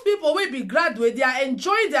 So those people will be graduate. They are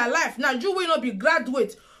enjoying their life. Now you will not be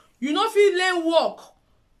graduate. You not feel learn work.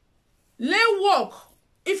 Learn work.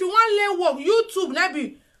 If you want learn work, YouTube now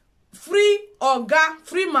be free oga,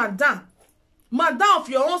 free madam. Madam of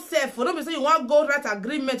your own self. For don't say you want go write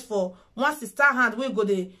agreement for one sister hand. We go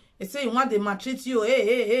they say you want they maltreat you.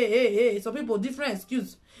 Hey. Some people different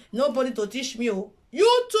excuse. Nobody to teach me. Oh.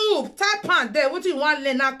 YouTube type on there. What you want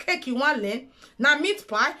learn? Now cake you want learn? Now meat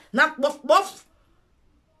pie? Now buff.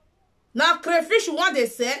 Now crayfish you want they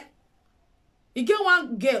say? You get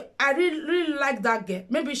one girl. I really like that girl.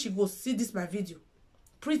 Maybe she go see this my video.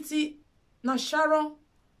 Pretty. Now Sharon.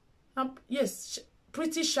 Yes,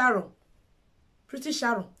 Pretty Sharon. Pretty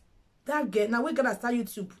Sharon. That girl. Now we gonna start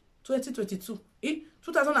YouTube 2022.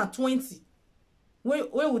 2020.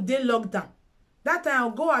 Where would they lock down? That time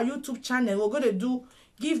I'll go our YouTube channel. We're gonna do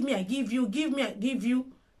give me, I give you, give me, I give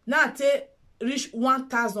you. Now I take reach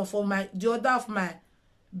 1,000 for the other of my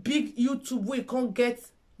big YouTube. We can't get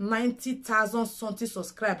 90,000 something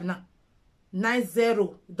subscribe now. 90.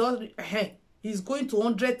 He's going to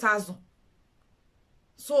 100,000.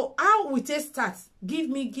 So how we take start? Give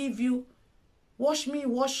me, give you. Wash me,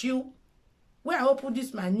 wash you. Where I open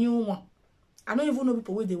this my new one. I don't even know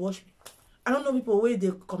people where they wash me. I don't know people where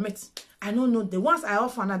they commit. I don't know. The ones I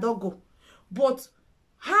offer and I don't go. But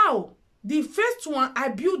how? The first one I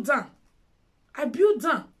build down. I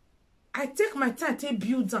take my time to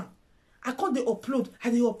build down. I can't they upload.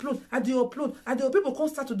 I upload. People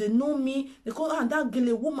can't start to they know me. They call that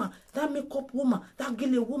Gele woman, that makeup woman, that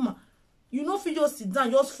Gele woman. You know, if you just sit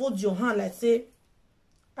down, just fold your hand like say,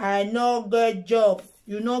 I no get job.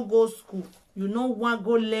 You no go school. You no want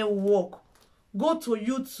go learn work. Go to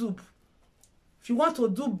YouTube. If you want to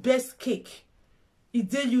do best cake,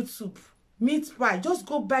 it's there YouTube. Meat pie. Just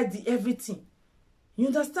go buy the everything. You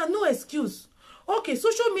understand? No excuse. Okay,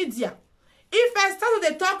 social media. If I start with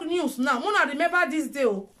the talk news now, I want to remember this day.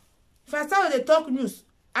 If I start with the talk news,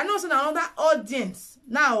 I know another audience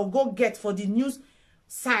now I'll go get for the news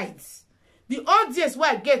sides. The audience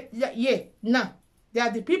where I get now. They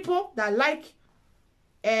are the people that like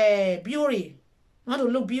beauty. Want to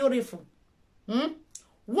look beautiful.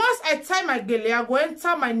 Once I tie my Gele, I go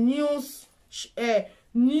enter my news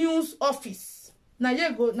office. Now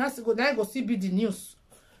you go see be the news.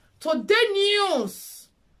 Today news.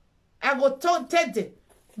 I go tell them.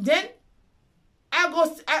 Then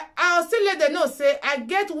I'll still let them know say I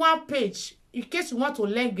get one page in case you want to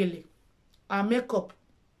learn Gele and makeup.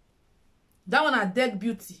 That one I dead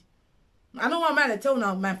beauty. I don't want to tell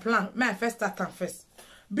you my plan. My first start first.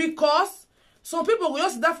 Because some people will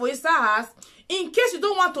just that for Insta house. In case you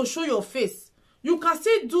don't want to show your face, you can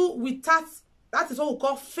still do without That is what we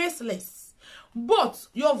call faceless. But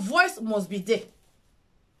your voice must be there.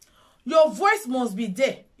 Your voice must be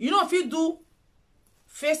there. You know, if you do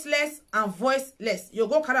faceless and voiceless, you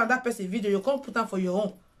go carry on that person video, you can't put them for your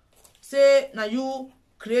own. Say, now you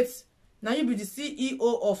create, now you be the CEO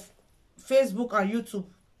of Facebook and YouTube.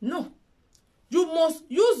 No. You must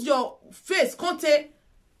use your face, content,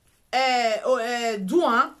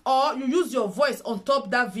 or you use your voice on top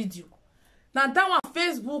that video. Now that one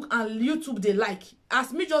Facebook and YouTube they like.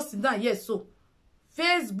 As me just sit down, yes, so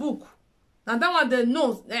Facebook. Now that one they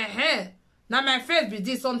know. Now my face be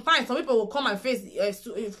this. Sometimes some people will call my face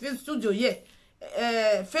studio. Yeah,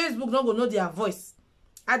 Facebook not gonna know their voice.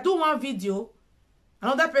 I do one video,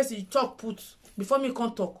 another person talk put before me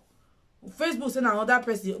can't talk. Facebook say another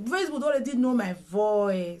person. Facebook already know my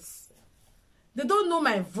voice. They don't know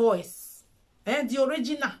my voice. The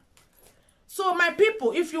original. So my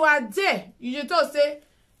people, if you are there, you just say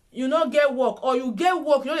you don't get work, or you get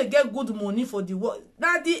work, you don't get good money for the work.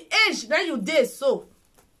 Now the age that you there, so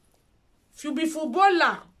if you be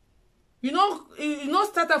footballer, you know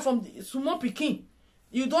start from small pikin.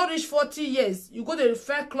 You don't reach 40 years. You go to the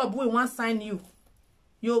fair club where want sign you.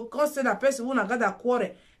 You consider that person who not got a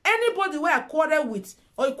quarrel. Anybody where I quarrel with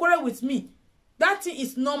or you quarrel with me, that thing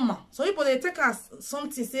is normal. So people they take as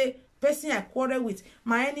something say person I quarrel with,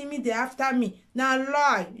 my enemy they after me. Now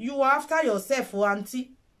lie, you are after yourself, oh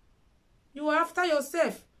auntie. You are after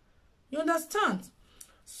yourself. You understand?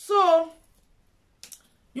 So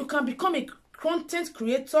you can become a content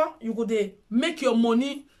creator. You go they make your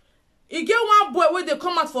money. You get one boy where they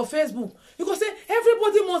come out for Facebook. You go say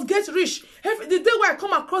everybody must get rich. The day where I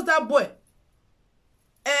come across that boy,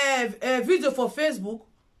 video for Facebook,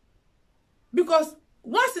 because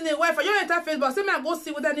once in a while, if I enter Facebook, I say, I go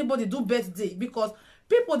see whether anybody do birthday, because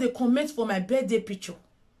people they comment for my birthday picture.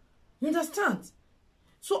 You understand?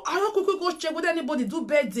 So I don't quickly go check whether anybody do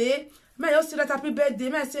birthday. May I see that happy birthday?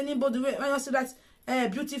 May I see anybody? May I see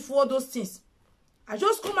that beautiful? All those things. I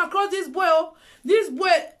just come across this boy. Oh, this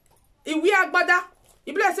boy, he wear agbada.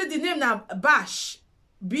 He be like say the name now Bash,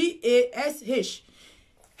 B-A-S-H.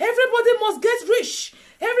 Everybody must get rich.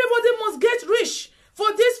 Everybody must get rich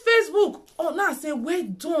for this Facebook. Oh, now I say,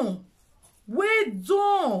 wait done. Wait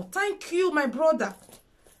done. Thank you, my brother.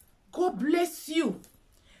 God bless you.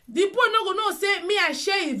 The boy no go know say me I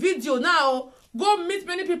share a video now. Go meet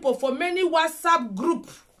many people for many WhatsApp group.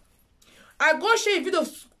 I go share a video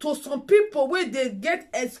to some people where they get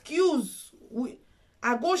excuse.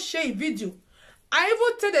 I go share a video. I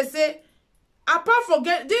even tell them say, apart from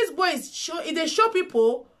this boy is show, they show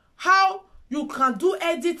people how you can do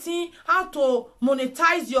editing, how to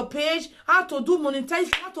monetize your page, how to do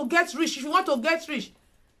monetization, how to get rich. If you want to get rich,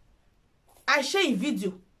 I share a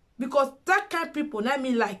video because that kind of people, not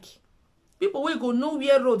me like people will go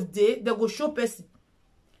nowhere road they go show person.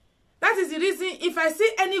 That is the reason if I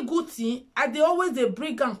see any good thing, they always they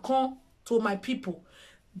bring and come to my people.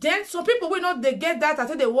 Then some people will not they get that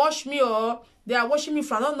after they wash me or they are washing me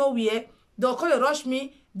from I don't know where. They'll call they rush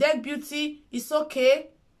me. Dead beauty, it's okay.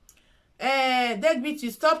 Dead beauty,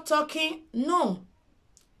 stop talking. No.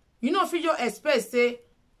 You know, if you just expect say,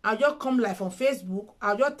 I'll just come live on Facebook,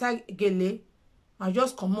 I'll just tag Gele, I'll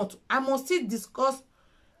just come out. I must still discuss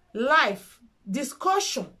life,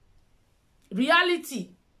 discussion,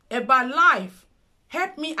 reality about life.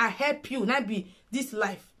 Help me, I help you. Not be this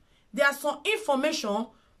life. There are some information.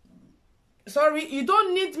 Sorry, you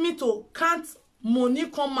don't need me to count money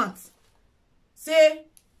comments. Say,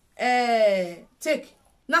 take.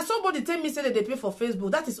 Now somebody tell me say that they pay for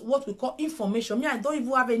Facebook. That is what we call information. Me, I don't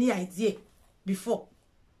even have any idea before.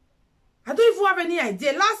 I don't even have any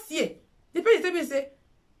idea. Last year, they tell me say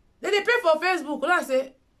they pay for Facebook. And I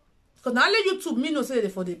say, because now only YouTube me no say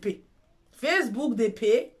they pay. Facebook they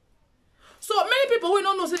pay. So many people will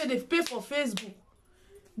not know say that they pay for Facebook.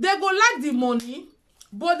 They go like the money,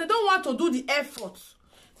 but they don't want to do the effort.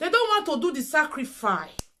 They don't want to do the sacrifice.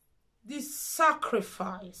 The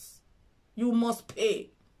sacrifice. You must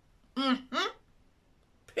pay.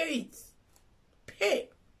 Pay it. Pay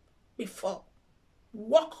before.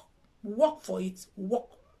 Work for it. Work.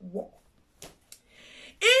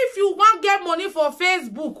 If you want get money for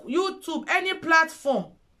Facebook, YouTube, any platform,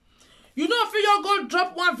 you know if you go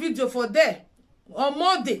drop one video for there on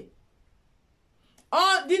Monday,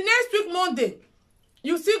 on the next week Monday,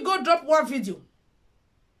 you still go drop one video.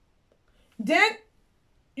 Then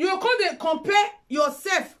you can compare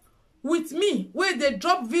yourself with me where they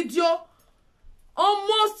drop video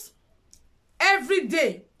almost every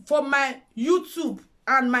day for my YouTube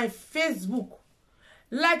and my Facebook.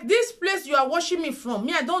 Like this place you are watching me from,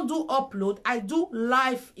 me I don't do upload, I do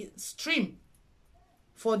live stream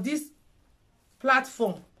for this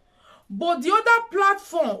platform. But the other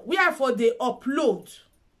platform where for they upload,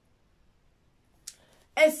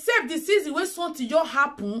 except the season where something just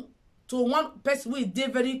happen to one person who is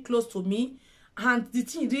very close to me, and the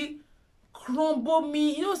thing really crumble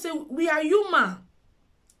me. You know, say we are human.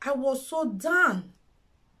 I was so down.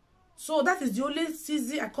 So that is the only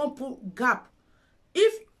season I can't put gap.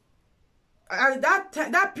 If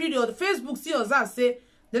that period, Facebook see us that say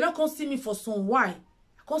they don't come see me for some while,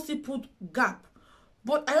 I can't see put gap.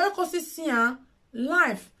 But I don't see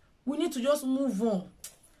life. We need to just move on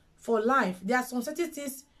for life. There are some certain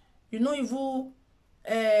things, you know, you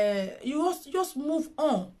just move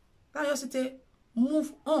on. That just say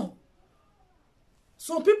move on.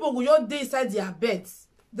 Some people go just day inside their beds.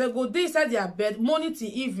 They go day inside their bed morning till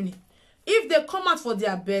evening. If they come out for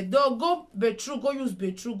their bed, they'll go bathroom, go use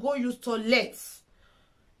bathroom, go use toilets.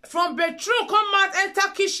 From bathroom, come out, enter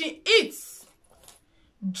kitchen, eat,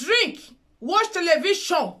 drink, watch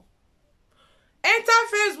television, enter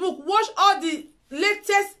Facebook, watch all the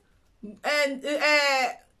latest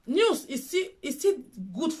news. Is still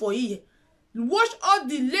good for you. Watch all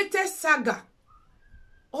the latest saga.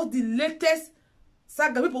 All the latest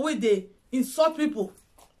saga. People where they insult people.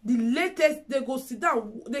 The latest, they go sit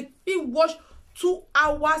down, they watch 2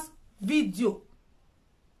 hours video.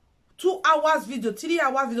 2 hours video, 3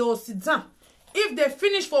 hours video, they'll sit down. If they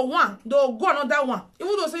finish for one, they'll go another one.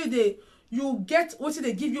 Even though say you get what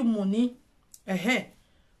they give you money.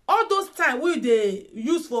 All those time we they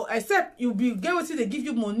use for, except you be get what they give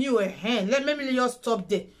you money or let me just stop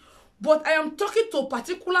there. But I am talking to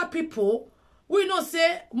particular people we know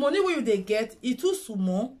say money where they get it too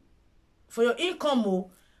small for your income.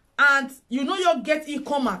 And you know you get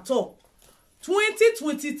income at all.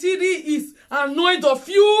 2023 is annoyed of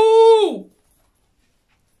you.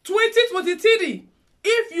 2023,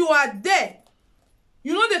 if you are there,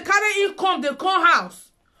 you know they carry income, they come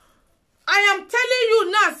house. I am telling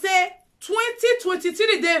you now, say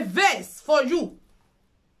 2023 they verse for you.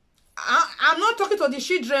 I'm not talking to the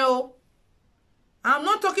children. Oh. I'm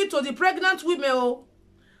not talking to the pregnant women. Oh.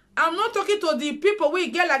 I'm not talking to the people who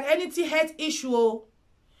get like anything health issue. Oh.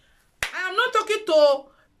 I am not talking to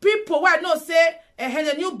people who I know say had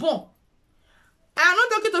a newborn. I am not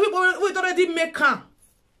talking to people who already make camp.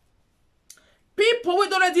 People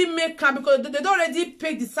who already make camp because they don't already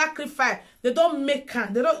pay the sacrifice. They don't make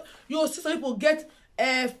camp. They don't. You see some people get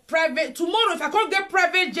private. Tomorrow, if I can't get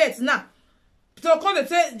private jets now, people come and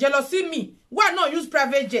say jealousy me. Why not use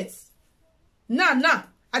private jets? Nah.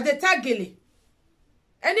 At the Gele.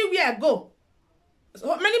 Anywhere I go.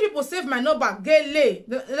 So many people save my number, Gele.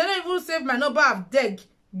 They don't even save my number of Deg.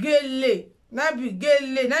 Gele. That be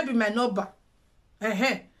Gele. That be my number.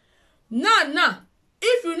 Nah.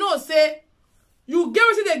 If you know, say, you get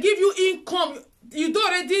what they give you income, you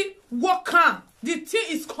don't already work on. The thing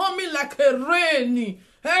is coming like a rain.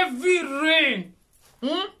 Heavy rain.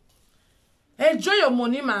 Enjoy your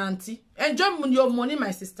money, my auntie. Enjoy your money,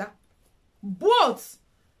 my sister. But,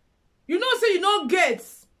 you know, say you don't get.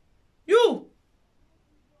 You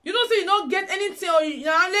don't say you don't get anything or you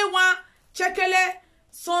only want Gele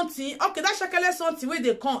something. Okay, that Gele something where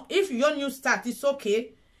they come. If you're new start, it's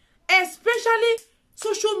okay. Especially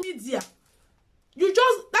social media. You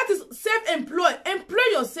just, that is self-employed. Employ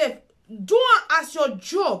yourself. Do it as your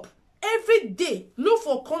job. Every day, look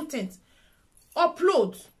for content.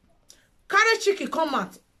 Upload. Carry chicken come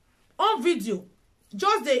out. On video.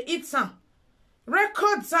 Just they eat some.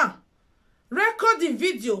 Record some. Record the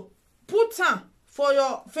video. Put some for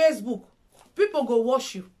your Facebook. People go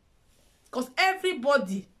watch you. Because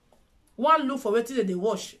everybody want look for what they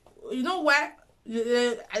watch. You know why?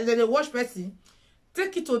 They watch person.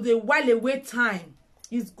 Take it to the while away time.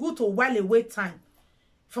 It's good to while away time.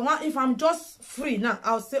 If I'm just free now,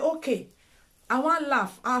 I'll say, okay, I want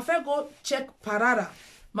laugh. I'll first go check Parada.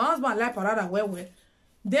 My husband like Parada well.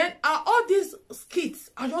 Then all these skits,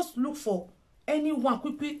 I just look for anyone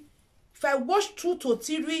quickly. If I watch 2 to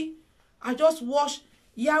 3, I just watch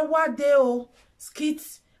Yawadeo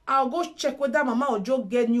skits. I'll go check whether Mama or Joe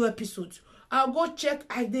get new episodes. I'll go check.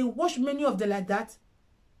 They watch many of them like that.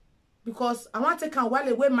 Because I want to take a while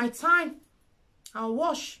away my time and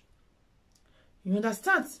watch. You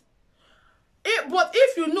understand? But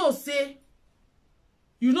if you know, say,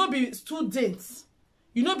 you know be students,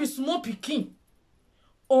 you know be small picking,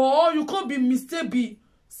 or you can't be mistake be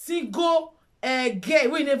single gay,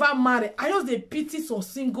 we never marry. I just dey pity some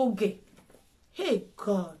single gay. Hey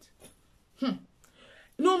God.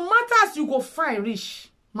 No matter as you go find rich,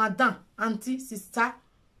 madam, auntie, sister,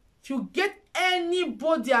 if you get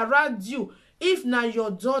anybody around you, if na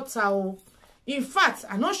your daughter, in fact,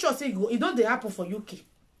 I'm not sure say it don't dey happen for UK.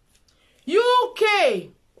 UK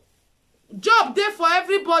job there for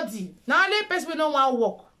everybody. Now let person no want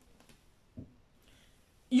work.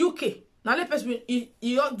 UK now let person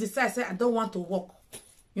you decide say I don't want to work.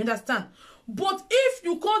 You understand? But if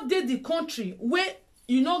you can't date the country where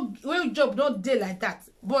you know where job not day like that,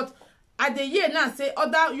 but at the year now say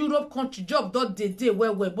other Europe country job don't day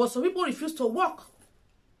well, but some people refuse to work.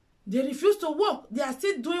 They refuse to work. They are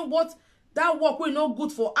still doing what that work will not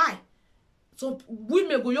good for eye. Some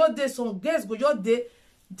women go your day, some girls go your day.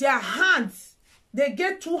 Their hands, they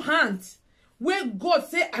get 2 hands. Where God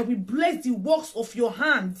say, I will bless the works of your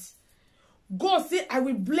hands. God say, I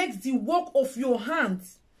will bless the work of your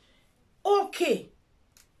hands. Okay,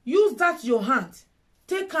 use that your hand.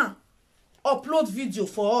 Take an upload video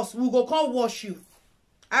for us. We go come watch you.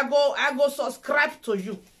 I go subscribe to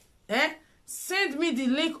you. Send me the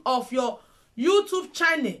link of your YouTube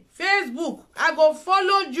channel, Facebook. I go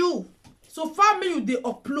follow you. So family you they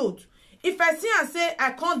upload. If I see and say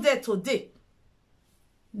I can't there today,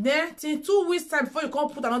 then till 2 weeks time before you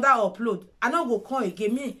can't put another upload, I don't go come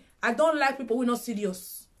again. Me, I don't like people who are not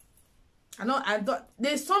serious. I don't.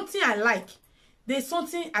 There's something I like. There's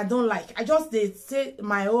something I don't like. I just they say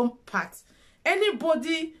my own part.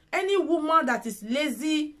 Anybody, any woman that is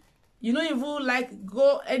lazy, you know, even like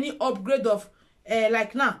go any upgrade of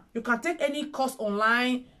like now, you can take any course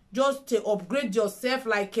online just to upgrade yourself,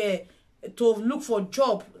 like to look for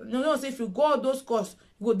job. You know, say if you go all those courses,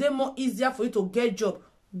 it go then more easier for you to get job.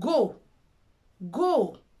 Go.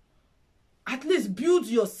 At least build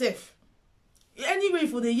yourself. Anyway,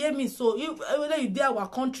 for the hear me, so whether you do our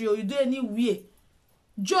country or you do anywhere,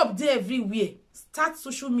 job there everywhere. Start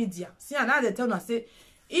social media. See, and now they tell me, say,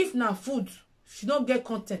 if na food, if you don't get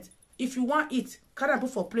content, if you want it, carry and put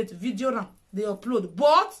for plate, video now, they upload.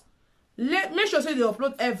 But make sure say they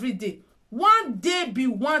upload every day. One day be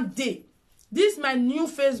one day. This is my new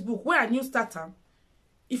Facebook where I new start.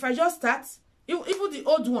 If I just start, even the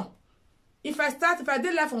old one, if I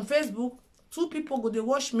did live on Facebook, 2 people go they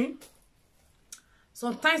watch me.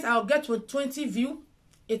 Sometimes I'll get to 20 view,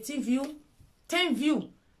 18 view, 10 view.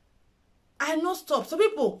 I no stop. So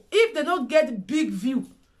people, if they don't get big view,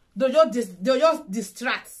 they'll just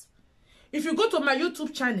distract. If you go to my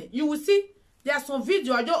YouTube channel, you will see there are some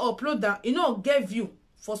video I just upload that, you know, get view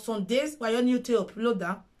for some days while you need to upload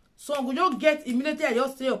that. So I will get immediately, I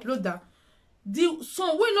just say upload that. The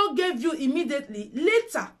some will not get view immediately.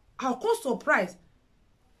 Later, I'll come surprise.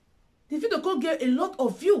 The video can get a lot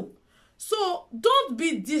of view. So don't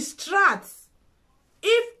be distracted.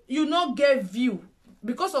 If you not get view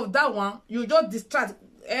because of that one, you just distract,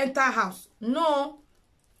 enter house. No,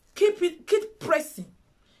 keep pressing,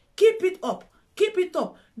 keep it up.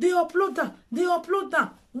 They upload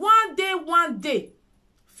that. One day,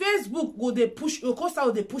 Facebook go they push your course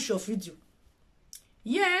out, they push your video.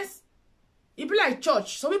 Yes, it be like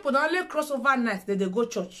church. Some people don't only crossover night, they go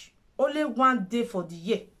church. Only one day for the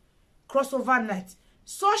year. Crossover night.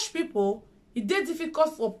 Such people, it is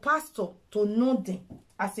difficult for pastor to know them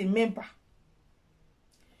as a member.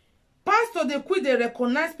 Pastor, they quit, they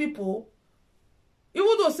recognize people.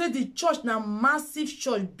 Even though say the church now massive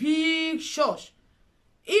church, big church.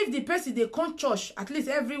 If the person they come church at least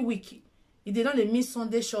every week, if they don't they miss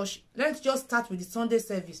Sunday church, let's just start with the Sunday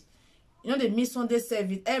service. You know they miss Sunday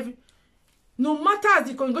service every. No matter as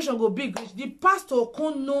the congregation go big, the pastor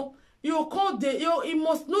can't know. He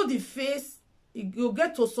must know the face. You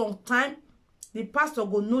get to some time, the pastor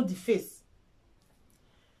go know the face.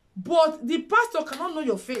 But the pastor cannot know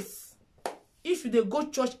your face. If you dey go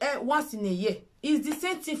church once in a year, it's the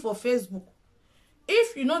same thing for Facebook.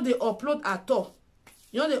 If you know they upload at all,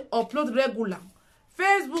 you know they upload regular.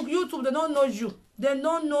 Facebook, YouTube, they don't know you. They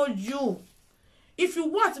don't know you. If you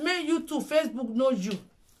want, make YouTube, Facebook know you.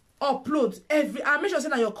 Upload every. I make sure say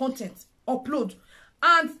that your content upload.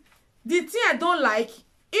 And the thing I don't like,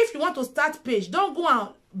 if you want to start page, don't go and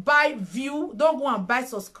buy view, don't go and buy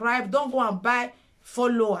subscribe, don't go and buy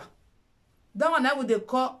follower. That one I would they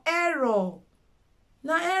call error.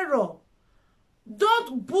 Now error.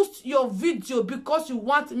 Don't boost your video because you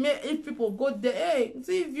want me if people go there, hey,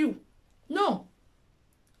 see view. No.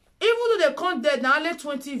 Even though they come there now only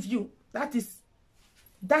 20 view, that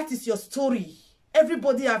is your story.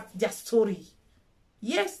 Everybody have their story.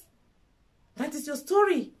 Yes, that is your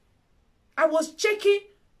story. I was checking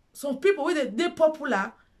some people with they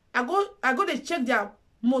popular. I go to check their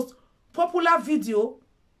most popular video.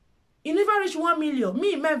 It never reach 1 million.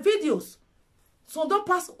 Me, my videos, so don't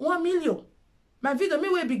pass 1 million. My video, me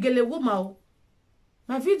will be Gele woman.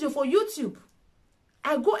 My video for YouTube.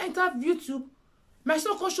 I go enter YouTube. My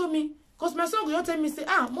son can show me. Because my son will tell me, say,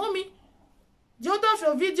 mommy, the other of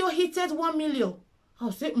your video hitted 1 million.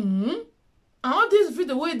 I'll say, And all this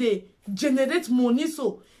video where they generate money.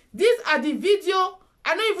 So these are the video.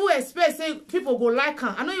 I don't even expect say people go like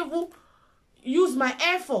her. I don't even use my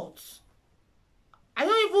efforts. I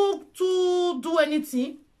don't even to do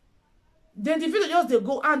anything. Then the video just they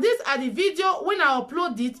go. And these are the video when I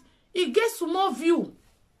upload it, it gets more view.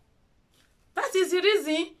 That is the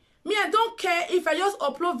reason. Me, I don't care if I just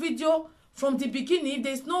upload video from the beginning.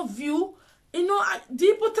 There's no view. You know, the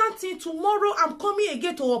important thing, tomorrow I'm coming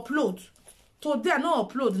again to upload. Today I not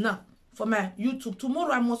upload now for my YouTube.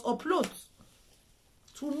 Tomorrow I must upload.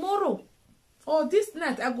 Tomorrow or this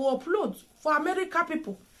night I go upload for America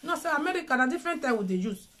people. No, say America na different time they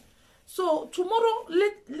use. So tomorrow,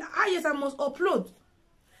 yes, I must upload.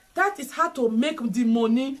 That is how to make the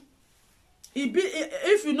money.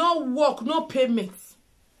 If you not work, no payments,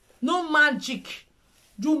 no magic,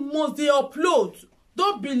 you must they upload.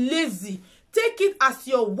 Don't be lazy. Take it as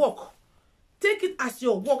your work. Take it as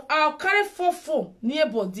your work. I'll carry 4 phones near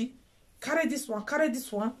body. Carry this one, carry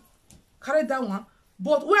this one, carry that one.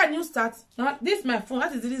 But when you start, now this is my phone.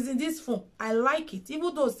 That is the reason this phone. I like it.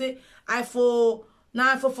 Even though say iPhone,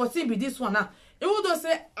 now iPhone 14 be this one now. Even though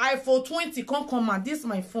say iPhone 20 come and this is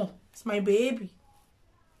my phone. It's my baby.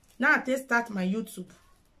 Now I start my YouTube.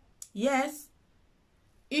 Yes.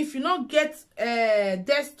 If you not get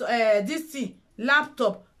this thing,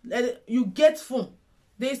 laptop, you get phone.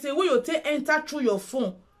 They say when you take enter through your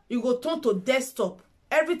phone, you go turn to desktop.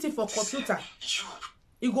 Everything for computer.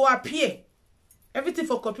 It go appear. Everything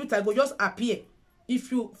for computer go just appear.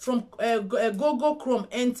 If you from Google Chrome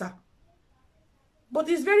enter. But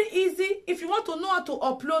it's very easy. If you want to know how to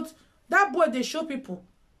upload, that boy they show people.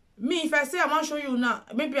 Me, if I say I want to show you now,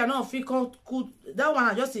 maybe I don't feel cool. That one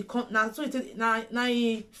I just now so it now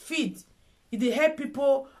feed. It help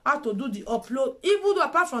people how to do the upload. Even though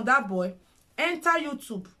apart from that boy, enter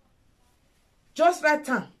YouTube. Just right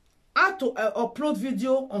time. How to upload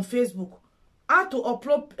video on Facebook. How to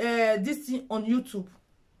upload this thing on YouTube.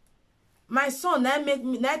 My son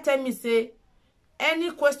now tell me say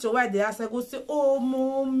any question why they ask, I go say, oh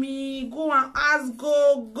mommy, go and ask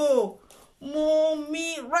go.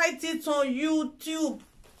 Mommy, write it on YouTube.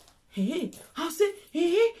 Hey, I'll say,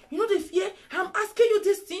 hey, you know the fear? I'm asking you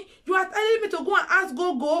this thing. You are telling me to go and ask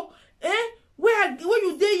go. Where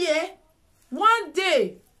you there here? One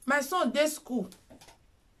day, my son day school.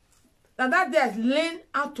 And that day I learned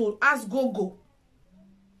how to ask go.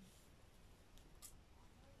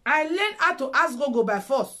 I learned how to ask go by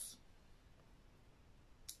force.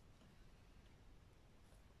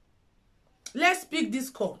 Let's pick this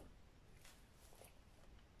call.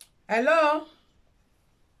 Hello.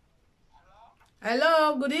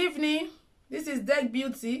 Hello, good evening. This is Deck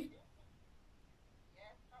Beauty.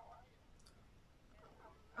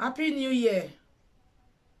 Happy New Year.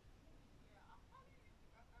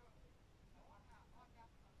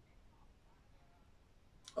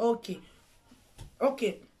 Okay.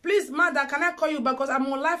 Please, Mother, can I call you because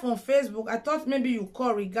I'm on live on Facebook? I thought maybe you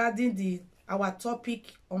call regarding our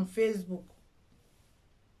topic on Facebook.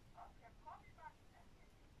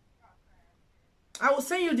 I will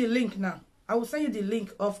send you the link now. I will send you the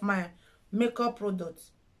link of my makeup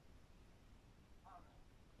products.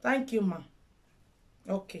 Thank you, ma.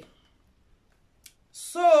 Okay.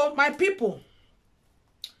 So, my people.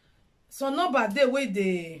 So, nobody way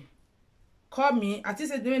they call me. I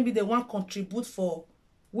think maybe they want contribute for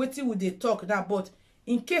waiting with the talk that. But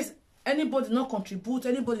in case anybody not contribute,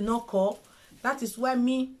 anybody not call, that is why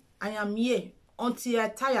I am here until I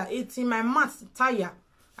tire. 18 my maths tire.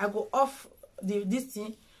 I go off this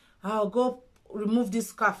thing. I'll go remove this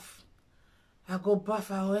scarf. I go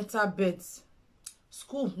bath. I'll enter bed.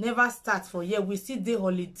 School never starts for year. We see the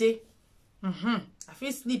holiday. I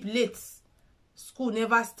feel sleep late. School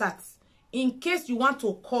never starts. In case you want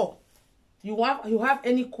to call, you have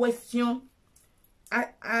any question.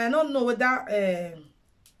 I don't know whether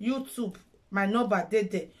YouTube my number there.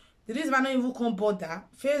 The reason I don't even come bother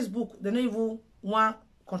Facebook. They don't even want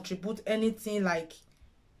contribute anything like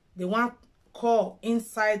they want call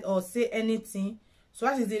inside or say anything. So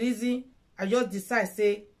that is the reason I just decide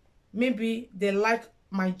say maybe they like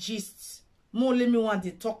my gist more. Let me want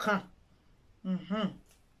the talker.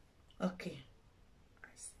 Okay,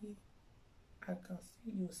 I can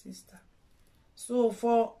see your sister. So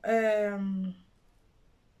for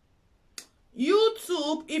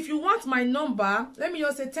YouTube, if you want my number, let me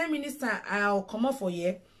just say 10 minutes time I'll come up for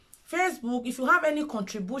you. Facebook, if you have any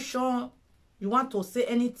contribution, you want to say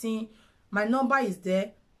anything, my number is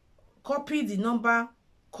there. Copy the number,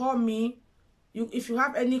 call me. If you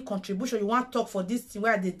have any contribution, you want to talk for this thing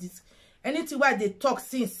where they anything where they talk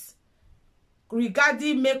since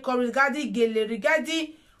regarding makeup, regarding Gele,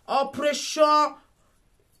 regarding operation.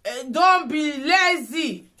 Don't be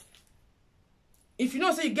lazy. If you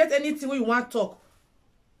know say you get anything where you want to talk,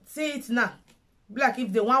 say it now. Like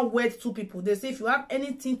if they want wed two people, they say if you have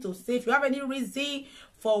anything to say, if you have any reason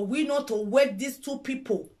for we not to wed these two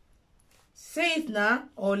people, say it now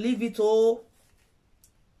or leave it all.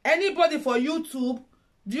 Anybody for YouTube,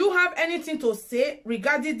 do you have anything to say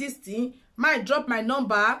regarding this thing? Might drop my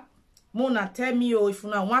number. Mona, tell me if you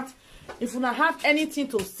want, if you have anything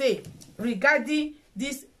to say regarding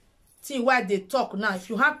this thing why they talk now. If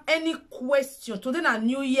you have any question, today na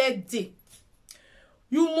New Year day.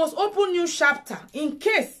 You must open new chapter. In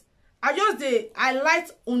case I just dey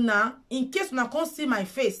highlight una, in case una can't see my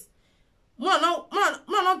face. Man,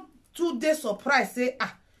 not 2 days surprise. Say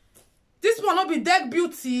this one not be Deck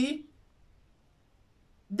Beauty.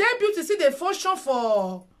 Deck Beauty see the function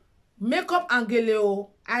for makeup and Gele.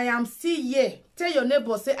 I am still here. Tell your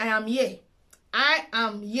neighbor say I am here. I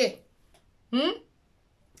am here.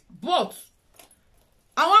 But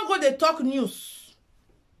I want go dey talk news.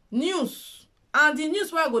 And the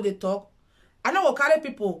news where I go dey talk, I no go carry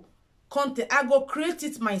people content. I go create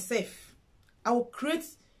it myself. I will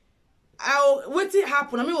wait it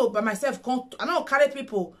happen. I mean by myself. I no go carry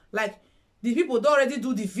people like the people don't already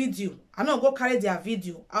do the video. I no go carry their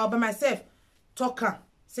video. I will by myself talk am.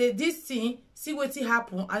 Say this thing, see what it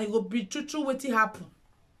happen, and it go be true what it happen.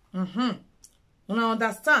 Una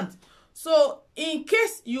understand? So in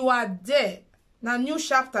case you are there, now new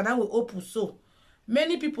chapter that will open. So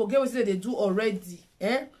many people get what they do already.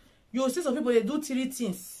 You will see some people they do 3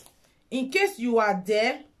 things. In case you are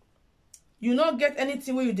there, you not get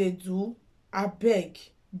anything where they do. I beg,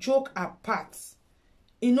 joke apart.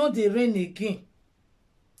 You know they rain again.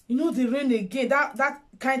 You know they rain again. That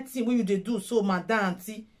kind of thing where you they do. So madam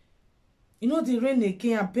auntie, you know they rain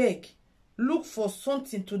again. I beg, look for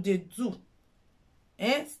something to they do.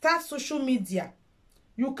 Start social media.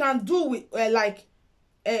 You can do with like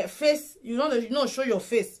face. You know show your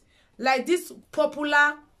face like this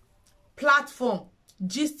popular platform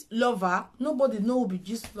Gist Lover. Nobody know who be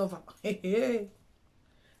Gist Lover.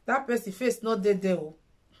 That person face not there.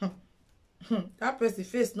 That person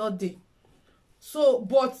face not there. So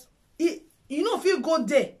but you know if you go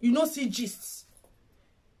there, you know see gist.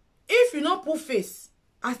 If you not put face,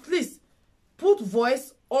 at least put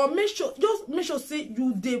voice or just make sure say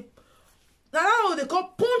you dey. Now what they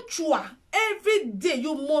call punctual. Every day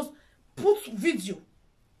you must put video.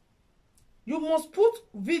 You must put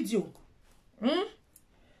video.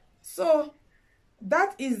 So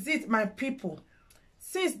that is it, my people.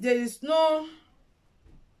 Since there is no,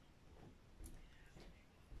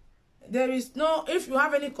 if you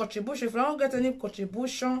have any contribution, if you don't get any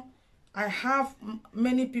contribution, I have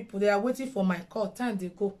many people, they are waiting for my call. Time they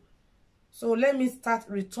go. So let me start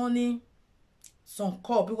returning some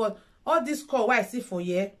call, because all this call why I see for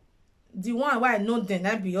here, the one why I know then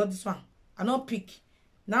I be all this one. I not pick.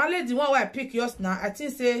 Now only the one why I pick yours now, I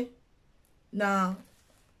think say now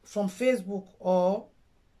from Facebook or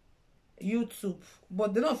YouTube.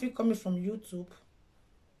 But they don't feel coming from YouTube.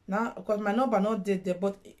 Now, because my number not there.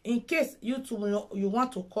 But in case YouTube you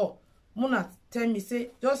want to call, Mona tell me, say,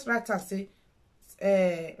 just write and say,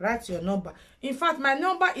 write your number. In fact, my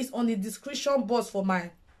number is on the description box for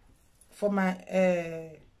my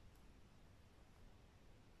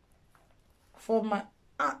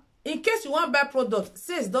in case you want buy product,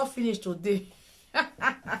 says don't finish today.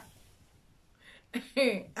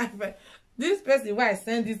 This person why I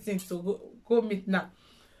send this thing to go meet now.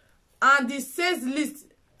 And the sales list,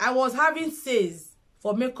 I was having sales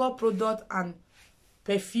for makeup product and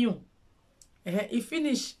perfume. It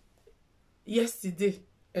finished yesterday.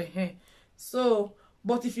 So,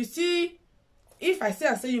 but if you see, if I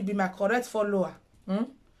say you be my correct follower,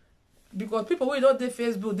 because people who don't do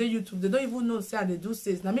Facebook, they YouTube, they don't even know say they do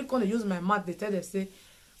sales. Now me gonna use my mouth. They tell them say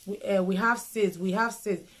we have sales,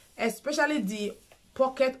 especially the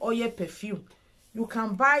pocket oil perfume. You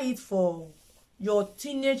can buy it for your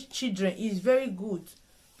teenage children. It's very good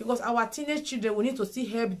because our teenage children, we need to see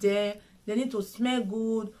help there. They need to smell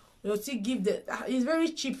good. You see, give the it's very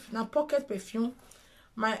cheap. Now pocket perfume.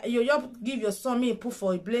 You give your son me put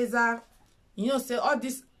for a blazer. You know, say all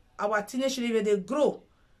this our teenage children they grow.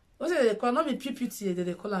 They call not be PPT,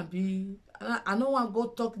 they call and be. I don't want to go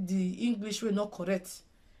talk the English way not correct.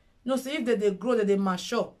 No, say if they grow, they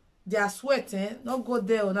mature, they are sweat, not go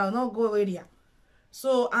there or now, not go area.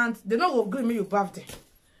 So and they not go agree me you bath them.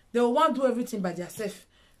 They will want to do everything by themselves.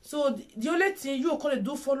 So the only thing you call it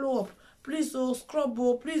do follow up. Please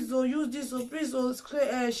scrub please use this please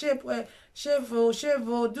shape do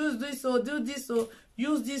this do this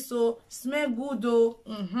use this smell good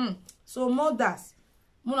So mothers,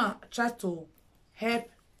 Muna try to help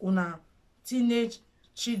una teenage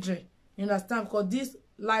children. You understand? Because this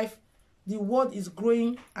life, the world is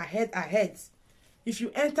growing ahead. If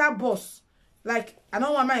you enter bus, like I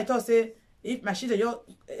don't want my thought say if my children just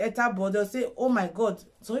enter bus, they'll say, oh my God,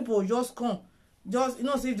 some people will just come. Just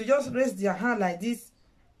see if they just raise their hand like this,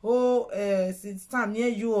 stand near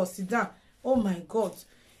you or sit down. Oh my God.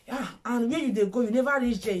 Yeah, and where you they go, you never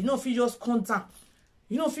reach there. If you just come down.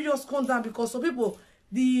 If you just come down, because some people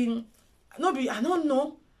I don't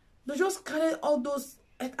know, they just carry all those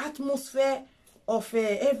atmosphere of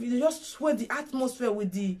they just sweat the atmosphere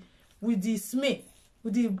with the smell,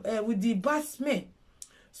 with the bad smell.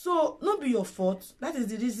 So not be your fault. That is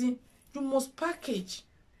the reason you must package.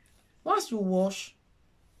 Once you wash,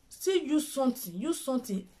 still use something.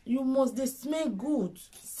 You must they smell good,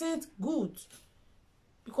 scent good.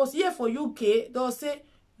 Because here for UK, they'll say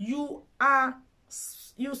you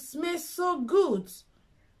smell so good.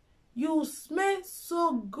 You smell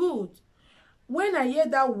so good. When I hear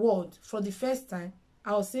that word for the first time,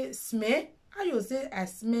 I'll say smell. How you say I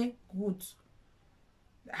smell good?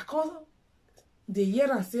 I call the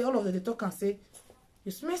hear and say, all of them they talk and say,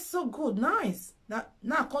 you smell so good, nice. Now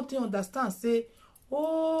I can't understand. Say,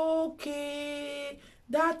 okay,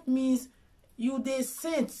 that means you they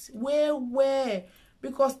scent where.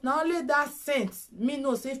 Because not only that scent, me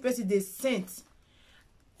no safe person they scent.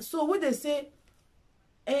 So when they say,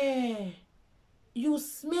 you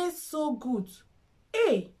smell so good,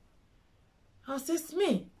 I'll say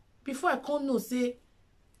smell before I can't know say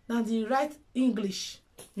now the right English.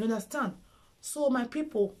 You understand? So my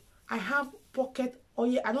people, I have pocket. Oh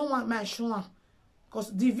yeah, I don't want my show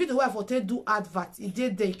because the video where I for do advert, it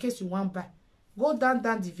did there in case you want buy. Go down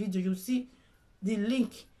the video, you see the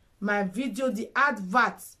link. My video, the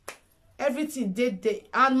adverts, everything did there.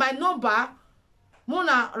 And my number,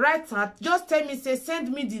 Mona right hand, just tell me, say,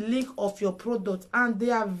 send me the link of your product. And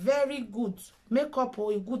they are very good. Makeup,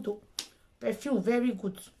 good. Perfume, very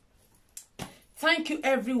good. Thank you,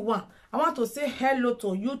 everyone. I want to say hello to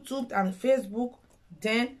YouTube and Facebook.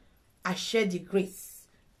 Then I share the grace.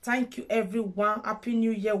 Thank you, everyone. Happy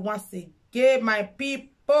New Year once again, my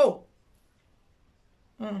people.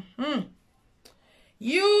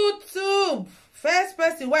 YouTube, first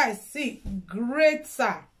person where I see, great.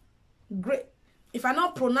 If I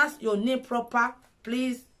not pronounce your name proper,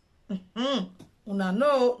 please, una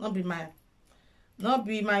know not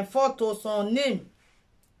be my photo son name.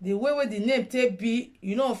 The way the name take be,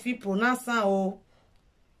 if you pronounce or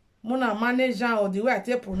mona manager or the way I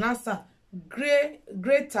take pronounce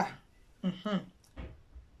greater.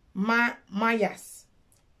 Mayas.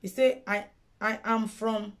 He say I am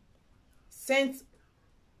from Saint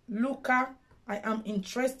Luca. I am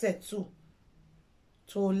interested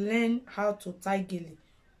to learn how to tie gele.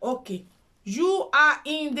 Okay, you are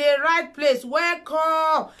in the right place.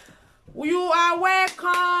 Welcome. You are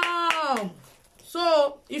welcome.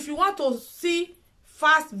 So if you want to see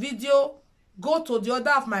fast video, go to the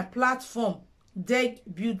other of my platform, Deg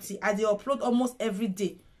Beauty. I dey upload almost every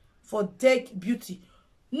day for Deg Beauty.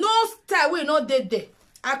 No style we not there.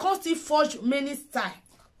 I can't still forge many style.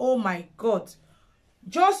 Oh my God.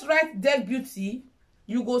 Just write Deg Beauty.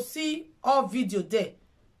 You go see all video there.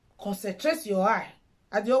 Concentrate your eye.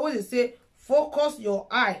 I always say, focus your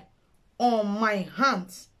eye on my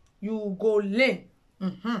hands. You go learn.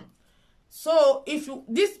 So if you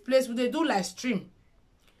this place where they do live stream.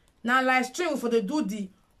 Now live stream for they do the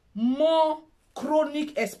more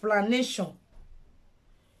chronic explanation.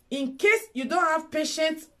 In case you don't have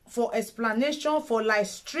patience for explanation for live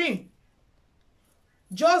stream,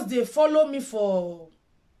 just they follow me for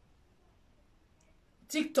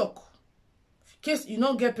TikTok. In case you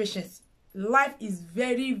don't get patience, life is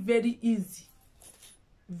very, very easy.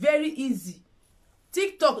 Very easy.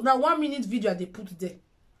 TikTok, now 1 minute video they put there.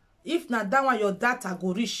 If not that one, your data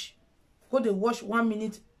go reach. Go they watch 1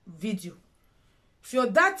 minute video. If your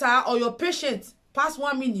data or your patience pass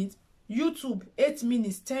 1 minute, YouTube 8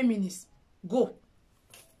 minutes, 10 minutes, go.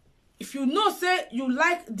 If you know say you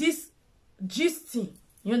like this gist thing,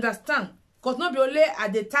 you understand? Because not be only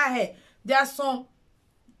at the time there are some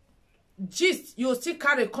gist you still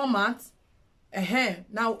carry comments.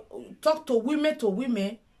 Now talk to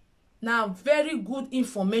women. Now very good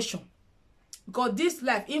information. Because this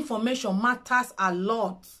life information matters a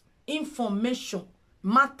lot. Information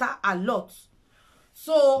matter a lot.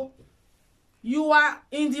 So you are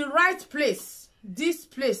in the right place. This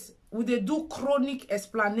place where they do chronic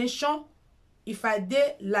explanation. If I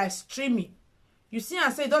did live streaming, you see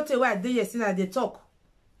I say don't tell why I did yesterday they talk.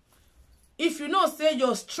 If you know say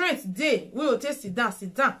your strength day, we will take sit down.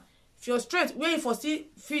 If your strength where you foresee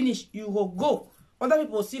finish, you will go. other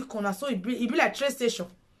people see corner, so it be like train station.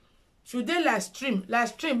 Should they live stream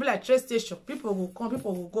be like train station? People will come,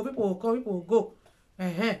 people will go, people will come, people will go.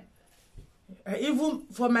 Even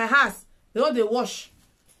for my house, they know they watch.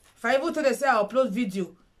 If I even tell them say I upload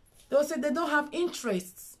video, they will say they don't have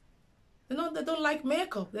interests. They don't like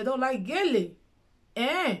makeup. They don't like Gele.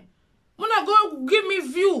 When I go give me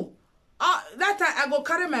view, that time I go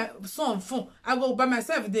carry my son phone. I go by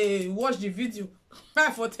myself. They watch the video.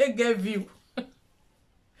 I for take get view.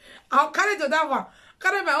 I'll carry to that one.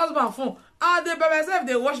 Carry my husband phone. They by myself.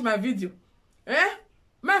 They watch my video.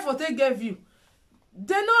 My for take get view.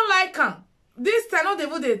 They don't like him. This time not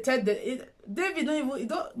even they tell the David don't even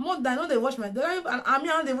more than not they watch my. They don't even, I mean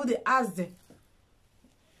not even they ask them.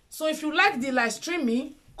 So if you like the live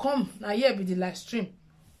streaming, come now here be the live stream.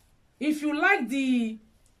 If you like the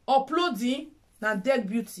uploading, now Deck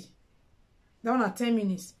Beauty. That one at 10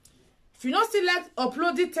 minutes. If you not still like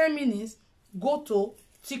uploading 10 minutes, go to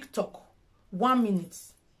TikTok 1 minute.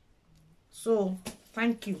 So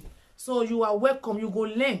thank you. So you are welcome. You go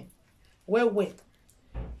learn. Well.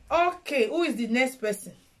 Okay, who is the next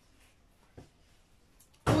person?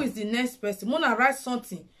 Who is the next person? I'm gonna write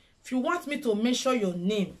something. If you want me to mention your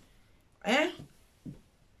name,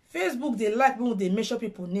 Facebook, they like when they mention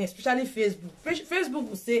people name, especially Facebook. Facebook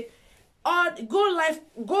will say,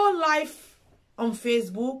 go live on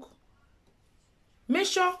Facebook.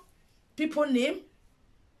 Mention people name.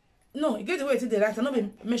 No, you get the way to the writer.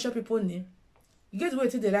 Not mention people name. You get the way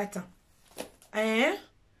to the writer.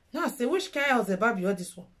 Now I say which kind of the baby or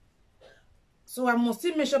this one. So I must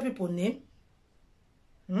still mention people name.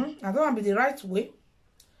 I don't want to be the right way.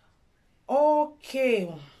 Okay.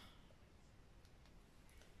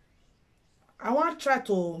 I want to try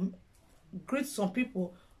to greet some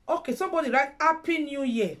people. Okay, somebody write Happy New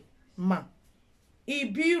Year, ma.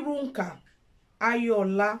 Ibirunka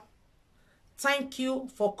Ayola. Thank you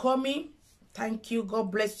for coming. Thank you. God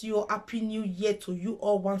bless you. Happy New Year to you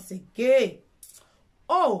all once again.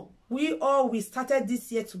 Oh, we started this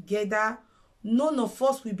year together. None of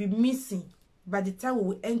us will be missing by the time we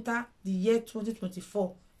will enter the year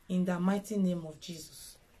 2024 in the mighty name of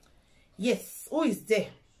Jesus. Yes, who is there?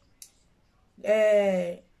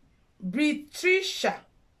 Beatricia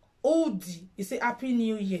Odi, you say Happy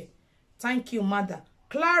New Year. Thank you, mother.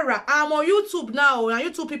 Clara, I'm on YouTube now. On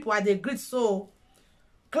YouTube people are the great. So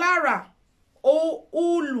Clara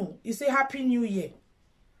Olu, you say Happy New Year.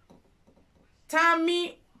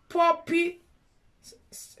 Tammy Poppy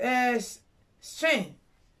Strain.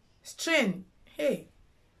 Hey,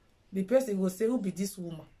 the person will say, who be this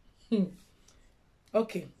woman?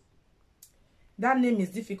 Okay, that name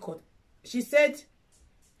is difficult. She said,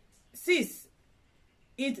 sis,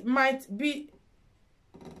 it might be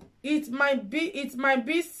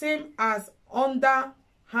same as underarm.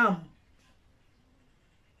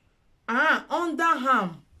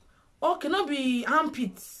 Underarm. Okay, not be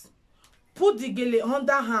armpits. Put the Gele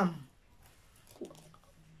underarm.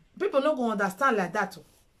 People not gonna understand like that.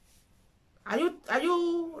 Are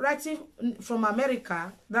you writing from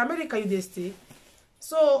America? The America you they stay.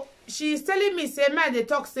 So she's telling me, say, man, they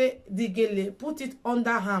talk, say, the Gele, put it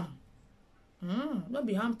under ham. Not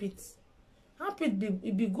be armpits. Armpit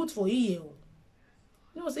be good for ear.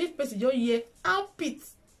 You know, say if person your ear,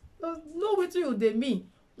 armpits. No way to you they mean.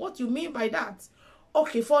 What you mean by that?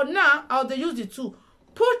 Okay, for now, I'll they use the two.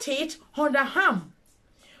 Put it under ham.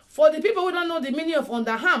 For the people who don't know the meaning of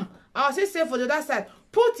under ham, I'll say for the other side,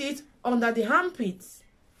 put it under the armpits.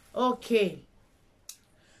 Okay.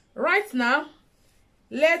 Right now,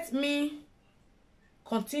 let me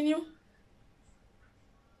continue.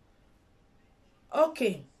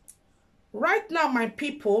 Okay. Right now, my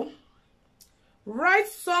people, write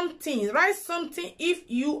something. Write something if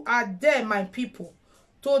you are there, my people.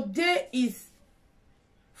 Today is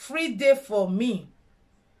free day for me.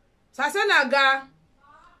 Sasenaga.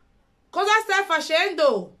 Cosa stai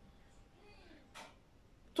facendo?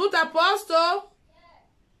 Tutto a posto?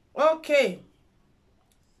 Okay.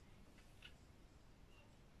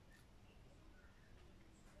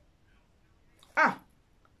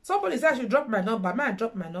 Somebody said I should drop my number. Man,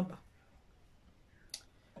 drop my number.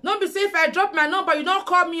 Don't be say if I drop my number, you don't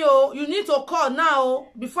call me. Oh, you need to call now.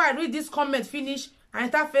 Before I read this comment, finish, I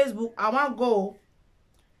enter Facebook. I want go.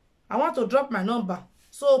 I want to drop my number.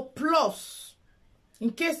 So plus, in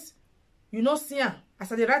case you not see her, I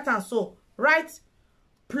said the right hand. So write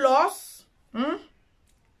plus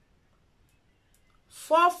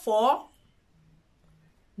 44,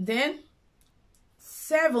 then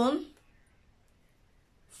 7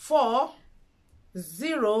 4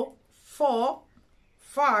 0 4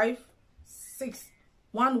 5 6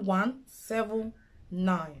 1 1 7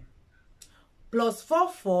 9.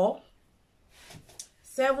 +44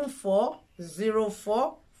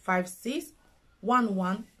 7404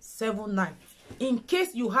 561179. In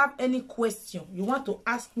case you have any question, you want to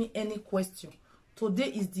ask me any question, today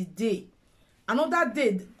is the day. Another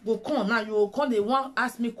day go come now, you will come, they want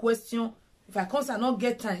ask me question. If I come, I not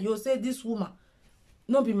get time, you will say this woman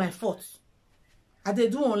no be my fault. I dey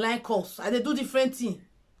do online calls, I dey do different things.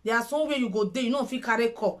 There are somewhere you go there, you know, if you carry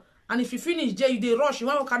call, and if you finish there, you dey rush, you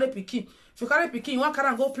want to carry pikin. If you carry pikin, you want to carry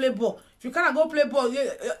and go play ball. If you can't go play ball,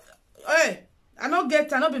 hey, I not get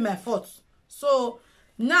time, not be my fault. So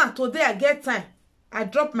now today I get time, I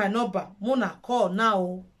drop my number. Mona, call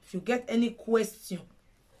now if you get any question.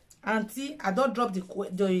 Auntie, I don't drop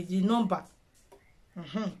the number.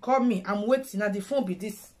 Call me, I'm waiting. Now the phone be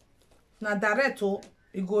this. Now direct,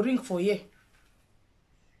 it go ring for you.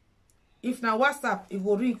 If na WhatsApp, it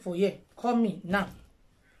go ring for you. Call me now.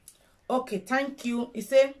 Okay, thank you. He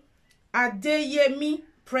say Adeyemi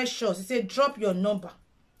Precious. He say drop your number.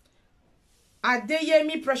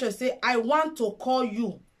 Adeyemi Precious say I want to call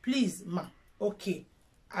you, please, ma. Okay,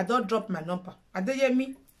 I don't drop my number.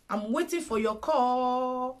 Adeyemi, I'm waiting for your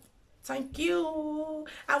call. Thank you.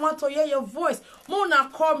 I want to hear your voice. Mona,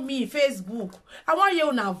 call me Facebook. I want to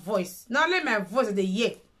hear your voice. Now let my voice the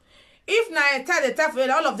year. If na a tie the tie for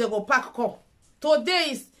you, all of them go pack call. Today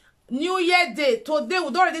is New Year Day. Today we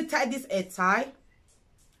don't already tie this a tie.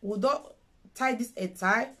 We don't tie this a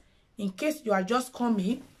tie. In case you are just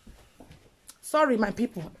coming. Sorry, my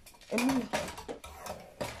people.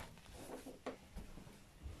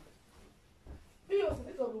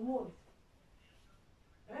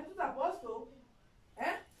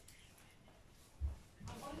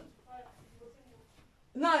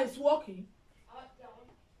 Now it's working.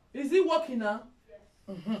 Is it working now?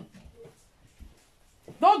 Yes.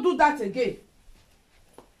 Don't do that again.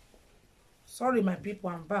 Sorry, my people,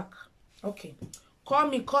 I'm back. Okay. Call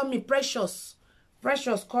me, Precious.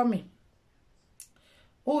 Precious, call me.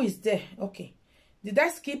 Who is there? Okay. Did I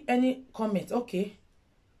skip any comment? Okay.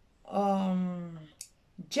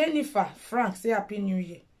 Jennifer Frank say Happy New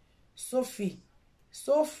Year. Sophie,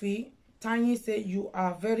 Tanya say you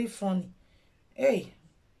are very funny. Hey,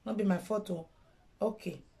 not be my photo.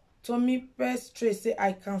 Okay. Tommy Pestre say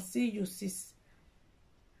I can see you, sis.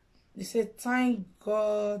 They say thank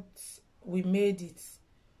God we made it.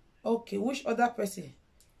 Okay, which other person?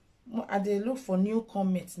 I dey look for new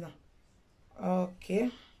comments now.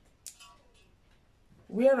 Okay.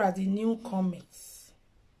 Where are the new comments?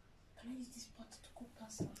 Can I use this pot to cook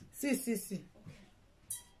pasta? See. Okay.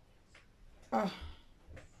 Ah.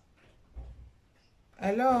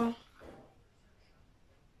 Hello.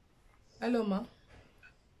 Hello, ma.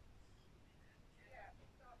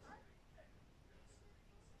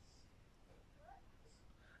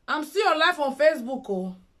 I'm still on live on Facebook,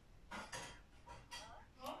 oh.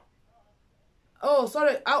 Oh,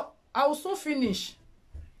 sorry. I will soon finish.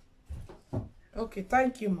 Okay,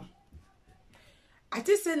 thank you, ma. I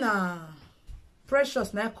think say na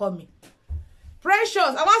Precious now call me. Precious,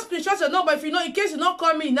 I want to screenshot your number. If you know, in case you not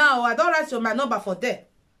call me now, I don't write my number for there.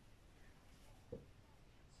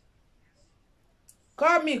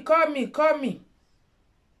 Call me.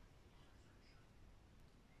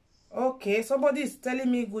 Okay, somebody is telling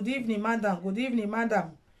me good evening,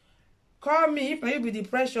 madam. Call me if you be the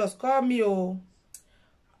Precious. Call me, oh.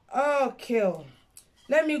 Okay.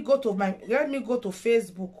 Let me go to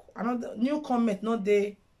Facebook. Another new comment, not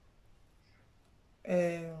the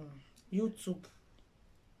YouTube.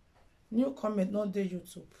 New comment, not the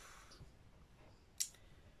YouTube.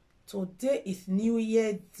 Today is New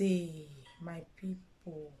Year Day, my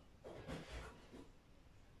people.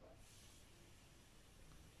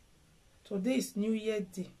 Today is New Year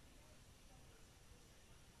Day.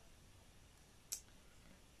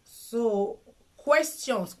 So,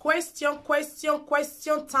 question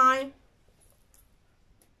time.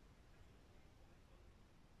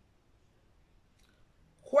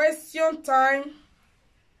 Question time.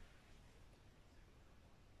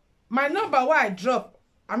 My number where I drop,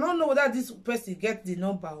 I don't know whether this person get the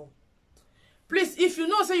number. Please, if you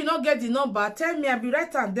know say you not get the number, tell me. I'll be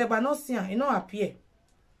right on there, but not see it not appear.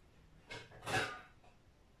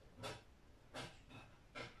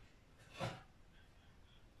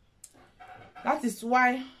 That is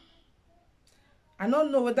why I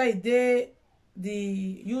don't know whether it dey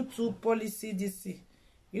the YouTube policy this.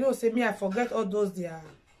 You know, say me, I forget all those there.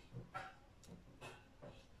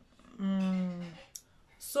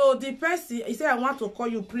 So the person, he said, I want to call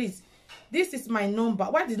you, please. This is my number.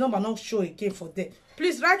 Why the number not show again for there?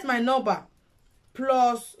 Please write my number.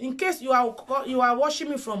 Plus, in case you are watching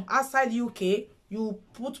me from outside UK, you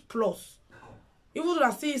put plus. Even though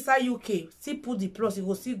I see inside UK, still put the plus, you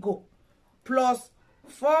go see go. Plus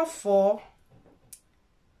 44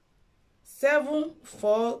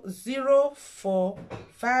 7404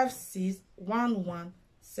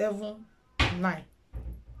 561179.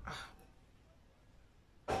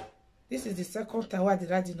 This is the second time I did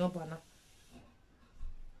write the number now.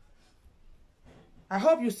 I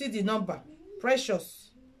hope you see the number. Precious.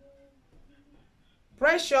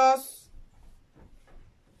 Precious.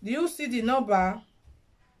 Do you see the number?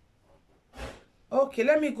 Okay,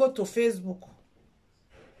 let me go to Facebook.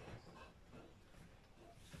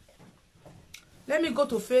 Let me go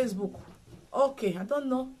to Facebook. Okay, I don't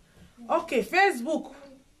know. Okay, Facebook.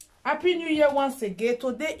 Happy New Year once again.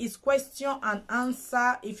 Today is question and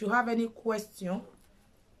answer. If you have any question.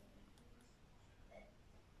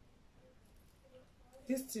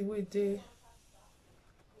 This is the way they...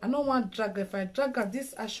 I don't want drag. If I drag at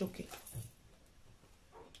this, I okay.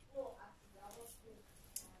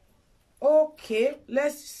 Okay,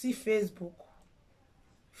 let's see Facebook.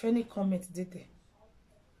 If any comments did there.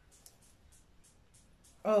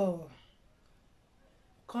 Oh,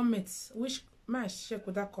 comments. Which may I check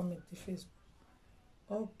with that comment the Facebook?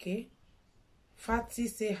 Okay. Fatty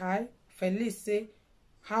say hi. Felice say,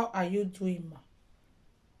 how are you doing, ma?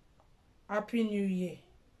 Happy New Year,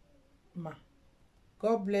 ma.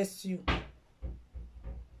 God bless you.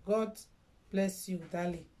 God bless you,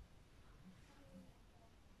 darling.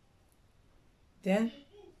 Then,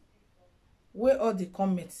 where all the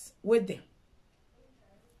comments? Where them?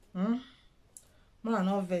 Where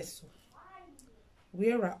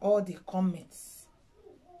are all the comments?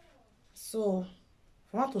 So,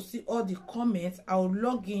 if I want to see all the comments, I'll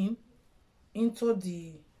log in into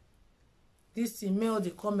this email,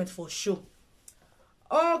 the comment for sure.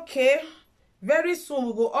 Okay, very soon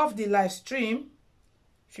we'll go off the live stream.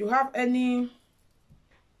 If you have any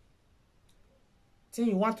thing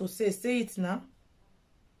you want to say it now.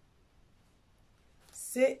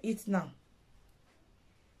 Say it now.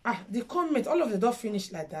 The comment, all of them don't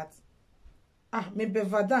finish like that. Maybe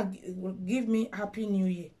Vadan give me Happy New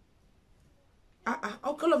Year.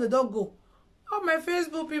 All of them don't go. Oh, my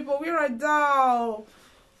Facebook people, where are thou?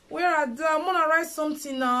 Where are thou? I'm gonna write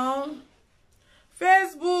something now.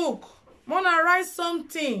 Facebook, I'm gonna write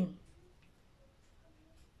something.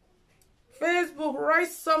 Facebook, write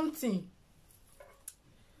something.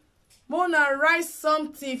 I'm gonna write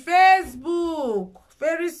something. Facebook,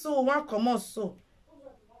 very soon, one come on so.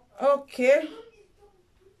 Okay.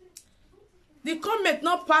 The comment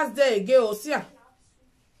not pass there again. Oh,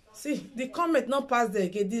 see, the comment not pass there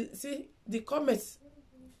again. See the comments.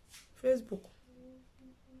 Facebook.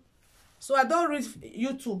 So I don't read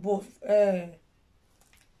YouTube both.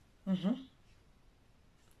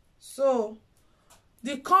 So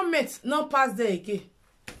the comments not pass there again.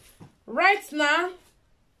 Right now,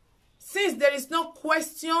 since there is no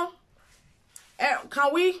question,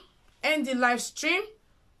 can we end the live stream?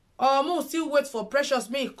 Or we'll still wait for Precious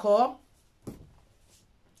me call?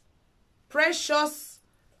 Precious,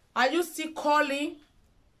 are you still calling?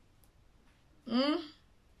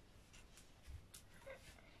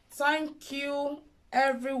 Thank you,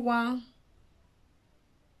 everyone.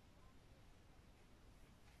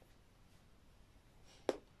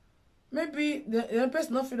 Maybe the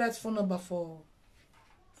person not feel that phone number for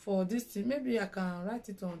this thing. Maybe I can write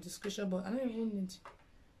it on description, but I don't even need.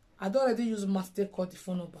 I don't already use master call the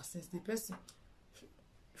phone number since the person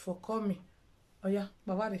for call me. Oh yeah,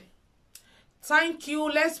 bye-bye. Thank you.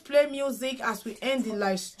 Let's play music as we end the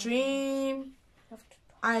live stream.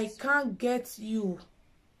 I can't get you.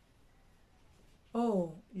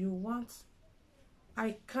 Oh, you want?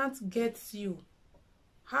 I can't get you.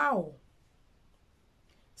 How?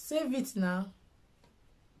 Save it now.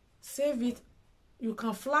 Save it. You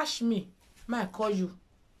can flash me. May I call you?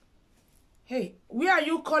 Hey, where are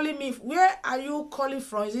you calling me? Where are you calling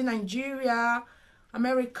from? Is it Nigeria?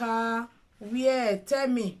 America? Where? Tell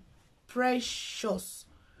me. Precious.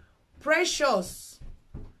 Precious.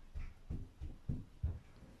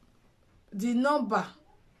 The number.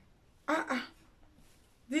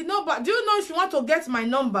 The number. Do you know if you want to get my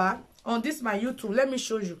number on this my YouTube? Let me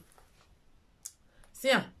show you. See,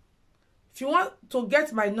 if you want to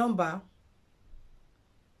get my number,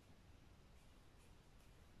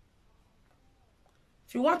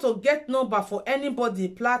 if you want to get number for anybody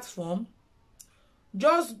platform,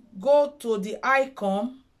 just go to the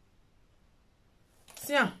icon.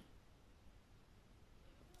 See,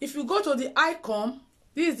 if you go to the icon,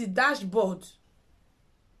 this is the dashboard.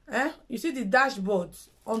 You see the dashboard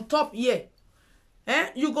on top here.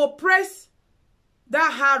 You go press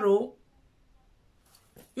that arrow.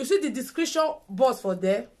 You see the description box for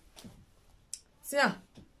there. See,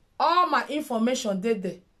 all my information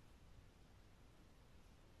there.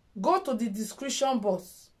 Go to the description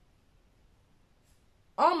box.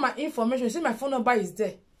 All my information, you see my phone number is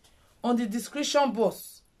there on the description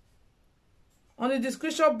box. On the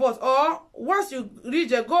description box, or once you reach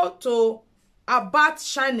there, go to about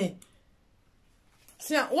channel.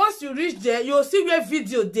 See, once you reach there, you'll see where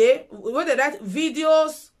video there, where they write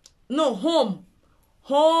videos, no, home,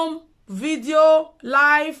 video,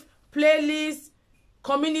 live, playlist,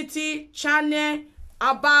 community, channel,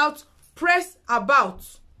 about, press about.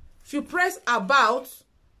 If you press about,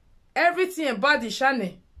 everything about the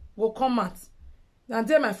channel will come out. And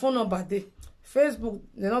then my phone number there. Facebook,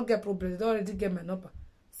 they don't get problem. They don't already get my number.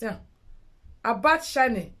 See, about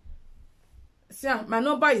channel. See, my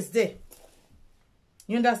number is there.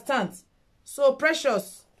 You understand? So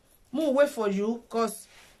precious, move wait for you, cause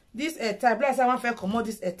this airtime. Bless I want to come out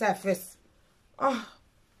this airtime first.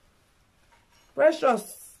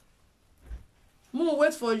 Precious, move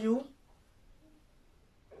wait for you.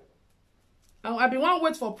 I be one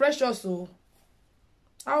wait for Precious, so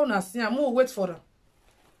I wanna see. I'm gonna wait for her.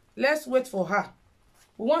 Let's wait for her.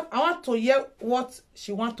 I want to hear what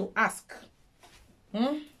she want to ask.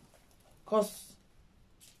 Cause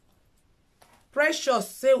Precious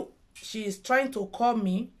say she is trying to call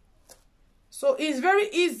me. So it's very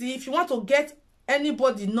easy if you want to get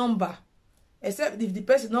anybody number, except if the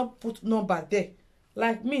person not put number there.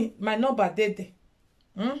 Like me, my number there.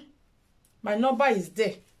 My number is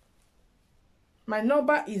there. My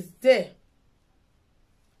number is there.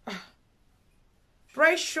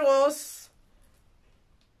 Precious,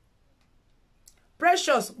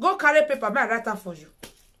 go carry paper. May I write that for you?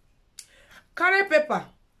 Carry paper.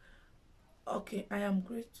 Okay, I am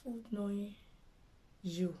grateful knowing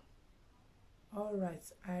you. All right,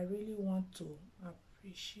 I really want to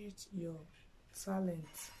appreciate your talent,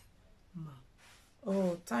 ma.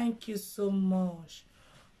 Oh, thank you so much.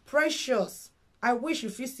 Precious, I wish you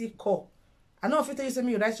feel sick call. I know if you tell you,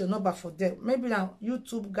 me you write your number for them. Maybe now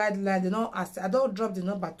YouTube guideline, they don't ask. I don't drop the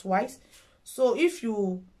number twice. So if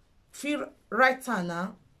you feel right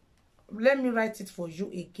now, let me write it for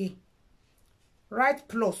you again. Write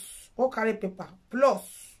plus. Go carry paper. Plus.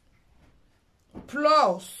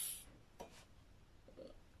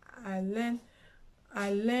 I learn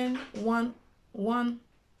one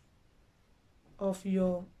of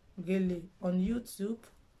your Gele on YouTube.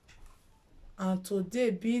 And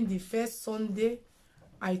today being the first Sunday,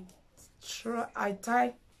 I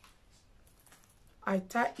tie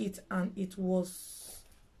it and it was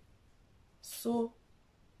so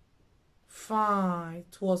fine.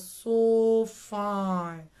 It was so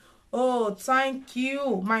fine. Oh, thank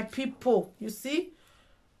you, my people. You see,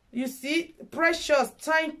 Precious,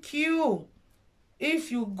 thank you.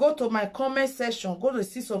 If you go to my comment section, go to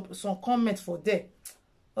see some comments for there.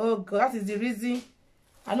 Oh God, that is the reason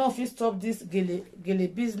I know if you stop this Gele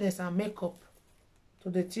business and makeup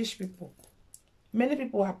to the teach people. Many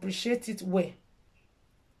people appreciate it well.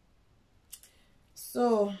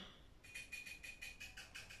 So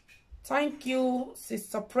thank you,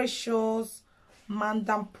 Sister Precious,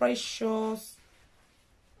 Madam Precious.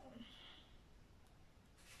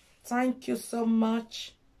 Thank you so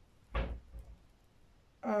much.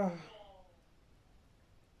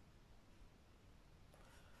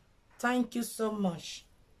 Thank you so much.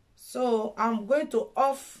 So I'm going to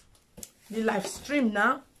off the live stream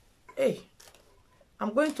now. Hey,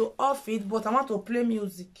 I'm going to off it, but I want to play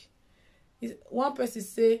music. One person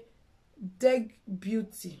say, Deg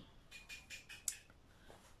Beauty.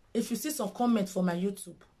 If you see some comments for my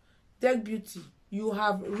YouTube, Deg Beauty, you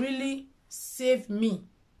have really saved me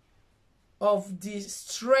of the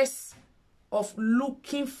stress of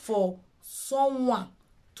looking for someone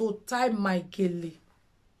to tie my Gele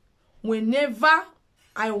whenever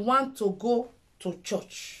I want to go to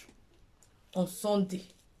church on Sunday.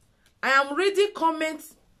 I am reading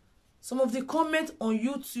comments, some of the comments on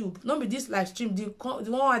YouTube, not be this live stream, the one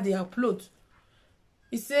where they upload.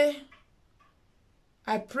 It say,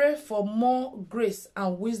 I pray for more grace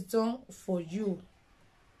and wisdom for you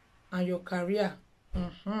and your career.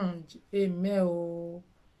 Amen. Oh.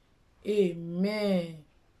 Amen.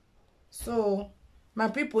 So, my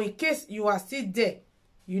people, in case you are still there,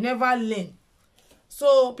 you never learn.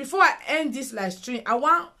 So, before I end this live stream, I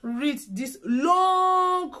want to read this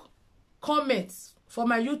long comments for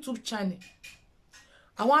my YouTube channel.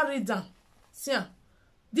 I want to read them. See,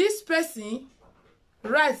 this person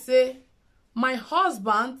write say, my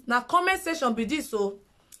husband, now comment section be this, so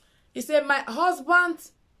he said, my husband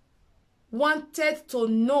wanted to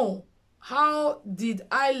know how did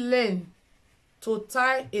I learn to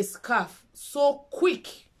tie a scarf so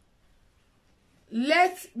quick.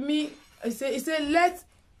 let me, he said, let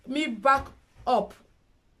me back up.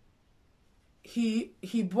 He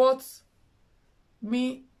bought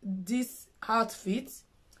me this outfit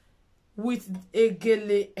with a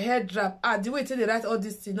Gele head wrap. The way they write all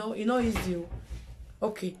this, you know easy.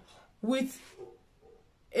 Okay, with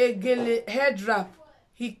a Gele head wrap.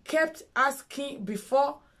 He kept asking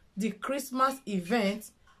before the Christmas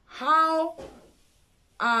event, how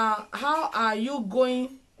are you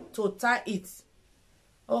going to tie it?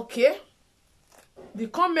 Okay, the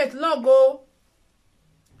comment logo.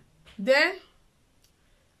 Then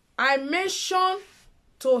I mentioned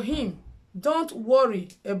to him, don't worry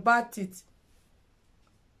about it,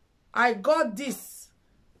 I got this.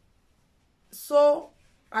 So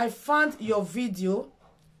I found your video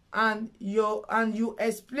and you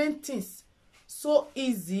explain things so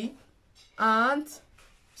easy and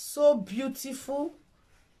so beautiful.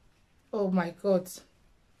 Oh my God,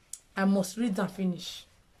 I must read and finish.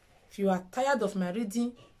 If you are tired of my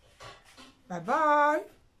reading, bye bye.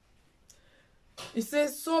 It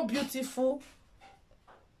says, so beautiful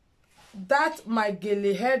that my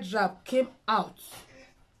Gele head wrap came out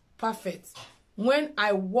perfect. When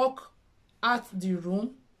I walked out the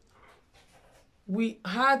room, we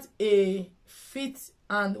had a fit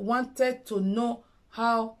and wanted to know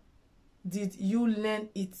how did you learn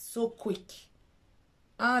it so quick.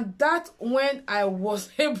 And that when I was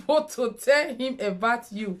able to tell him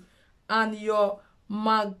about you and your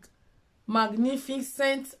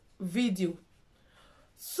magnificent video.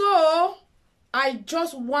 So I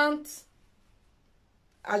just want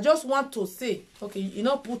to say, okay, you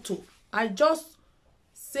know, Puto, I just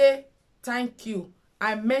say thank you.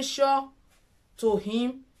 I measure to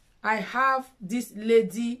him, I have this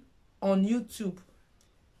lady on YouTube.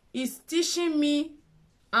 It's teaching me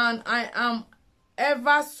and I am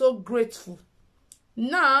ever so grateful.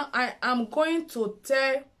 Now I am going to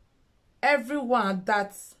tell everyone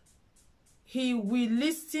that he will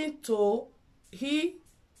listen to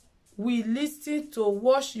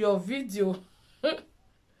watch your video.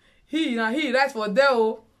 he write for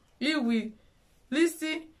there. He will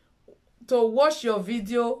listen to watch your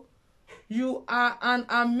video. You are an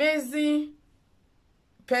amazing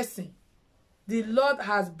person. The Lord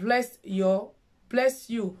has blessed you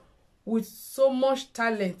with so much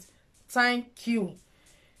talent. Thank you.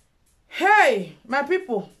 Hey, my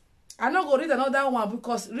people, I'm not gonna read another one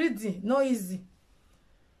because reading no easy.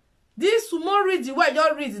 This small reading where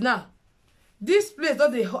you read now, this place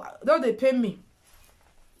don't they pay me.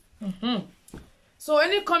 So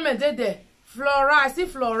any comment there, Flora, I see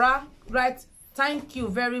Flora, right? Thank you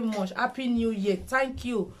very much. Happy New Year. Thank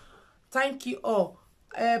you all.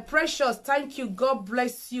 Precious, thank you. God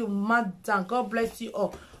bless you, madam. God bless you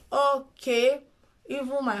all. Okay,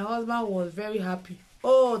 even my husband was very happy.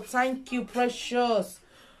 Oh, thank you, Precious.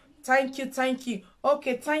 Thank you.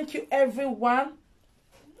 Okay, thank you, everyone.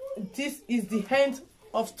 This is the end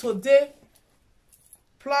of today's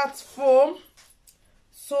platform.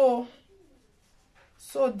 So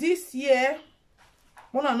this year,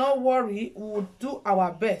 wanna not worry, we will do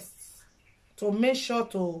our best to make sure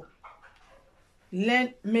to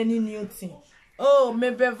learn many new things. Oh,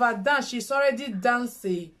 Mebevadan, she's already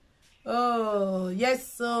dancing. Oh,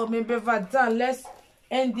 yes, so Mebevadan, let's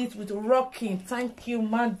end it with rocking. Thank you,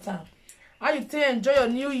 madam. How you think? Enjoy your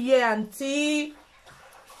new year, auntie.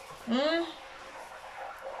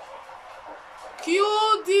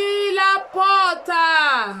 Chiudi la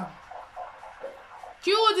porta.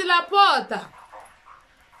 Chiudi la porta.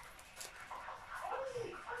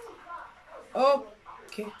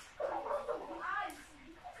 Okay.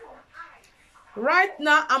 Right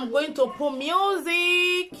now, I'm going to put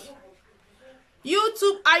music.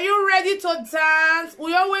 YouTube, are you ready to dance?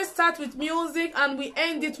 We always start with music and we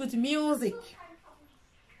end it with music.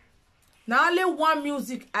 Now only one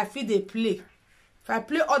music I feel they play. If I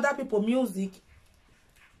play other people music,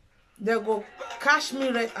 they go catch me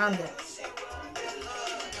red-handed.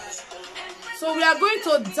 So we are going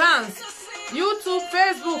to dance. YouTube,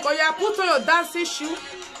 Facebook, or you put on your dancing shoe.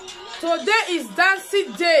 Today is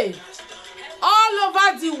dancing day. All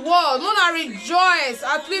over the world, wanna rejoice.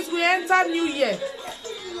 At least we enter New Year.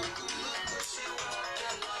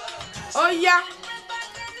 Oh yeah.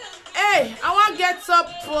 Hey, I want to get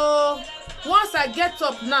up. Once I get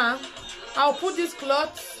up now, I'll put this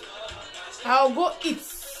cloth. I'll go eat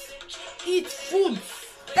food.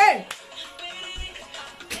 Hey.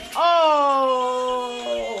 Oh.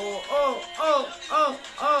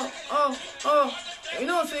 You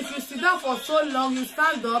know, so if you sit down for so long, you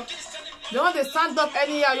stand up. You want to stand up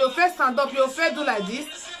anyhow. You first stand up, you first do like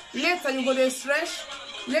this. Later you go to stretch.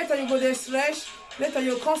 Later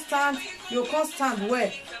you can't stand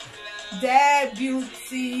where? Their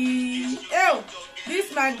beauty. Ew,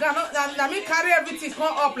 this my girl. Now me carry everything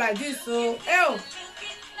come up like this. So ew.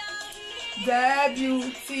 Their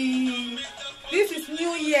beauty. This is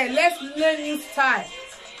New Year. Let's learn new style.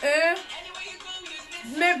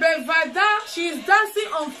 Maybe Vada, she is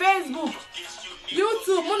dancing on Facebook.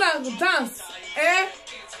 YouTube, Mona dance.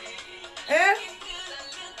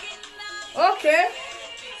 Okay.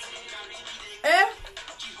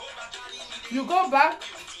 You go back.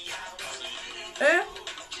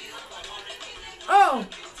 Oh,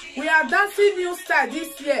 we are dancing new style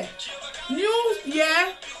this year. New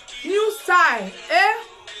year, new style.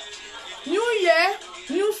 New year,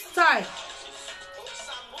 new style.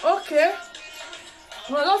 Okay.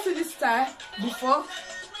 We don't see this style before.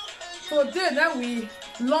 Today then we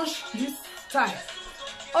launch this style.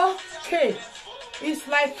 Okay. It's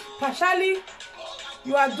like partially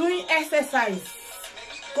you are doing exercise.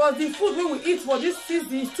 Because the food we will eat for this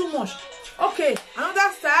season is too much. Okay,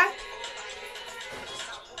 another style.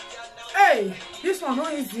 Hey, this one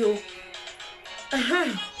not easy.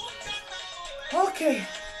 Okay,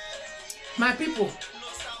 my people.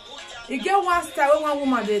 You get one style where one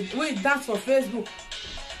woman they dance for Facebook.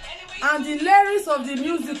 And the lyrics of the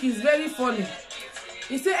music is very funny.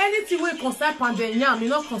 He say anything wey concern pounded yam, e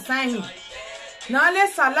no concern him. Na only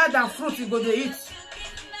salad and fruit he go dey eat.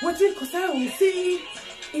 Wetin concern we see,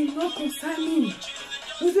 e no concern me.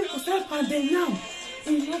 Wetin concern pounded yam,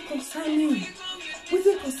 e no concern me.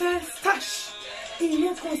 Wetin concern starch, e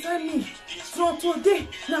no concern me. From today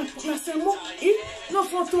na semo, no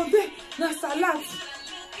from today na salad.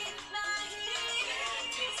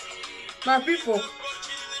 My people,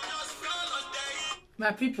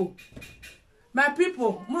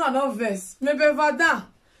 more no verse. Maybe Vada,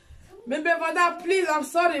 please. I'm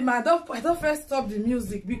sorry, man. I don't first stop the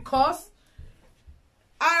music because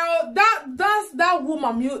that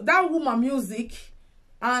woman music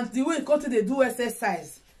and the way it continue to do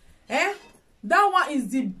exercise. That one is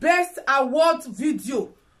the best award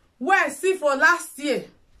video where I see for last year.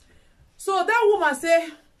 So that woman say,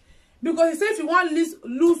 because he said if you want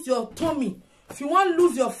lose your tummy, if you want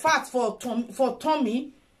lose your fat for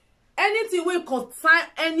tummy, anything will concern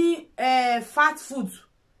any fat food,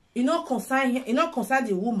 you know concern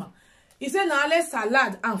the woman. He said now let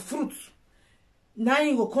salad and fruit. Now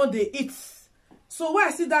you go come they eat. So when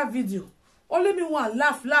I see that video, only me want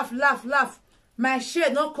laugh. My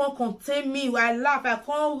shade not can contain me. I laugh. I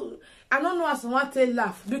don't know how someone tell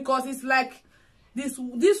laugh because it's like this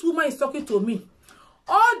woman is talking to me.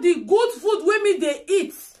 All the good food wey me they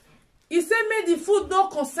eat. He say make the food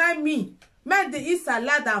don't concern me. Make they eat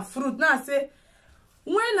salad and fruit. Now I say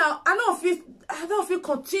when I don't feel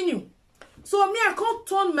continue. So me I can't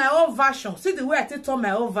turn my own version. See the way I take turn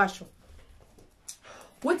my own version.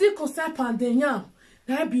 What they concern pandemic?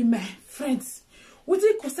 Now be my friends. What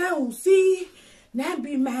they concern see? Now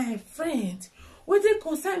be my friend. What they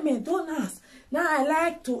concern McDonald's? Now I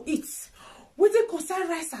like to eat. What they concern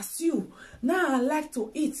rice as you? Now I like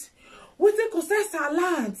to eat. What they concern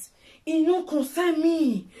salads? It don't concern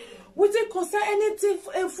me. What they concern anything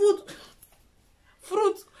fruit?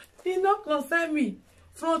 It don't concern me.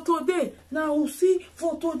 From today, now we see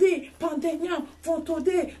for today, pandemic. For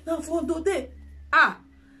today, now for today.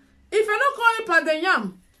 If I don't call it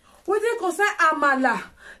pandemic, what they concern amala?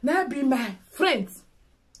 Now be my friends.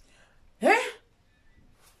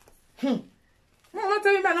 Mama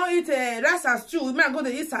tell me I don't eat rice and stew. We might go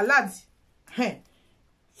to eat salad.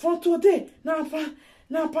 For today, now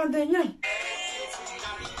pandemic.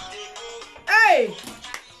 Hey,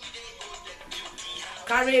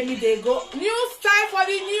 carry me they go. New style for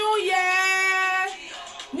the new year.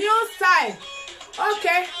 New style.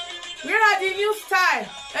 Okay, where are the new style?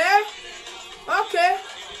 Okay.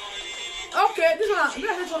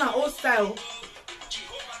 This one old style.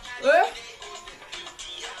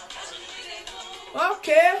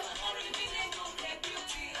 Okay.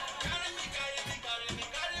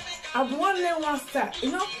 I want to learn one style.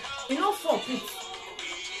 You know for it.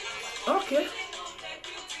 Okay.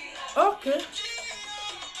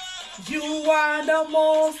 You are the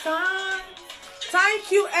most high.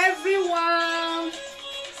 Thank you, everyone.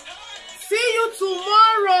 See you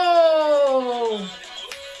tomorrow.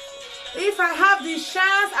 If I have the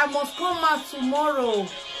chance, I must come out tomorrow.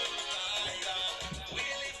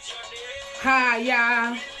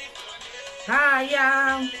 Higher.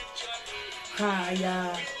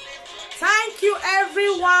 Thank you,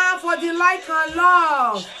 everyone, for the like and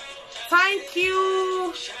love. Thank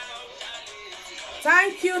you.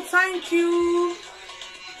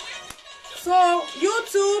 So,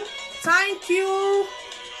 YouTube, thank you.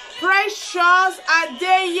 Precious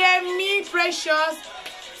Adeyemi, Precious.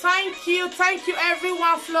 Thank you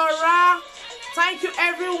everyone. Flora, thank you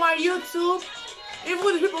everyone. YouTube,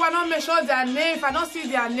 even the people who are not mention their name, if I don't see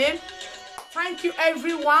their name, thank you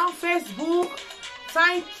everyone. Facebook,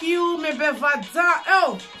 thank you. Mebevada,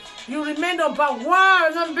 oh, you remain number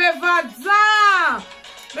one.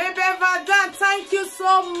 Mebevada, thank you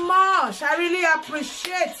so much. I really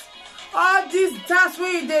appreciate all this dance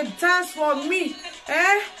when you did dance for me,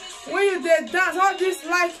 when you did dance, all this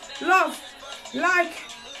like love.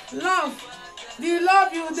 The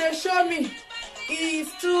love you they show me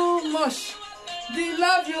is too much. The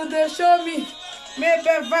love you they show me,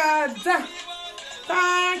 Mebevada.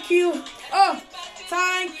 Thank you. Oh,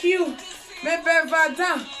 thank you,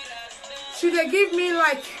 Mebevada. She they give me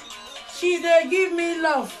like, she they give me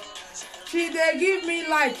love. She they give me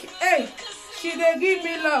like, hey, she they give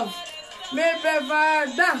me love.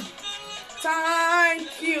 Mebevada.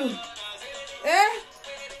 Thank you.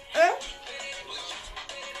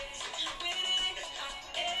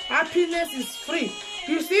 Happiness is free.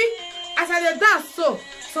 You see, as I dance, so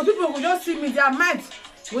some people will just see me, their mind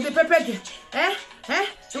with the pepper.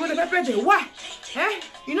 With the pepper. Why?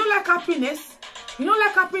 You don't like happiness? You don't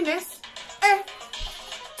like happiness?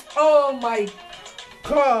 Oh my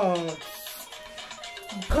God.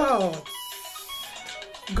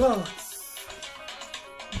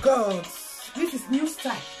 God. This is new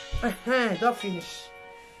style. Don't finish.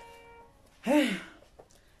 I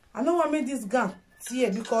don't want to make this gown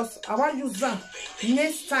tear because I want to use them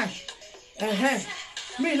next time.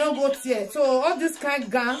 Me no go tear. So all this kind of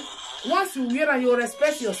gown, once you wear and you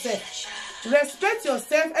respect yourself. Respect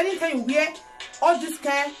yourself anytime you wear all this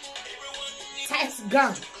kind tight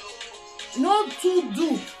gown. Not to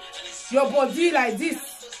do your body like this.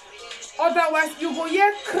 Otherwise you go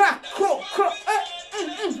hear crack, croak.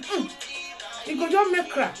 You go just make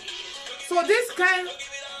crack. So this kind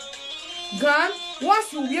gown,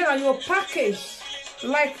 once you wear and you package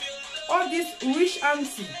like all this rich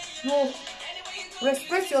auntie, you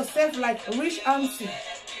respect yourself like rich auntie.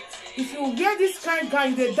 If you wear this kind of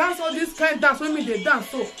gown, they dance all this kind of dance when they dance,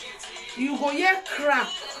 so you go hear crack.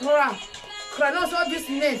 Not all this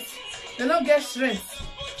net, they don't get strength.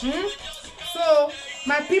 So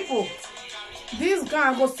my people, this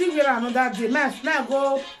gown go still wear another day. Now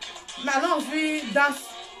go. Now don't we dance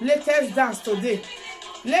latest dance today.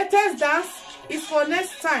 Latest dance is for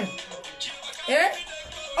next time.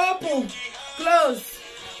 Open, close,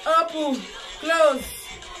 open, close,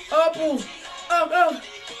 open,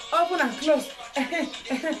 open and close.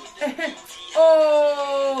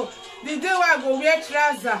 Oh, the day where I go wear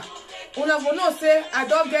trouser, una go know say I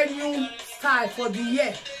don't get new style for the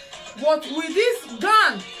year. But with this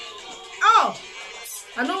gun, oh,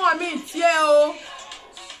 I know what I mean. Yeah,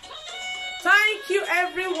 thank you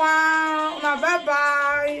everyone.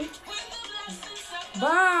 Bye.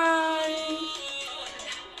 Bye.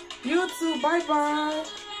 YouTube, bye.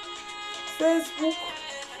 Facebook,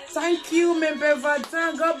 thank you,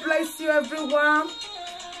 Mebevada. God bless you everyone.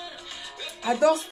 I don't